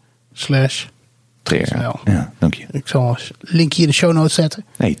 www.twitch.tv/TraceNL. Ja, dank je. Ik zal een linkje in de show notes zetten.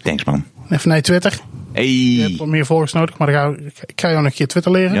 Hey, thanks man. Even naar je Twitter. Hey. Je hebt wat meer volgers nodig, maar ik ga jou nog een keer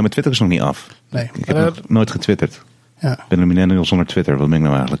Twitter leren. Ja, maar Twitter is nog niet af. Nee. Ik heb nog nooit getwitterd. Ja. Ik ben een millennial zonder Twitter. Wat ben ik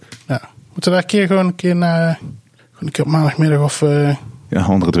nou eigenlijk? Ja. Moeten we daar gewoon een keer naar... Een keer op maandagmiddag of... Ja,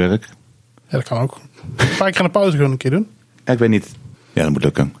 onder het werk. Ja, dat kan ook. Een paar keer aan de pauze gewoon een keer doen. Ja, ik weet niet. Ja, dat moet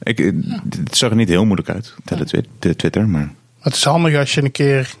lukken. Het zag er niet heel moeilijk uit, de Twitter, maar... Het is handig als je een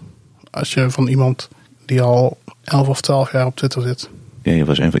keer... Als je van iemand die al 11 of 12 jaar op Twitter zit. Ja, je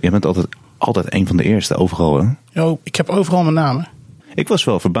bent altijd een van de eerste, overal, hè? Yo, ik heb overal mijn naam, hè. Ik was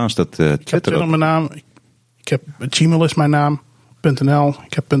wel verbaasd dat Twitter... Ik heb Twitter mijn naam. Ik heb Gmail is mijn naam. .nl.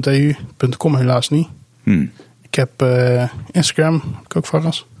 Ik heb .eu. .com helaas niet. Ik heb Instagram. Heb ik ook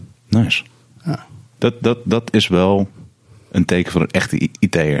verras. Nice. Ja. Dat is wel een teken van een echte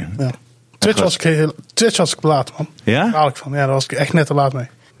IT'er. Ja. Twitch was ik laat, man. Ja? Daar haal ik van. Ja, daar was ik echt net te laat mee.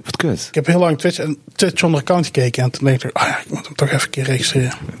 Wat kut. Ik heb heel lang Twitch zonder account gekeken. En toen dacht ik, ik moet hem toch even een keer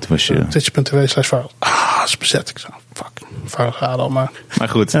registreren. Het was je... Twitch.tv/Varels. Dat is bezet. Ik zei, fuck. Varels gaat al maar. Maar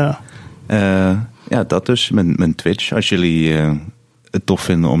goed. Ja. Dat dus. Mijn Twitch. Als jullie het tof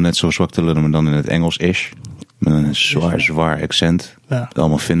vinden om net zo zwak te lullen, maar dan in het Engels-ish. Met een zwaar accent. Ja.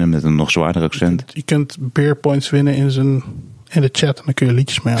 Allemaal vinden met een nog zwaarder accent. Je kunt beer points winnen in de chat. En dan kun je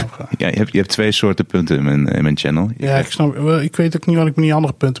liedjes mee aanvragen. Ja, je hebt 2 soorten punten in mijn channel. Ik weet ook niet wat ik met die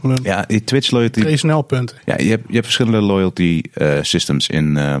andere punten moet doen. Ja, die Twitch loyalty. TraceNL punten. Ja, je hebt verschillende loyalty systems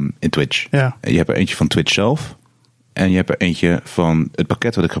in Twitch. Ja. Je hebt er eentje van Twitch zelf. En je hebt er eentje van het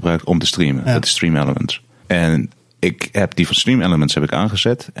pakket wat ik gebruik om te streamen. Ja. Dat is Stream Elements. En ik heb die van Stream Elements heb ik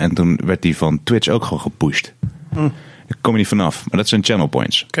aangezet. En toen werd die van Twitch ook gewoon gepusht. Daar kom je niet vanaf. Maar dat zijn channel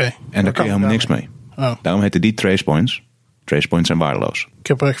points. Okay. En daar kun je helemaal niks mee. Oh. Daarom heten die trace points. Trace points zijn waardeloos. Ik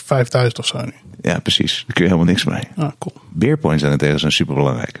heb er echt 5000 of zo nu. Ja, precies. Daar kun je helemaal niks mee. Ah, cool. Beer points daarentegen zijn super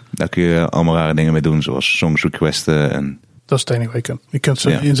belangrijk. Daar kun je allemaal rare dingen mee doen. Zoals songs requesten. En... Dat is het enige wat je kunt. Je kunt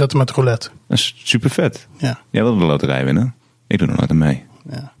ze inzetten met roulette. Dat is super vet. Ja. Jij wil de loterij winnen. Ik doe er nooit aan mee.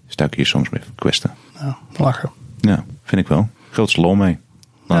 Ja. Dus daar kun je songs mee requesten. Ja, lachen. Ja, vind ik wel. Grootste lol mee.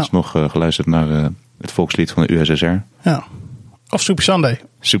 Laatst nog geluisterd naar het volkslied van de USSR. Ja. Of Super Sunday.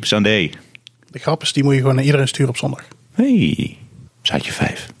 Super Sunday. De grap is, die moet je gewoon naar iedereen sturen op zondag. Hey, zaadje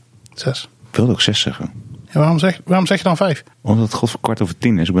 5. 6. Ik wilde ook 6 zeggen. Ja, waarom zeg je dan 5? Omdat het god voor 6:15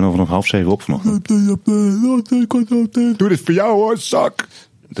 is. Ik ben over nog 6:30 op vanochtend. Doe dit voor jou hoor, zak.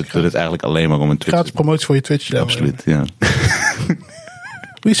 Dat doet het eigenlijk alleen maar om een Twitch. Gratis promotie voor je Twitch. Ja, absoluut, ja.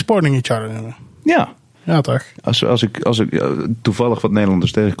 We supporting each other. Ja. Ja, toch. Als ik toevallig wat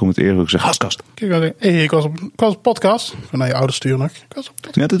Nederlanders tegenkom, het eerder ook zeg, Haskast. Kijk, hey, ik was op podcast. Naar je ouders sturen nog. Ik was op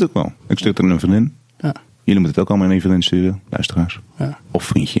podcast. Ja, dat ook wel. Ik stuur het aan een vriendin. Ja. Jullie moeten het ook allemaal aan een vriendin sturen, luisteraars. Ja. Of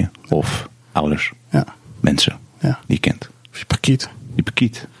vriendje. Of ouders. Ja. Mensen die je kent. Je pakiet. Die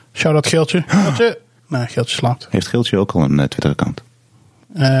pakiet. Shout-out Geeltje. Geeltje. Nee, Geeltje slaapt. Heeft Geeltje ook al een Twitter-account?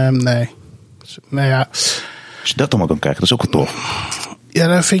 Nee. Nee, ja. Als je dat allemaal kan krijgen, dat is ook wel tof. Ja,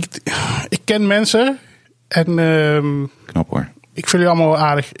 dan vind ik ken mensen. En Knap hoor. ik vind jullie allemaal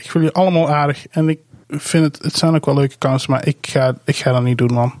aardig. Ik vind jullie allemaal aardig. En ik vind het zijn ook wel leuke kansen. Maar ik ga dat niet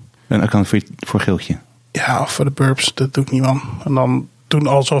doen, man. Een account voor Geeltje. Ja, voor de burps. Dat doe ik niet, man. En dan doen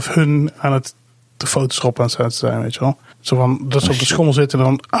alsof hun aan de foto's erop aan het zijn, weet je wel. Zo van, dat ze op de schommel zitten en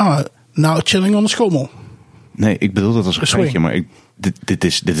dan... nou chilling on de schommel. Nee, ik bedoel dat als een Swing. geintje, maar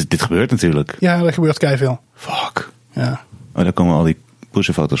dit gebeurt natuurlijk. Ja, dat gebeurt keiveel. Fuck. Ja. Oh, daar komen al die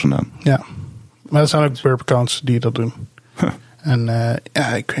poesenfoto's vandaan. Ja. Maar er zijn ook burp accounts die dat doen. En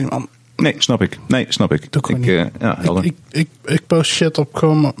ik weet niet, man. Nee, snap ik. Doe ik niet. Helder. Ik post shit op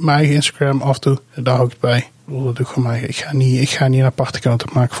gewoon mijn eigen Instagram af en toe. Daar hou ik het bij. Ik bedoel, dat doe ik gewoon mijn eigen. Ik ga niet een aparte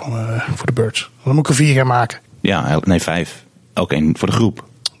account maken voor de birds. Dan moet ik er 4 gaan maken. Ja, nee, 5. Elk één voor de groep.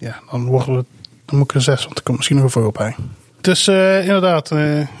 Ja, dan moet ik er 6, want er komt misschien nog een voorbeeld bij. Dus inderdaad,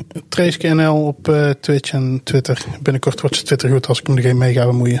 Treeske NL op Twitch en Twitter. Binnenkort wordt je Twitter goed als ik hem er geen mee ga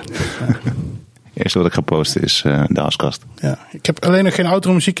bemoeien. Het eerste wat ik ga posten is de Haskast. Ja, ik heb alleen nog geen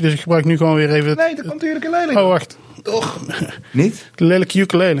outro muziek, dus ik gebruik nu gewoon weer even... Nee, dat komt natuurlijk een lelijk. Oh, wacht. Toch? Niet? De lelijke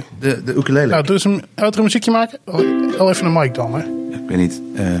ukulele. De ukulele. Nou, doe eens een outro muziekje maken. Al even een mic dan, hè. Ik weet niet.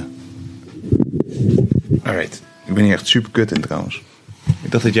 Alright. Ik ben hier echt super kut in trouwens.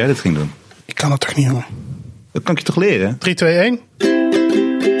 Ik dacht dat jij dit ging doen. Ik kan het toch niet, jongen. Dat kan ik je toch leren? 3, 2, 1.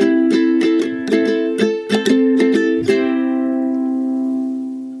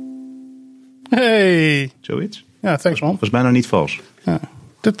 Hey. Zoiets? Ja, thanks man. Was bijna niet vals. Ja.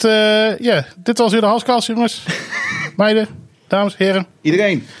 Dit was weer de Haskast, jongens. Meiden, dames, heren.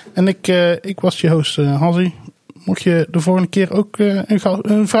 Iedereen. En ik was je host, Hansie. Mocht je de volgende keer ook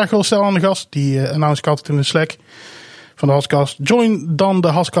een vraag willen stellen aan de gast, die announce ik altijd in de Slack van de Haskast. Join dan de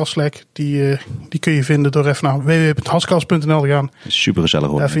Haskast Slack. Die kun je vinden door even naar www.haskast.nl te gaan. Super gezellig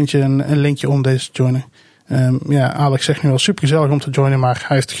hoor. Daar vind je een linkje om deze te joinen. Alex zegt nu wel super gezellig om te joinen, maar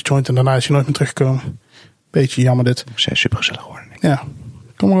hij heeft gejoind en daarna is hij nooit meer teruggekomen. Beetje jammer dit. Zij super gezellig hoor. Ja,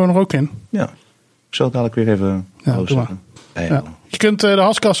 kom er gewoon er ook in. Ja. Ik zal het dadelijk weer even doe maar. Ja. Je kunt de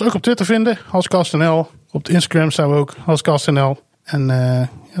Haskast ook op Twitter vinden. Haskast.nl. Op de Instagram staan we ook. Haskast.nl. En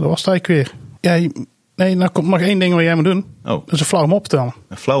dat was het eigenlijk weer. Ja, nou komt nog 1 ding wat jij moet doen. Oh. Dat is een flauwe mop vertellen.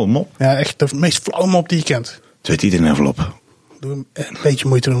 Een flauwe mop? Ja, echt de meest flauwe mop die je kent. Het weet iedereen envelop. Doe een beetje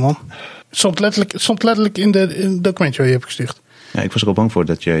moeite doen, man. Het stond letterlijk in het documentje waar je hebt gestuurd. Ja, ik was er al bang voor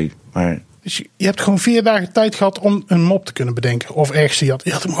dat jij... Maar... Dus je hebt gewoon 4 dagen tijd gehad om een mop te kunnen bedenken. Of ergens je had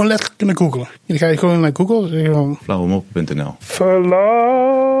hem gewoon letterlijk kunnen googlen. Dan ga je gewoon naar Google. Flauwemop.nl.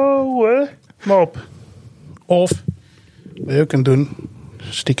 Flauwe mop. Of, wat je ook kunt doen,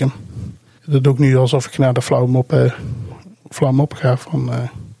 stiekem. Dat doe ik nu alsof ik naar de flauwe mop ga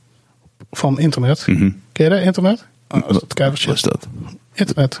van internet. Mm-hmm. Ken je dat, internet? Oh, Wat is dat?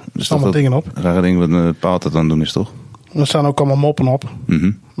 Internet. Er Dus staan allemaal dingen op. Rare dingen wat een paal dat dan doen is, toch? Er staan ook allemaal moppen op.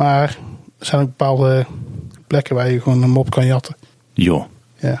 Mm-hmm. Maar er zijn ook bepaalde plekken waar je gewoon een mop kan jatten. Joh.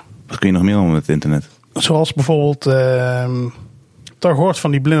 Ja. Wat kun je nog meer om met het internet? Zoals bijvoorbeeld, toch gehoord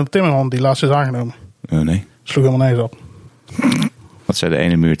van die blinde timmerman die laatst is aangenomen. Nee. Sloeg helemaal nergens op. Wat zei de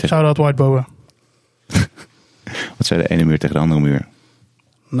ene muur tegen... Zou dat white boa? Wat zei de ene muur tegen de andere muur?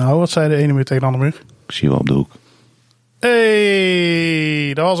 Nou, wat zei de ene muur tegen de andere muur? Ik zie je wel op de hoek.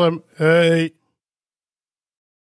 Hey, dat was hem. Hey.